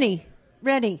 Rene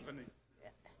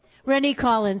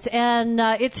Collins. And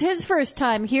it's his first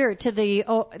time here to the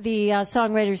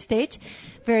Songwriter stage.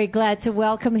 Very glad to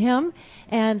welcome him.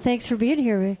 And thanks for being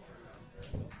here, Rene.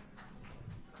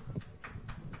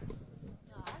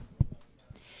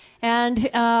 And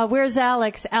where's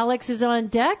Alex? Alex is on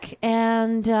deck.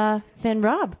 And then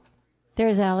Rob.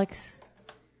 There's Alex.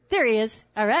 There he is.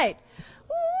 All right.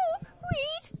 Ooh,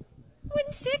 wait.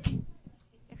 One sick.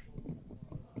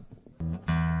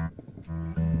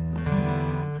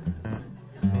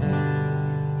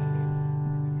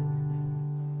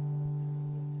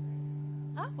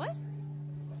 What?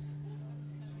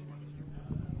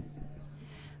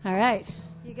 All right.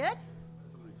 You good?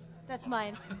 That's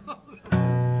mine.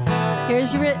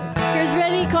 Here's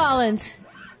Rene Collins.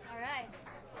 All right.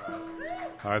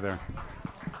 Hi there.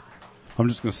 I'm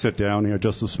just going to sit down here,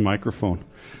 adjust this microphone.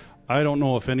 I don't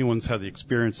know if anyone's had the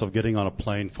experience of getting on a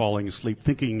plane, falling asleep,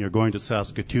 thinking you're going to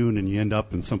Saskatoon, and you end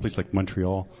up in someplace like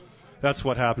Montreal. That's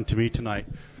what happened to me tonight,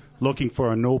 looking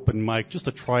for an open mic just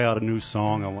to try out a new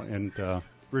song, and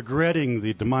regretting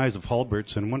the demise of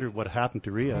Hulberts, and wondered what happened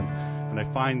to Rhea. And I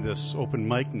find this open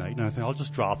mic night, and I think I'll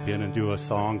just drop in and do a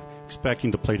song,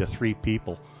 expecting to play to 3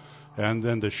 people. And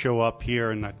then to show up here,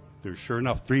 and there's sure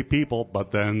enough 3 people,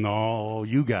 but then all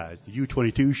you guys, the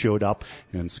U22 showed up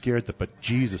and scared the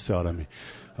bejesus out of me.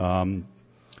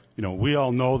 We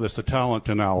all know there's a talent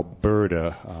in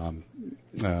Alberta.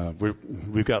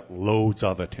 We've got loads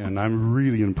of it, and I'm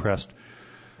really impressed.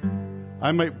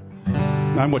 I'm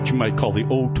what you might call the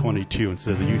old 22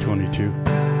 instead of the U22.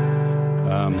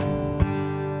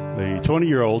 The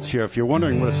 20-year-olds here, if you're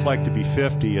wondering what it's like to be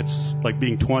 50, it's like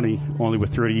being 20, only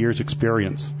with 30 years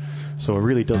experience. So it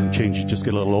really doesn't change. You just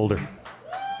get a little older.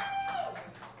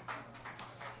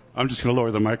 I'm just going to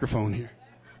lower the microphone here.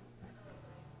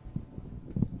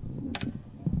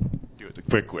 Do it the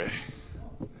quick way.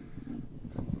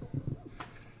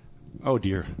 Oh,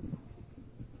 dear.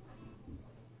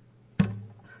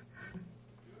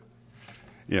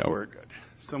 Yeah, we're good.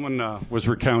 Someone was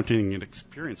recounting an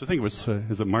experience. I think it was,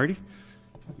 is it Marty?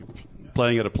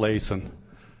 Playing at a place, and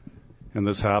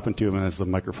this happened to him, and as the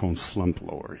microphone slumped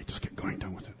lower, he just kept going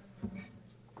down with it.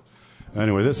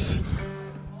 Anyway, this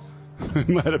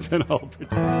might have been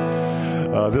Albert.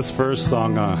 This first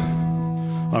song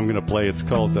I'm going to play, it's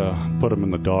called Put 'Em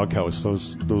in the Doghouse.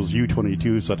 Those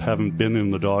U-22s that haven't been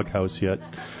in the doghouse yet,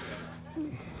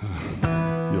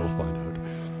 you'll find out.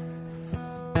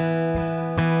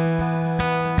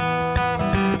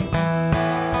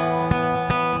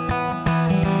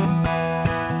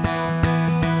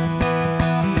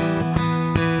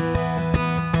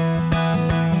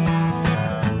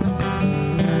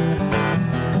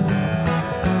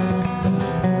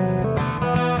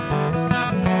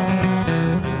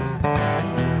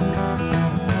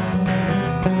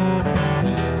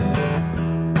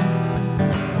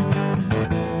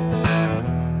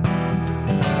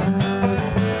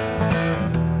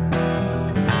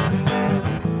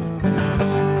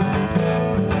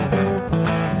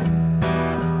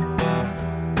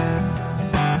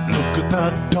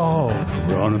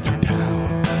 running through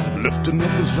town, lifting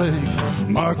up his leg,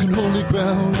 marking holy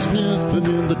ground, sniffing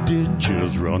in the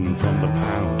ditches, running from the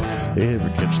pound. Ever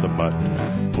catch the mutt,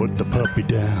 put the puppy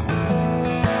down.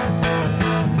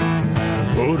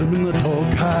 Put him in the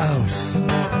doghouse,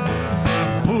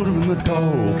 put him in the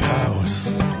doghouse.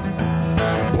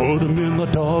 Put him in the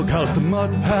doghouse, the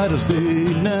mutt had his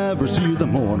day, never see the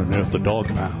morning if the dog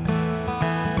pound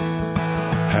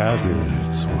has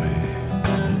its way.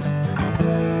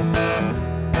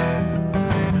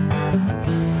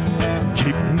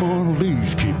 Keep him on a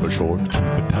leash, keep it short, keep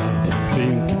it tight.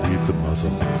 Think he beats a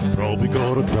muzzle, probably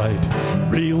got it right.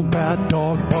 Real bad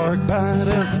dog bark, bad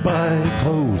as the bite.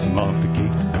 Close and lock the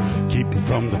gate, keep him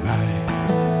from the night.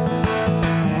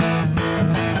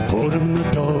 Put him in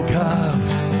the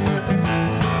doghouse,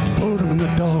 put him in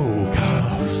the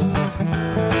doghouse.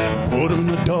 Put him in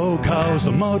the doghouse,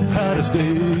 the mutt had his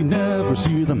day, never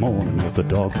see the morning if the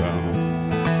dog pound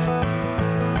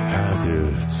has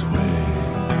its way.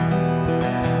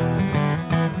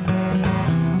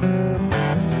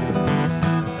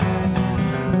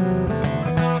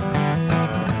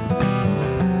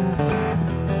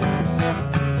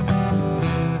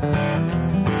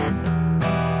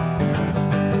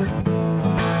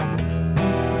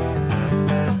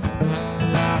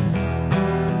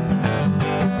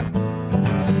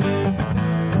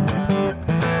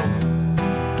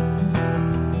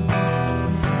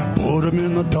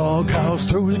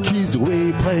 Throw the keys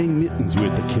away, playing mittens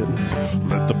with the kittens.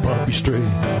 Let the puppy stray,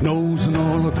 nosing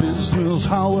all her business,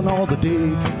 howling all the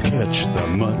day. Catch the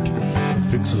mutt,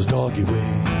 fix his doggy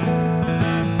way.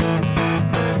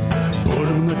 Put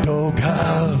him in the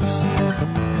doghouse,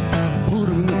 put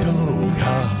him in the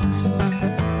doghouse.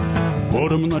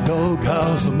 Put him in the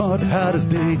doghouse, the mutt had his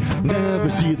day, never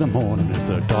see the morning if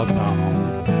the dog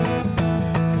pound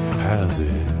has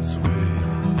its way.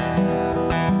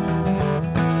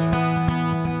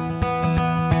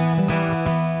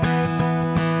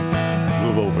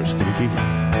 Stinky.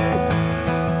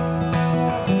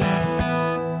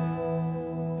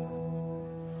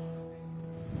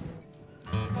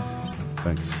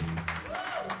 Thanks.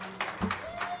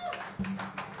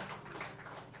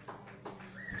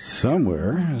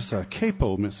 Somewhere there's a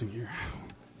capo missing here.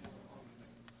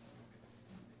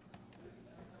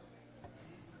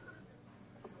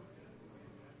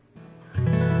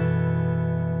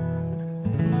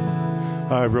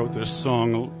 I wrote this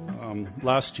song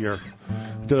last year.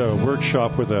 Did a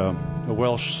workshop with a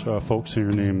Welsh folk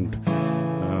singer named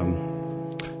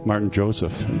Martin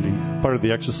Joseph. And part of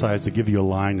the exercise, they give you a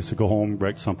line, is to go home,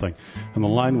 write something. And the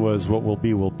line was, what will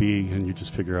be, and you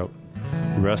just figure out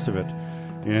the rest of it.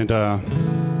 And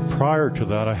prior to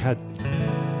that, I had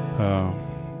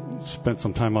spent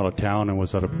some time out of town and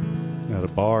was at a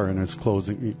bar, and it's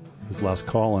closing, his last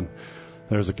call, and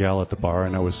there's a gal at the bar,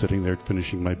 and I was sitting there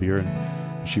finishing my beer,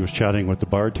 and she was chatting with the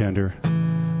bartender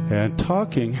and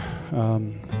talking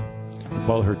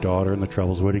about her daughter and the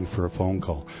troubles, waiting for a phone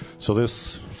call. So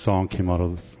this song came out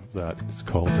of that. It's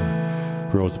called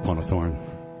Rose Upon a Thorn.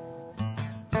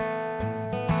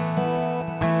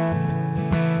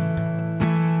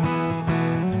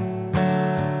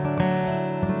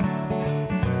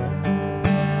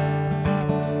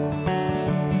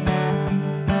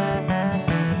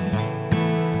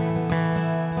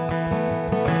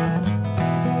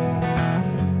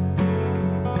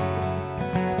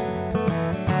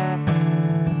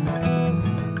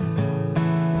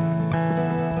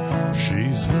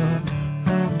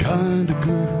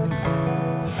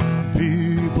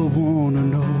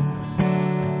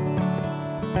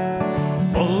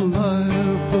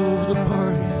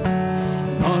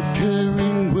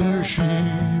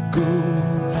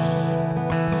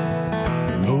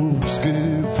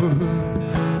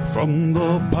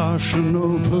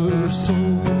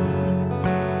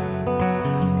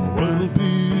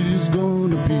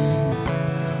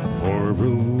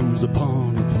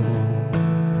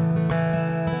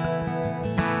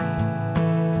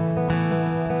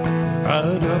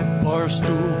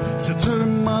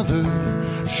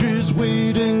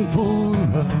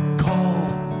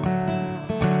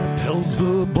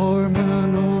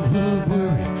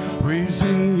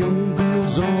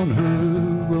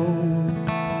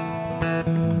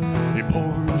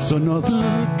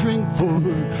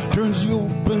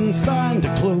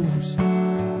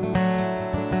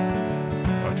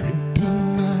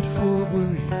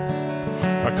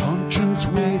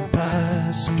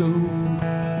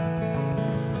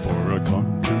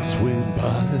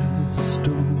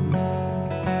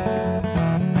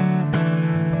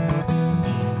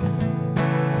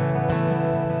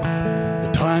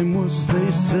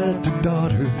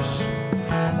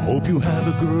 Hope you have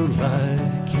a girl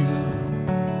like you.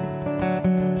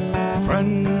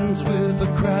 Friends with a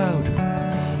crowd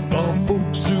of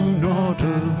folks do not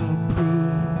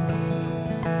approve.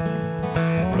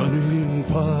 Running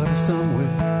party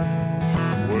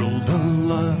somewhere, world and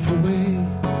life away.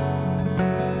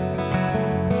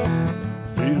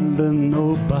 Feeling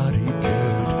nobody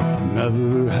cared,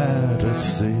 never had a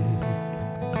say.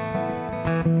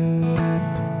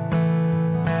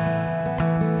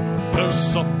 There's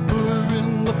supper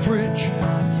in the fridge,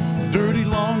 dirty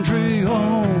laundry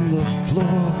on the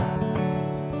floor.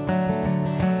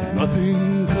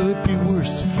 Nothing could be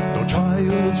worse, no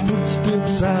child's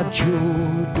footsteps at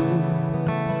your door.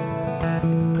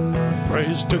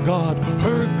 Praise to God,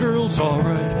 her girl's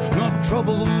alright, not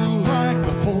trouble like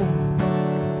before.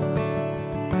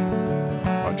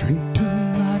 I drink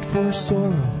tonight for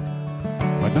sorrow,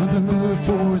 another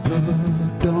for the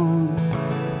dawn.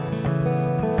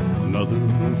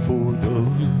 Another for the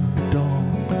dawn.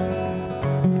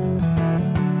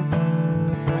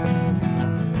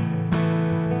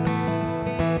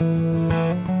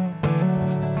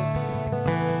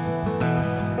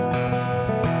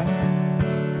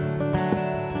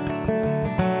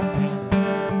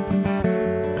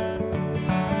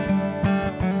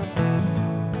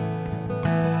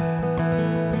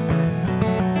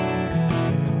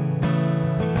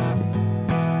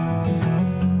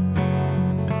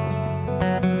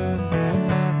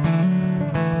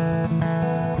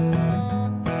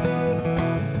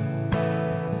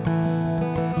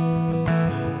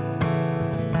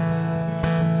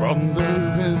 From their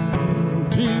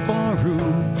empty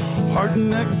barroom,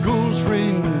 hardened echoes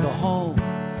ring the hall.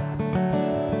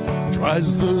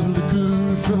 Tries the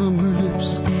liquor from her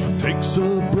lips, takes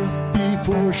a breath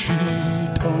before she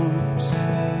talks.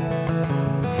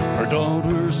 Her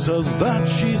daughter says that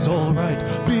she's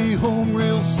alright, be home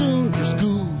real soon for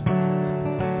school.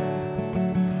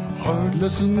 Hard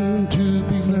lesson to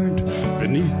be learned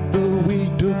beneath the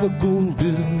weight of a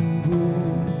golden rule.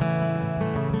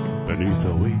 Beneath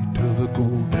the weight of a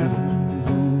golden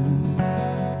rule.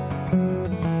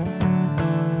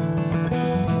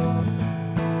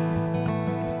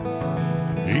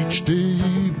 Each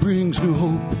day brings new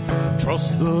hope,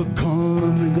 trust the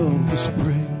coming of the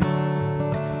spring.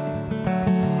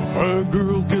 Our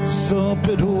girl gets a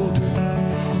bit older,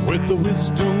 with the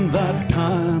wisdom that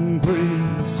time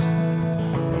brings.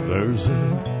 There's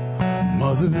a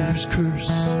mother's curse,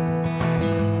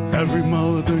 every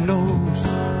mother knows.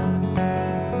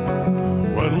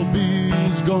 What'll be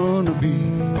is gonna be,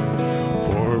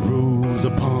 for a rose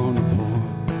upon a thorn.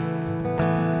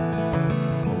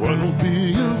 What'll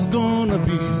be is gonna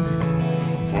be,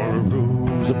 for a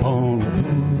rose upon a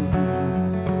thorn.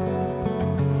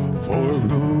 For a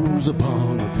rose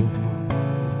upon a thorn.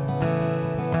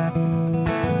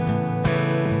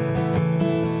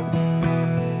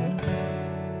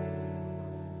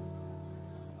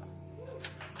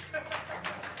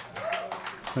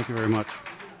 Thank you very much.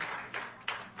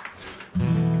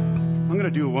 I'm going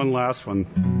to do one last one.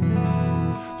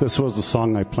 This was the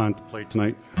song I planned to play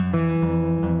tonight.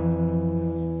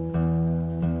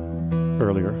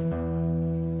 Earlier.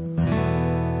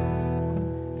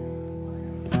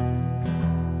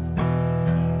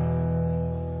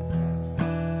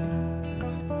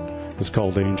 It's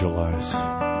called Angel Eyes.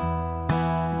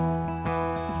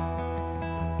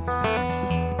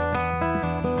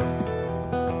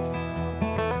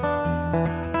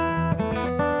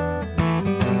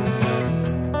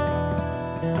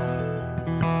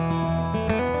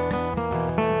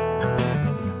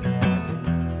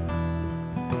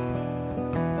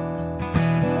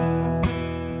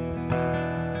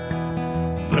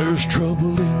 There's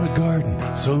trouble in the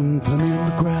garden, something in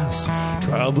the grass,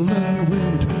 trouble in the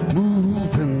wind,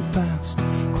 moving fast.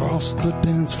 Across the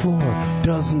dance floor,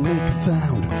 doesn't make a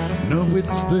sound. No,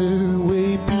 it's their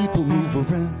way people move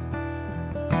around.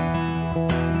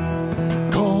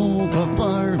 Call the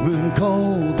firemen,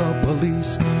 call the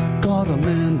police. Got a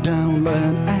man down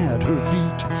lying at her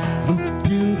feet. Looked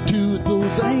into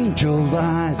those angel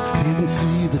eyes, didn't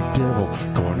see the devil,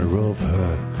 corner of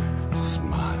her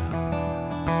smile.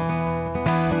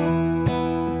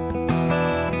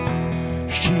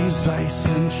 She's ice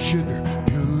and sugar,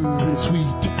 pure and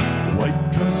sweet.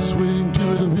 White dress swing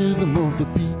to the rhythm of the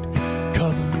beat.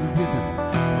 Color ribbon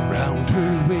around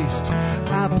her waist.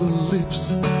 Apple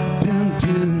lips,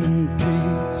 tempting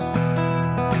taste.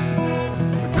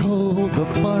 Call the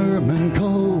firemen,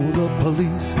 call the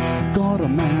police. Got a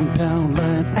man down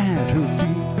lying at her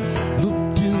feet.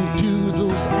 Looked into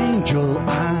those angel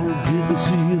eyes, didn't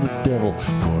see the devil,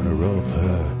 corner of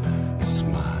her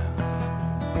smile.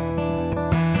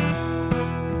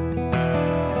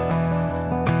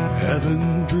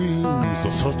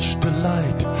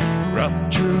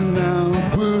 Rapture now,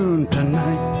 burn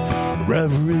tonight.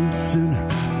 Reverend sinner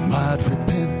might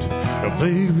repent if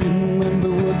they remember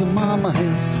what the mama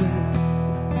has said.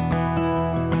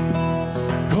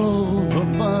 Call the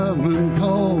fireman,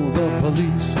 call the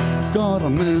police. Got a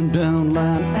man down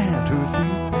lying at her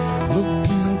feet. Looked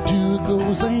into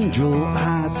those angel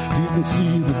eyes, didn't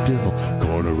see the devil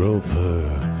corner of her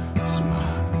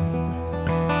smile.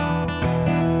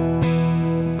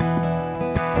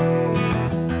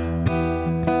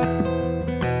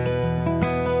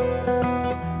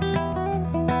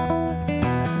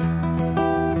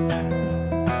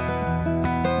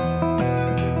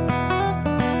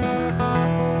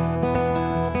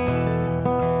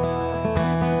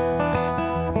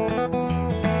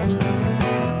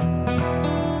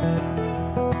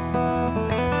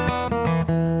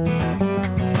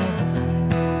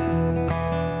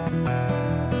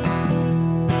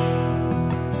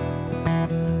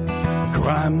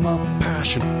 Crime of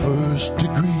passion, first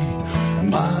degree.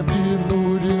 My dear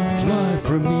Lord, it's life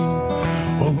for me.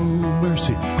 Oh,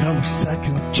 mercy, no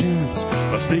second chance.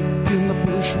 A snake in the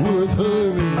bush worth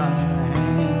her in my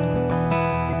hand.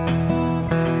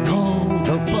 Call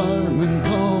the fireman,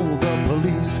 call the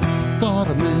police. Got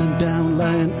a man down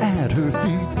lying at her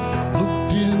feet.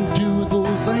 Looked into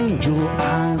those angel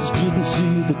eyes, didn't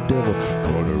see the devil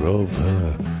corner of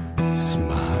her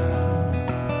smile.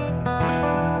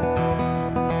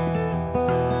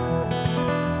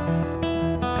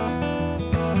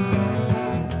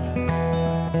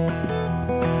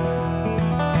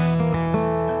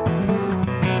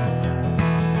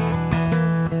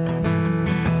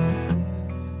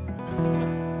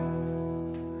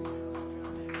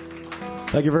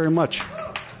 Thank you very much. Thank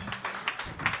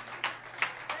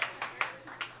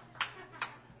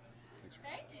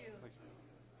you.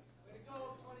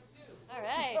 All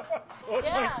right.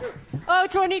 Yeah. Oh,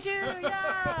 22.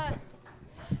 Yeah.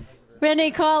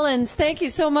 Rene Collins, thank you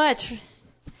so much.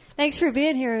 Thanks for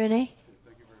being here, Rene.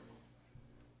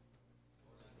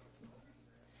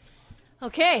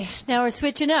 Okay, now we're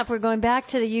switching up. We're going back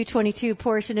to the U22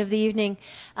 portion of the evening.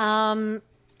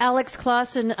 Alex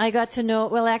Clausen, I got to know,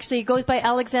 well, actually, he goes by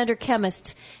Alexander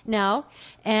Chemist now.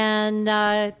 And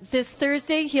this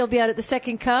Thursday, he'll be out at the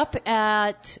Second Cup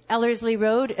at Ellerslie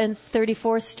Road and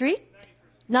 91st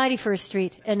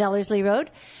Street and Ellerslie Road.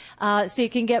 So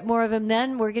you can get more of him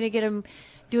then. We're going to get him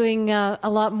doing a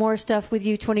lot more stuff with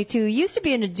U22. He used to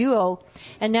be in a duo,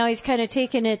 and now he's kind of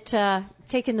taken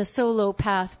the solo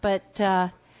path, but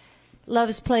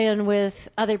loves playing with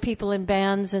other people in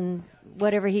bands and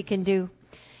whatever he can do.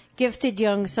 Gifted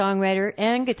young songwriter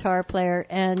and guitar player,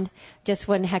 and just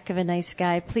one heck of a nice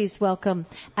guy. Please welcome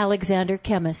Alexander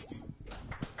Chemist.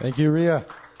 Thank you, Rhea.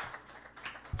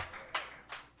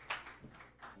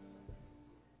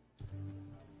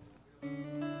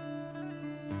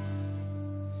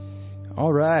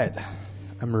 All right,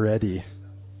 I'm ready.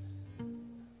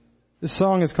 This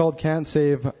song is called Can't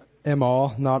Save 'Em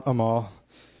All, not 'em all.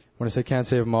 When I say can't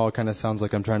save 'em all, it kind of sounds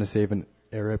like I'm trying to save an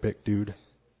Arabic dude.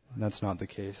 And that's not the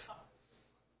case.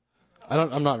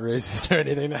 I'm not racist or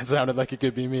anything. That sounded like it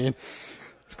could be mean.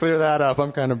 Let's clear that up.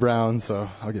 I'm kind of brown, so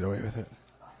I'll get away with it.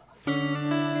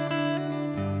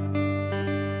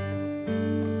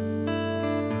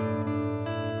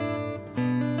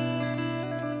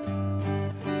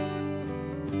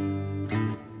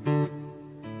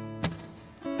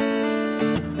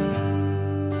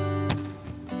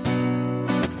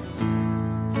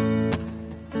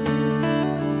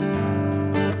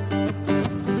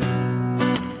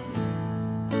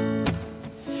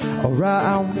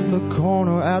 Around the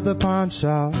corner at the pawn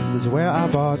shop is where I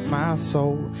bought my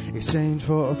soul. Exchanged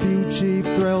for a few cheap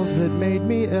thrills that made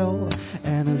me ill,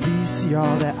 and a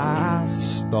VCR that I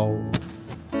stole.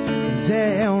 And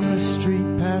down the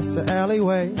street past the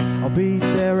alleyway, I'll be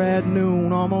there at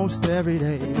noon almost every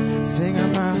day,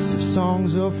 singing massive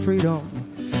songs of freedom.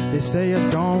 They say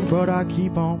it's gone, but I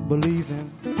keep on believing.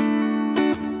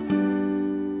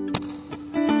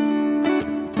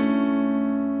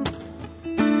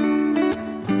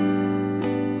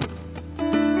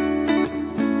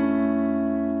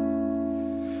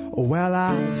 Well,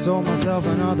 I sold myself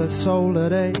another soul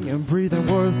today, and breathing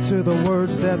worth to the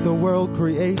words that the world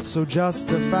creates. So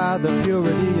justify the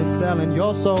purity in selling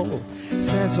your soul.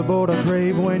 Sensible to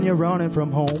crave when you're running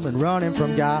from home and running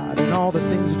from God and all the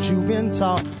things that you've been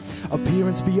taught.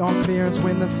 Appearance beyond clearance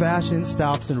when the fashion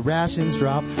stops and rations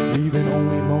drop, leaving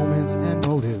only moments and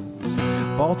motives.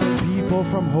 Vaulting people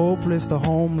from hopeless to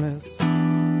homeless.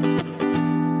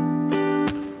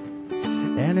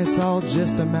 And it's all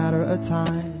just a matter of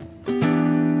time.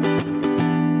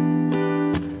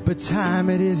 But time,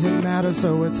 it isn't matter,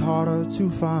 so it's harder to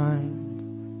find.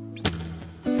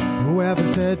 Whoever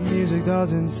said music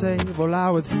doesn't save, well,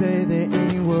 I would say they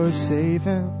ain't worth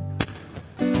saving.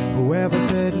 Whoever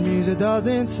said music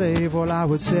doesn't save, well, I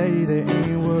would say they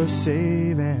ain't worth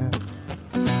saving.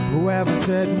 Whoever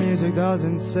said music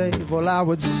doesn't save, well, I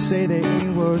would say they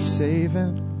ain't worth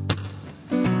saving.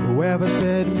 Whoever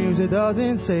said music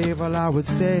doesn't save, well, I would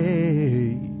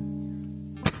say.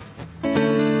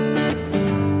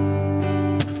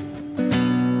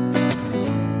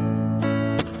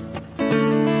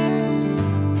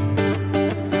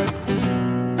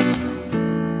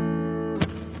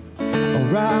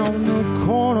 Around the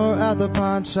corner at the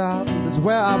pawn shop is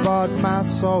where I bought my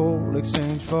soul,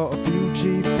 exchanged for a few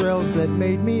cheap thrills that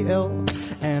made me ill,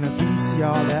 and a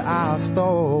VCR that I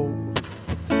stole.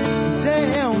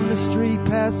 Down the street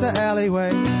past the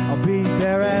alleyway, I'll be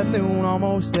there at noon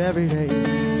almost every day,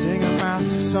 singing my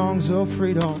songs of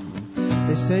freedom.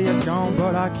 They say it's gone,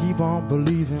 but I keep on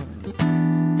believing,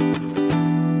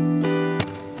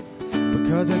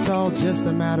 because it's all just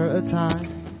a matter of time.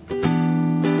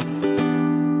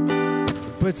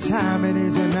 But timing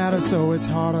isn't matter, so it's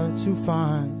harder to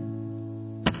find.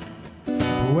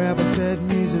 Whoever said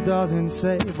music doesn't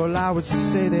save, well, I would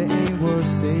say they ain't worth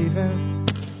saving.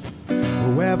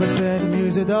 Whoever said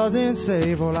music doesn't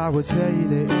save, well, I would say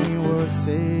they ain't worth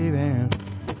saving.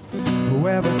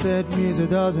 Whoever said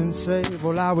music doesn't save,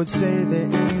 well, I would say they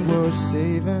ain't worth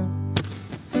saving.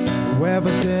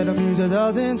 Whoever said music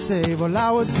doesn't save, well, I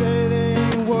would say they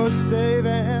ain't worth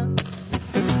saving.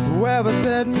 Whoever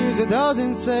said music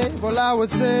doesn't save, well, I would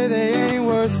say they ain't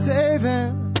worth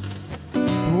saving.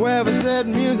 Whoever said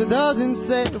music doesn't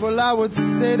save, well, I would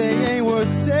say they ain't worth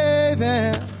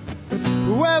saving.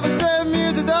 Whoever said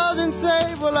music doesn't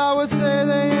save, well, I would say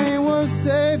they ain't worth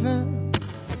saving.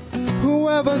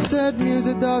 Whoever said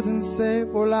music doesn't save,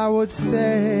 well, I would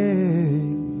say.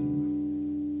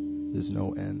 There's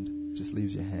no end. It just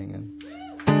leaves you hanging.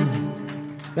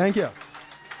 Thank you.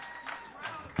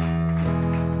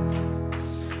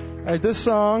 Alright, this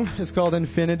song is called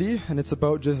Infinity, and it's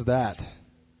about just that.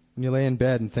 When you lay in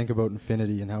bed and think about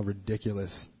infinity and how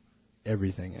ridiculous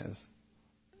everything is.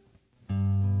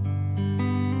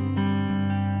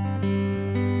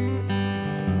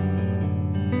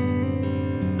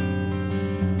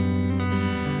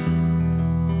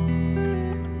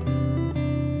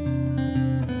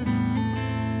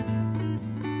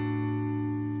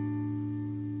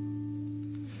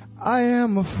 I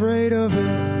am afraid of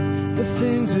it, the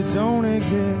things that don't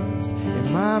exist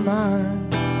in my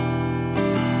mind.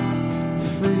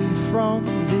 Free from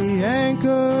the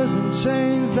anchors and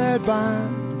chains that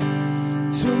bind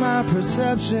to my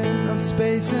perception of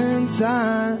space and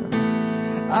time.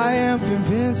 I am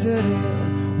convinced that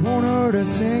it won't hurt a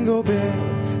single bit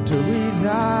to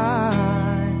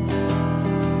resign.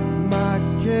 My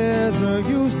cares are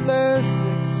useless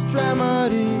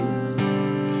extremities,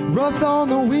 rust on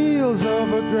the wheels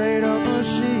of a greater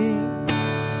machine.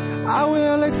 I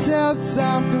will accept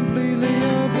I'm completely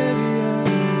oblivious.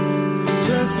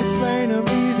 Just explain to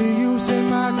me the use in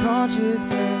my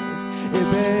consciousness.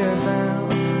 It bears down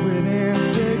with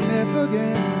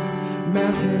insignificance,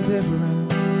 mass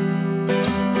indifference,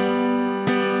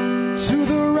 to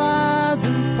the rise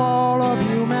and fall of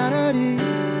humanity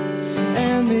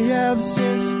and the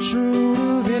absence true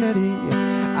divinity.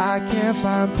 I can't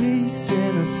find peace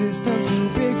in a system too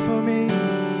big for me.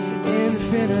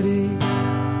 Infinity.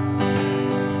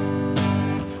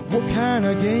 What kind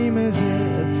of game is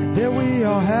it that we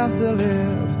all have to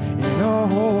live in a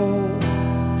hole?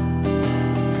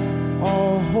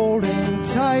 All holding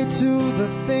tight to the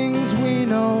things we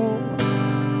know,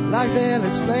 like they'll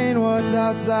explain what's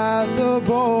outside the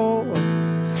bowl.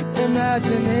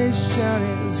 Imagination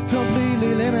is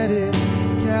completely limited,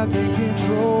 can't take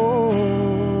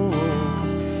control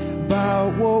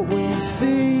about what we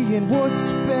see and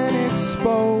what's been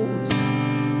exposed.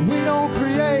 We don't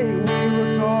create, we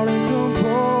recall and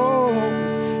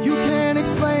compose. You can't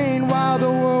explain why the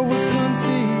world was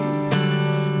conceived.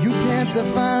 You can't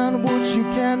define what you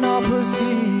cannot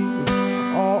perceive.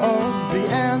 All of the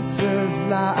answers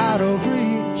lie out of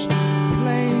reach,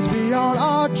 planes beyond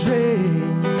our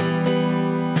dreams.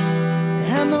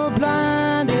 And the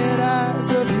blinded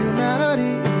eyes of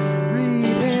humanity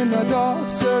read in the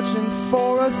dark, searching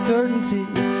for a certainty.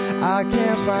 I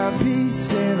can't find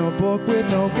peace in a book with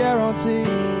no guarantee.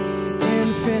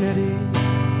 Infinity.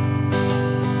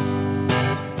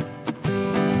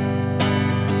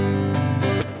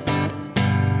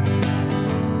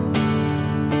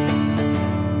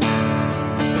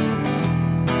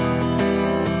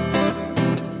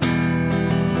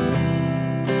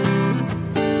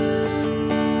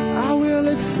 I will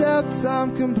accept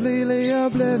I'm completely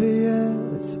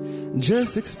oblivious.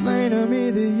 Just explain to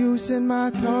me the use in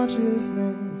my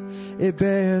consciousness. It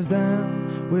bears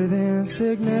down with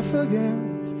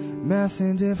insignificance, mass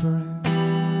indifference.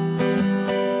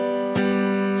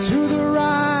 To the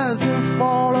rise and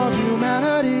fall of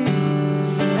humanity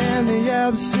and the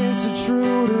absence of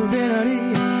true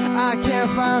divinity. I can't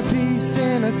find peace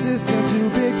in a system too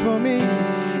big for me.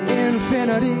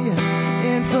 Infinitely.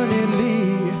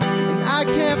 And I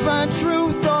can't find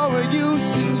truth or a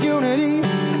use in unity.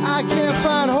 I can't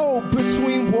find hope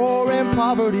between war and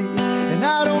poverty. And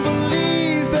I don't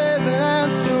believe there's an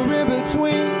answer in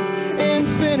between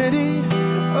infinity.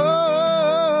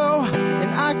 Oh,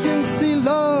 and I can see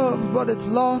love, but it's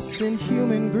lost in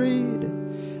human greed.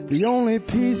 The only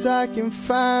peace I can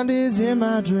find is in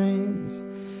my dreams.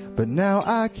 But now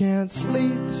I can't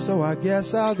sleep, so I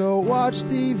guess I'll go watch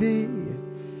TV.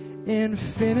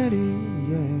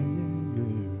 Infinity, yeah.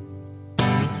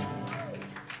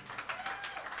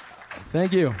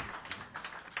 Thank you.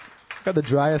 Got the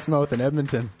driest mouth in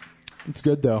Edmonton. It's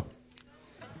good though.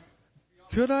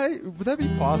 Would that be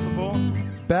possible?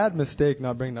 Bad mistake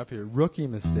not bringing it up here. Rookie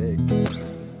mistake.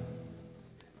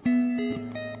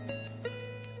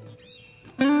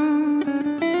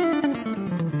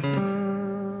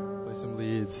 Play some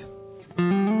leads.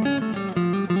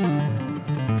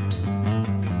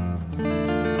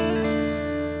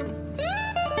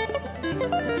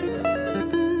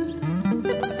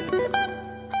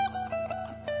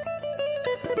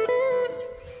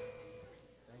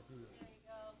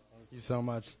 So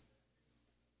much.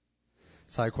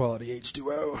 It's high quality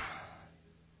H2O.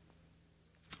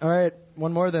 All right,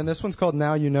 one more then. This one's called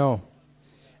Now You Know.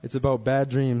 It's about bad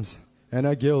dreams and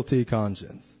a guilty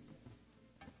conscience.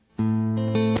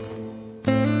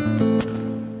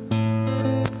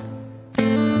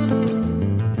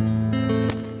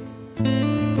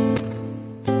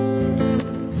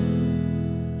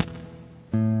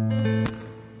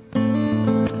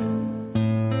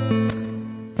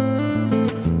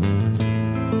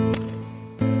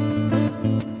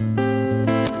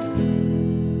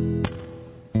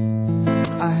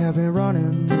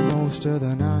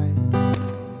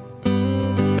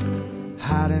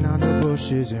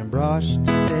 And brush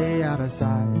to stay out of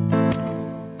sight.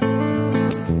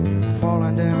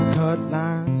 Falling down cut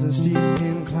lines and steep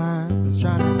inclines,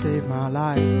 trying to save my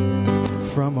life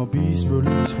from a beast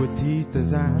released with teeth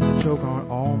designed to choke on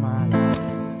all my life.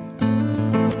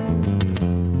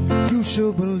 You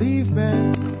should believe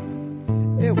me,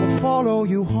 it will follow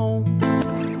you home.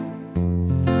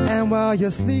 And while you're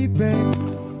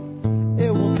sleeping,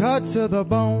 it will cut to the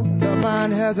bone. The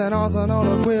mind has an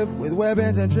arsenal equipped with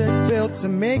weapons and tricks built to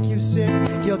make you sick.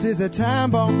 Guilt is a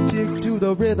time bomb tick to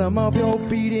the rhythm of your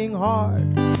beating heart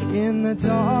in the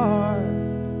dark.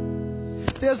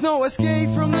 There's no escape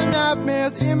from the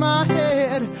nightmares in my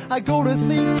head. I go to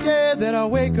sleep scared that I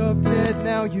wake up dead.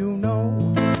 Now you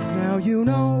know, now you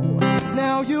know,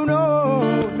 now you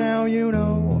know, now you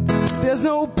know. There's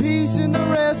no peace in the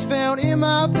rest found in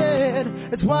my bed.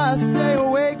 That's why I stay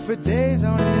awake for days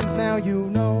on end. Now you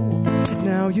know,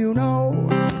 now you know,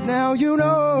 now you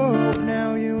know,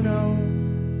 now you know.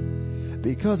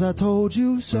 Because I told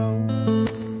you so.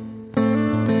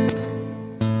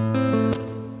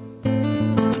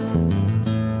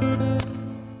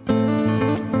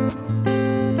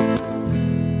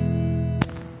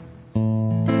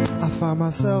 I find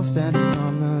myself standing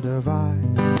on the divide.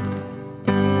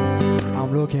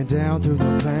 I'm looking down through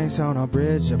the planks on a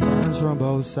bridge that burns from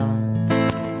both sides.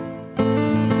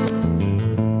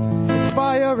 It's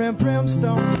fire and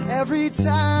brimstone every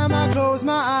time I close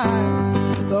my eyes.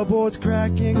 The boards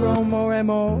crack and grow more and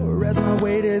more as my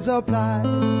weight is applied.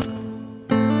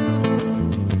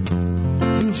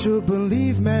 You should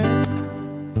believe me,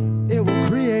 it will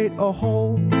create a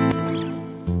hole.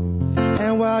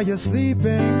 And while you're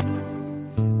sleeping,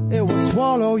 it will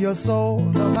swallow your soul.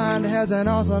 The mind has an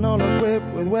arsenal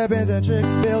equipped with weapons and tricks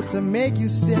built to make you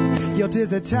sick. Guilt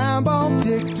is a time bomb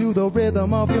tick to the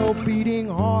rhythm of your beating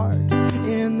heart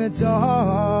in the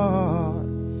dark.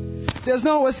 There's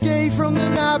no escape from the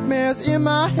nightmares in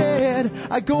my head.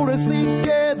 I go to sleep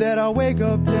scared that I'll wake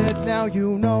up dead. Now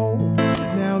you know,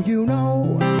 now you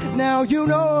know, now you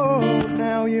know,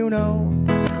 now you know.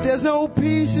 There's no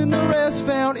peace in the rest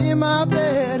found in my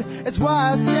bed. It's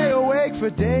why I stay awake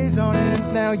for days on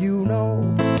end. Now you know,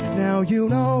 now you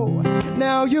know,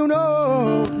 now you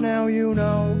know, now you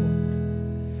know.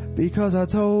 Because I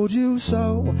told you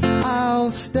so.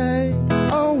 I'll stay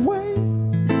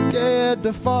awake, scared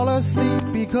to fall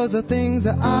asleep, because the things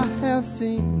that I have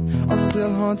seen are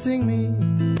still haunting me.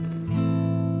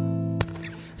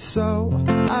 So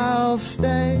I'll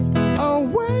stay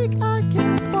awake, I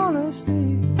can't fall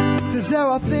asleep, 'Cause there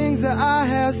are things that I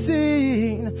have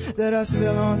seen that are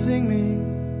still haunting me.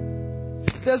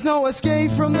 There's no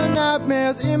escape from the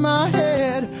nightmares in my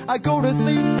head. I go to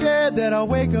sleep scared that I'll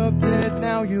wake up dead.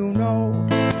 Now you know,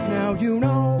 now you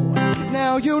know,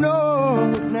 now you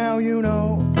know, now you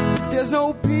know. There's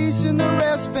no peace in the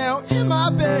rest found in my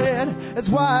bed. That's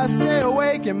why I stay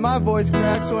awake and my voice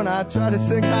cracks when I try to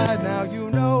sing high. Now you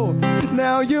know,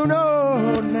 now you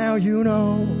know, now you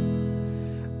know.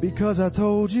 Because I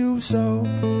told you so.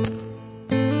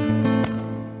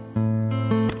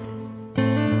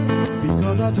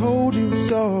 Because I told you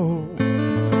so.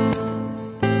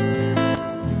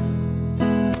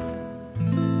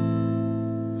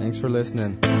 Thanks for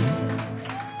listening.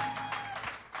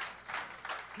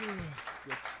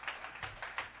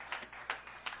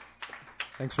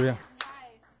 Thanks, Rhea.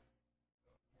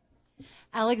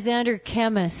 Alexander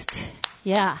Chemist.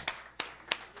 Yeah.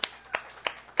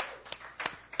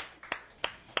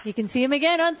 You can see him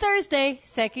again on Thursday,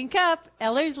 Second Cup,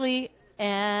 Ellerslie,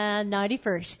 and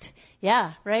 91st.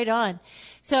 Yeah, right on.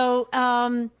 So,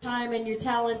 time and your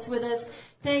talents with us.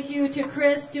 Thank you to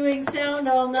Chris doing sound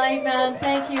all night, man.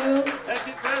 Thank you. Thank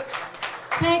you, Chris.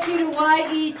 Thank you to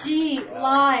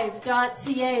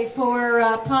YEGLive.ca for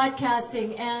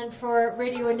podcasting, and for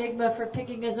Radio Enigma for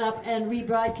picking us up and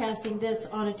rebroadcasting this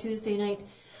on a Tuesday night.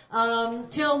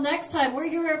 Till next time, we're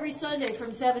here every Sunday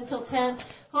from 7 till 10.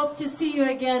 Hope to see you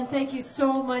again. Thank you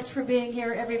so much for being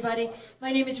here, everybody.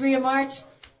 My name is Rhea March.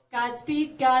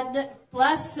 Godspeed, God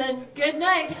bless, and good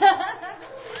night.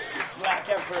 Black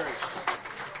Emperors.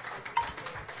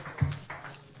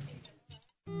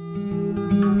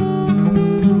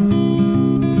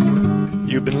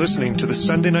 You've been listening to the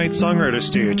Sunday Night Songwriter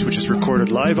Stage, which is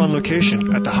recorded live on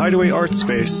location at the Hideaway Arts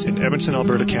Space in Edmonton,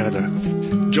 Alberta, Canada.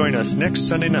 Join us next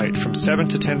Sunday night from 7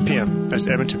 to 10 p.m. as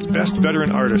Edmonton's best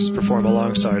veteran artists perform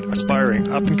alongside aspiring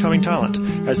up-and-coming talent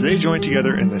as they join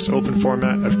together in this open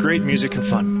format of great music and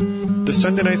fun. The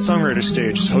Sunday Night Songwriter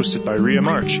Stage is hosted by Rhea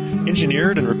March,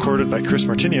 engineered and recorded by Chris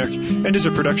Martiniuk, and is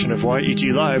a production of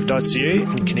YEGLive.ca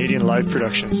and Canadian Live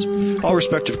Productions. All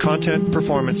respective content,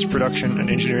 performance, production, and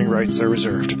engineering rights are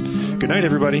reserved. Good night,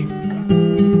 everybody.